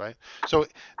 right? So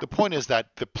the point is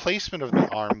that the placement of the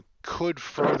arm could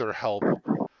further help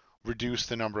reduce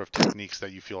the number of techniques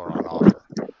that you feel are on offer,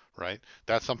 right?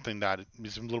 That's something that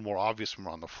is a little more obvious when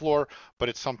we're on the floor, but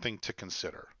it's something to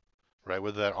consider, right?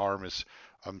 Whether that arm is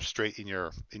straight in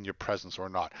your presence or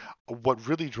not. What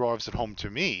really drives it home to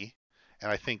me,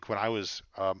 and I think when I was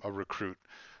a recruit,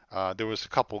 there was a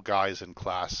couple guys in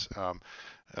class.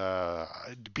 BD,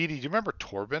 do you remember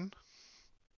Torben?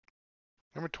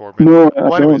 Remember Torben? No,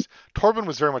 Torben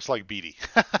was very much like BD.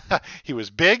 He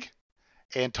was big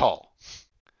and tall.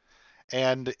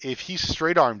 And if he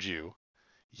straight armed you,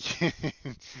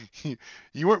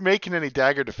 you weren't making any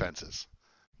dagger defenses.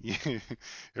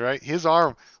 Right? His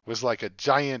arm was like a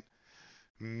giant,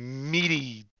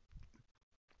 meaty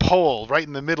pole right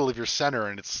in the middle of your center,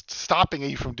 and it's stopping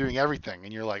you from doing everything.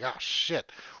 And you're like, oh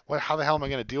shit, how the hell am I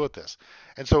going to deal with this?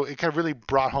 And so it kind of really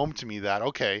brought home to me that,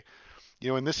 okay,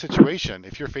 in this situation,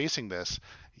 if you're facing this,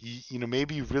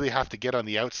 maybe you really have to get on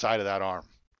the outside of that arm.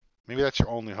 Maybe that's your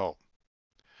only hope,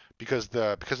 because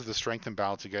of the strength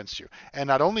imbalance against you. And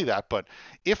not only that, but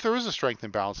if there is a strength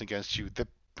imbalance against you,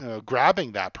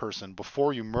 grabbing that person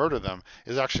before you murder them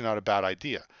is actually not a bad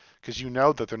idea, because you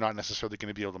know that they're not necessarily going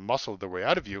to be able to muscle their way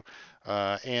out of you,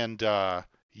 and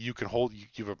you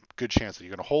have a good chance that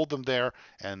you're going to hold them there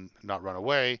and not run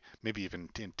away, maybe even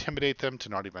intimidate them to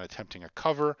not even attempting a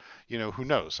cover. Who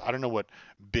knows? I don't know what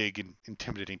big and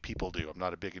intimidating people do. I'm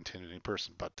not a big intimidating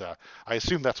person, but I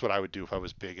assume that's what I would do if I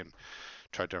was big and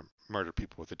tried to murder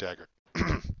people with a dagger.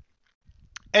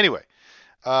 Anyway,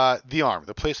 the arm,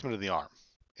 the placement of the arm.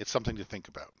 It's something to think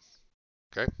about.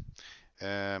 Okay?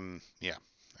 Yeah.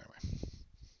 Anyway.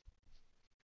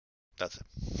 That's it.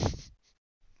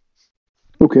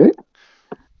 Okay.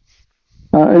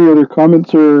 Any other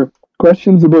comments or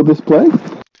questions about this play?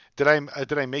 Did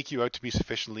I make you out to be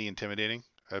sufficiently intimidating,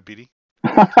 BD?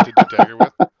 To do dagger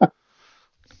with?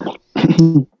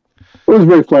 It was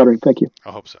very flattering. Thank you.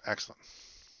 I hope so. Excellent.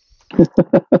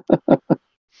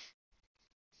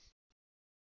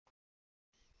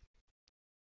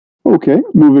 Okay,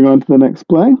 moving on to the next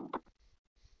play.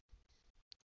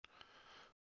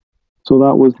 So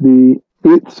that was the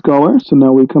 8th scholar. So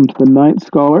now we come to the 9th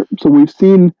scholar. So we've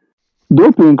seen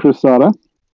doppio incrociata.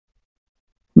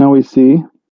 Now we see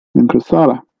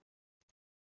incrociata.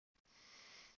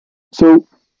 So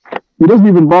he doesn't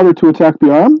even bother to attack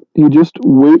the arm. He just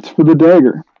waits for the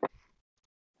dagger.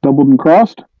 Doubled and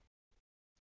crossed.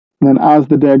 And then as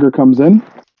the dagger comes in,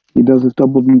 he does his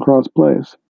doubled and crossed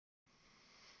plays.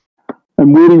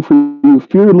 I'm waiting for you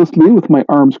fearlessly with my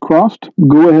arms crossed.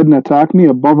 Go ahead and attack me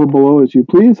above or below as you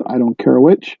please. I don't care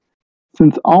which.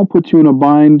 Since I'll put you in a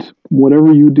bind,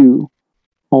 whatever you do,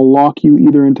 I'll lock you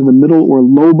either into the middle or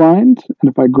low bind.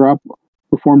 And if I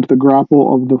perform to the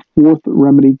grapple of the 4th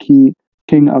remedy key,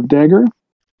 King of Dagger,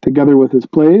 together with his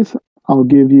plays, I'll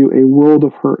give you a world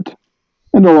of hurt.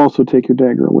 And I'll also take your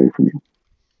dagger away from you.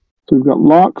 So we've got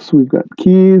locks, we've got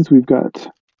keys, we've got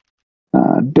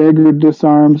dagger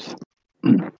disarms.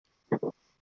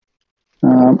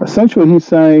 Essentially, he's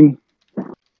saying,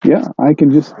 yeah, I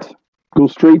can just go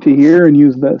straight to here and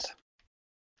use this.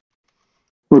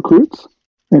 Recruits,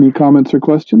 any comments or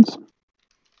questions?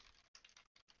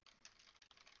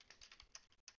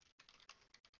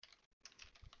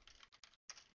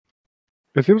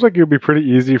 It seems like it would be pretty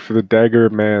easy for the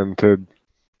dagger man to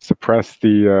suppress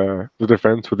the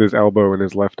defense with his elbow and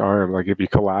his left arm. Like if he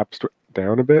collapsed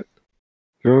down a bit.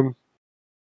 You know what I'm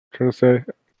trying to say?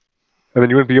 And then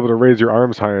you wouldn't be able to raise your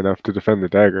arms high enough to defend the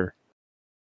dagger.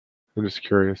 I'm just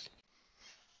curious.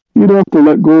 You'd have to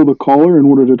let go of the collar in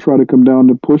order to try to come down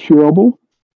to push your elbow.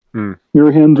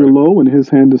 Your hands are low and his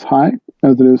hand is high,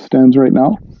 as it stands right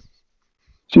now.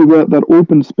 So you got that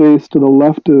open space to the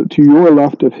left, to your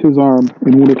left of his arm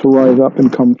in order to rise up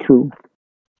and come through.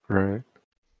 Right.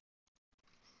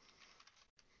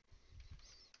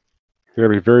 You gotta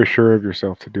be very sure of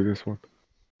yourself to do this one.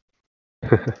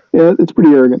 Yeah, it's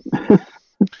pretty arrogant.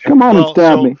 Come on and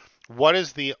stab me. What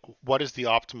is the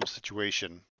optimal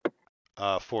situation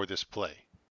for this play?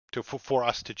 For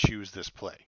us to choose this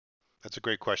play? That's a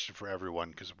great question for everyone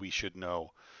because we should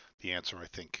know the answer, I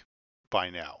think,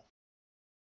 by now.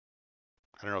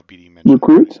 I don't know if BD mentioned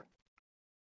recruits.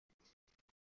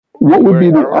 What would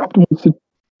be the optimal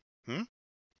situation?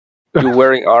 You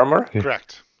wearing armor?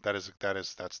 Correct. That's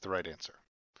the right answer.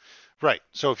 Right.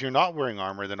 So if you're not wearing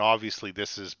armor, then obviously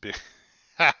this is big.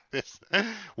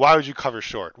 Why would you cover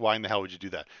short? Why in the hell would you do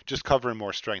that? Just cover in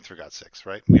more strength for God's sakes,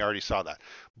 right? We already saw that.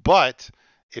 But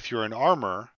if you're in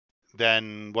armor,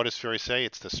 then what does Fiore say?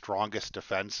 It's the strongest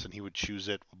defense, and he would choose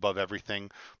it above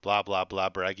everything. Blah blah blah,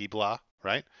 braggy blah,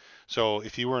 right? So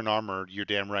if you were in armor, you're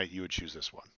damn right you would choose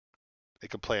this one.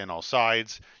 It could play on all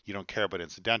sides. You don't care about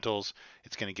incidentals.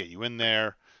 It's going to get you in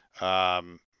there.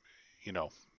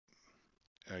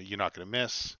 You're not going to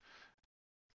miss,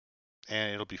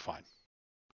 and it'll be fine.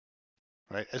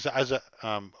 Right?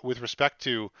 With respect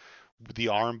to the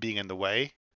arm being in the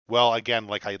way, well, again,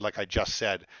 like I just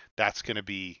said, that's going to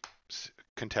be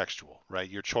contextual, right?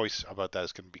 Your choice about that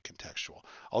is going to be contextual.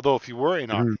 Although if you were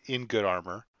in good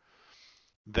armor,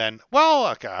 then, well,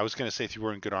 okay, I was going to say if you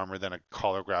were in good armor, then a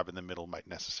collar grab in the middle might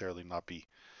necessarily not be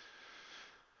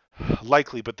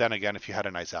likely. But then again, if you had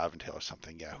a nice Aventail or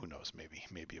something, yeah, who knows?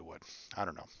 Maybe it would. I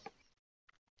don't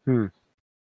know.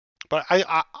 But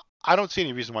I don't see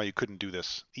any reason why you couldn't do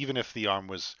this, even if the arm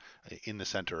was in the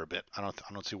center a bit. I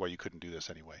don't see why you couldn't do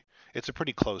this anyway. It's a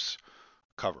pretty close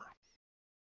cover,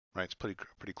 right? It's pretty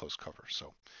close cover.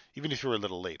 So even if you were a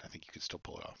little late, I think you could still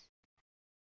pull it off.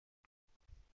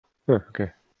 Oh,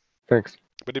 okay. Thanks.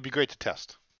 But it'd be great to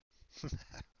test.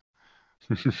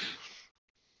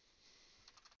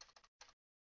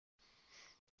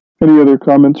 Any other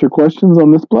comments or questions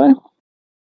on this play?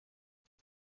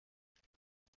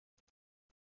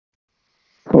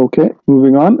 Okay,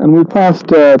 moving on. And we passed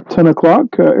 10 o'clock.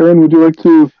 Aaron, would you like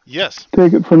to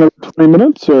take it for another 20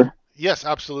 minutes? Or? Yes,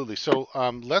 absolutely. So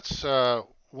let's,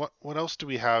 what else do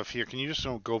we have here? Can you just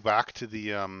go back to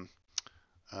the, can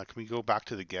we go back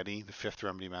to the Getty, the 5th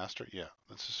Remedy Master? Yeah,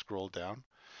 let's just scroll down.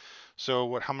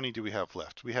 So how many do we have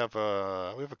left? We have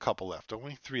a couple left, don't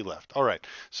we? 3 left. All right.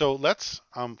 So let's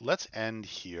end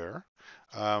here.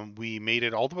 We made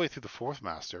it all the way through the 4th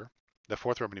Master. The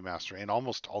 4th Remedy Master, and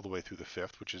almost all the way through the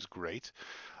 5th, which is great.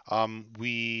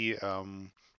 We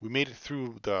made it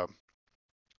through the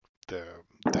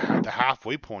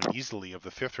halfway point easily of the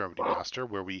 5th Remedy Master,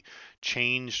 where we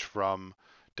changed from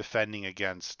defending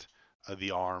against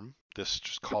the arm, this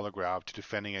just collar grab, to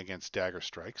defending against dagger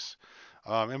strikes.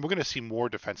 And we're going to see more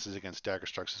defenses against dagger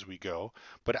strikes as we go.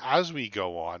 But as we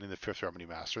go on in the 5th Remedy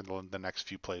Master, in the next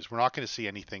few plays, we're not going to see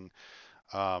anything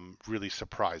really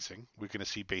surprising. We're going to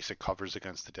see basic covers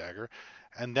against the dagger,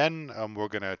 and then we're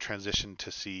going to transition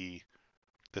to see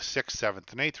the 6th,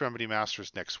 7th, and 8th Remedy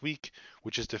Masters next week,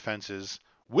 which is defenses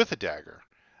with a dagger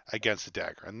against a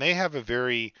dagger. And they have a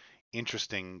very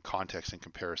interesting context in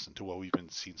comparison to what we've been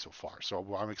seeing so far. So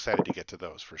I'm excited to get to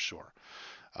those for sure.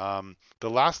 The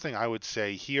last thing I would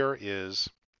say here is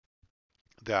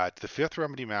that the 5th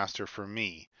Remedy Master for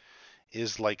me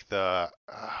is like the,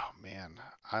 oh man,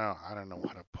 I don't know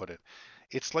how to put it.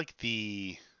 It's like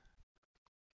the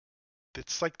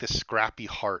scrappy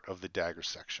heart of the dagger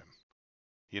section.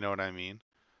 You know what I mean?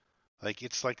 Like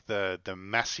it's like the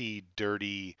messy,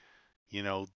 dirty, you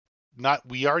know,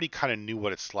 we already kind of knew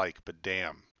what it's like, but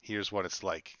damn, here's what it's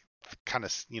like. Kind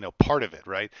of, you know, part of it,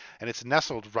 right? And it's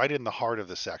nestled right in the heart of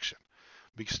the section.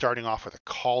 Starting off with a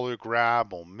collar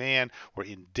grab, oh man, we're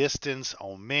in distance,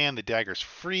 oh man, the dagger's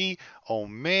free, oh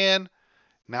man,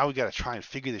 now we got to try and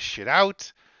figure this shit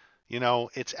out. You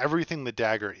know, it's everything the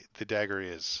dagger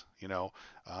is, you know,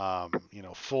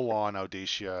 full on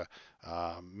audacia,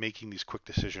 making these quick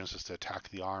decisions as to attack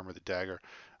the arm or the dagger.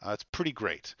 It's pretty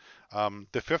great. The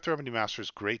 5th Remedy Master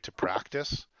is great to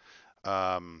practice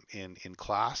in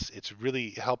class. It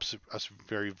really helps us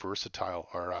very versatile,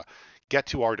 or get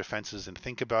to our defenses and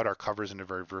think about our covers in a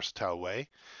very versatile way.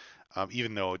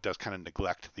 Even though it does kind of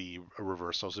neglect the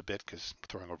reversos a bit, because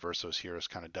throwing reversos here is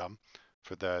kind of dumb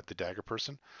for the dagger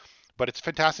person. But it's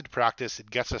fantastic to practice. It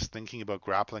gets us thinking about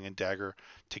grappling and dagger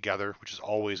together, which is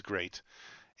always great.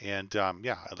 And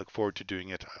yeah, I look forward to doing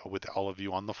it with all of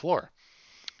you on the floor.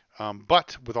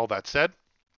 But with all that said,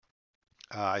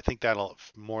 I think that'll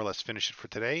more or less finish it for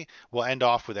today. We'll end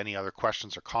off with any other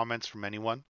questions or comments from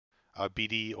anyone.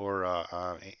 BD or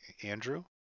Andrew,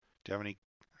 do you have any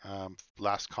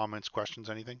last comments, questions,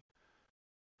 anything?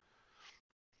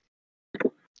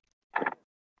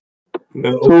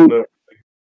 No.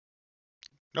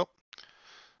 Nope.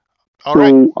 All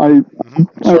right. I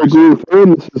agree with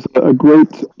Aaron. This is a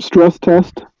great stress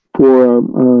test for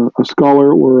a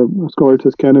scholar or a scholar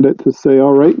test candidate to say,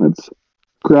 all right, let's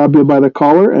grab you by the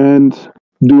collar and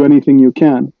do anything you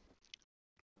can.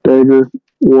 Dagger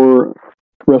or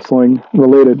wrestling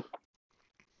related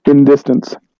in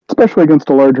distance, especially against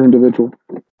a larger individual.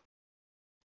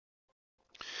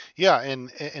 Yeah,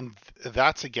 and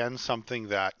that's again something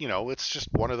that, you know, it's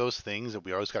just one of those things that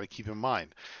we always got to keep in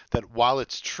mind, that while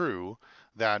it's true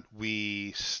that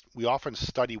we often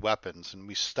study weapons and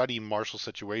we study martial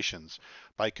situations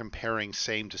by comparing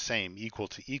same to same, equal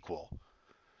to equal,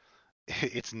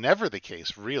 it's never the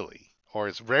case really, or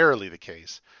it's rarely the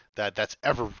case that that's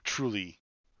ever truly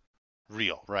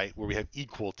real, right? Where we have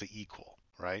equal to equal,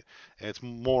 right? And it's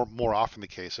more often the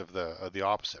case of the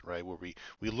opposite, right? Where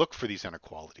we look for these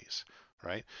inequalities,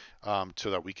 right?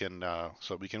 So that we can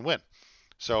win.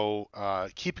 So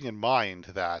keeping in mind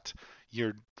that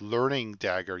you're learning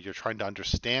dagger, you're trying to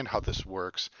understand how this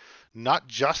works, not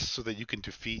just so that you can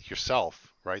defeat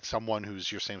yourself, right? Someone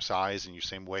who's your same size and your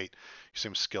same weight, your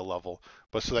same skill level,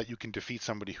 but so that you can defeat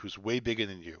somebody who's way bigger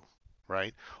than you,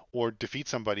 right? Or defeat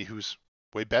somebody who's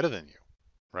way better than you,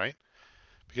 right?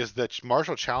 Because the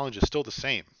martial challenge is still the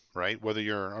same, right? Whether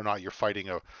you're fighting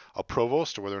a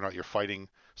provost or whether or not you're fighting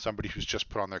somebody who's just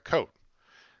put on their coat.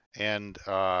 And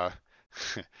I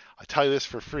tell you this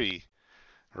for free,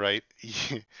 right?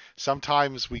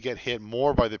 Sometimes we get hit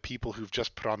more by the people who've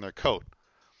just put on their coat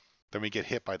than we get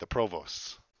hit by the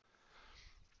provosts,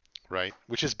 right?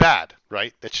 Which is bad,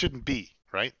 right? That shouldn't be,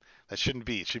 right? That shouldn't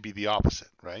be. It should be the opposite,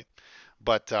 right?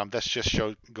 But that's just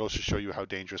goes to show you how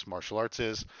dangerous martial arts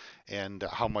is and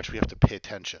how much we have to pay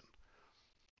attention,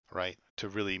 right, to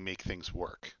really make things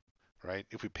work, right?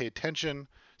 If we pay attention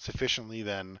sufficiently,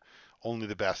 then only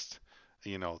the best,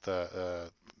 you know, the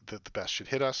best should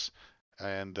hit us,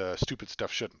 and stupid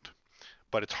stuff shouldn't.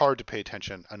 But it's hard to pay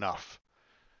attention enough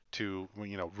to,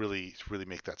 you know, really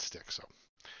make that stick. So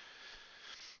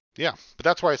yeah, but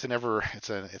that's why it's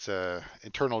a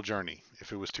internal journey.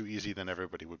 If it was too easy, then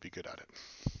everybody would be good at it.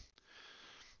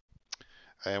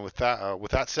 And with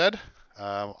that said,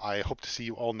 I hope to see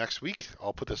you all next week.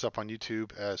 I'll put this up on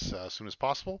YouTube as soon as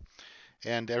possible.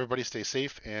 And everybody stay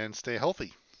safe and stay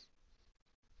healthy.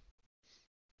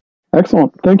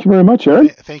 Excellent. Thank you very much, Aaron.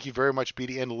 Thank you very much,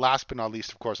 BD. And last but not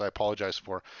least, of course, I apologize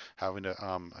for having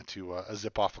to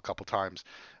zip off a couple times.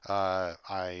 I'm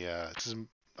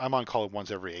on call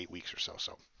once every 8 weeks or so,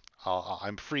 so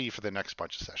I'm free for the next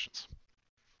bunch of sessions.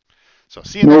 So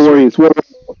see you next week.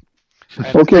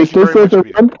 Okay, stay safe,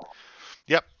 everyone.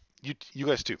 Yep, you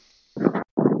guys too.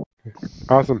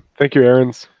 Awesome. Thank you,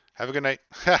 Aaron's. Have a good night.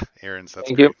 Aaron's, that's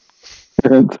Thank great.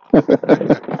 you. Aaron's.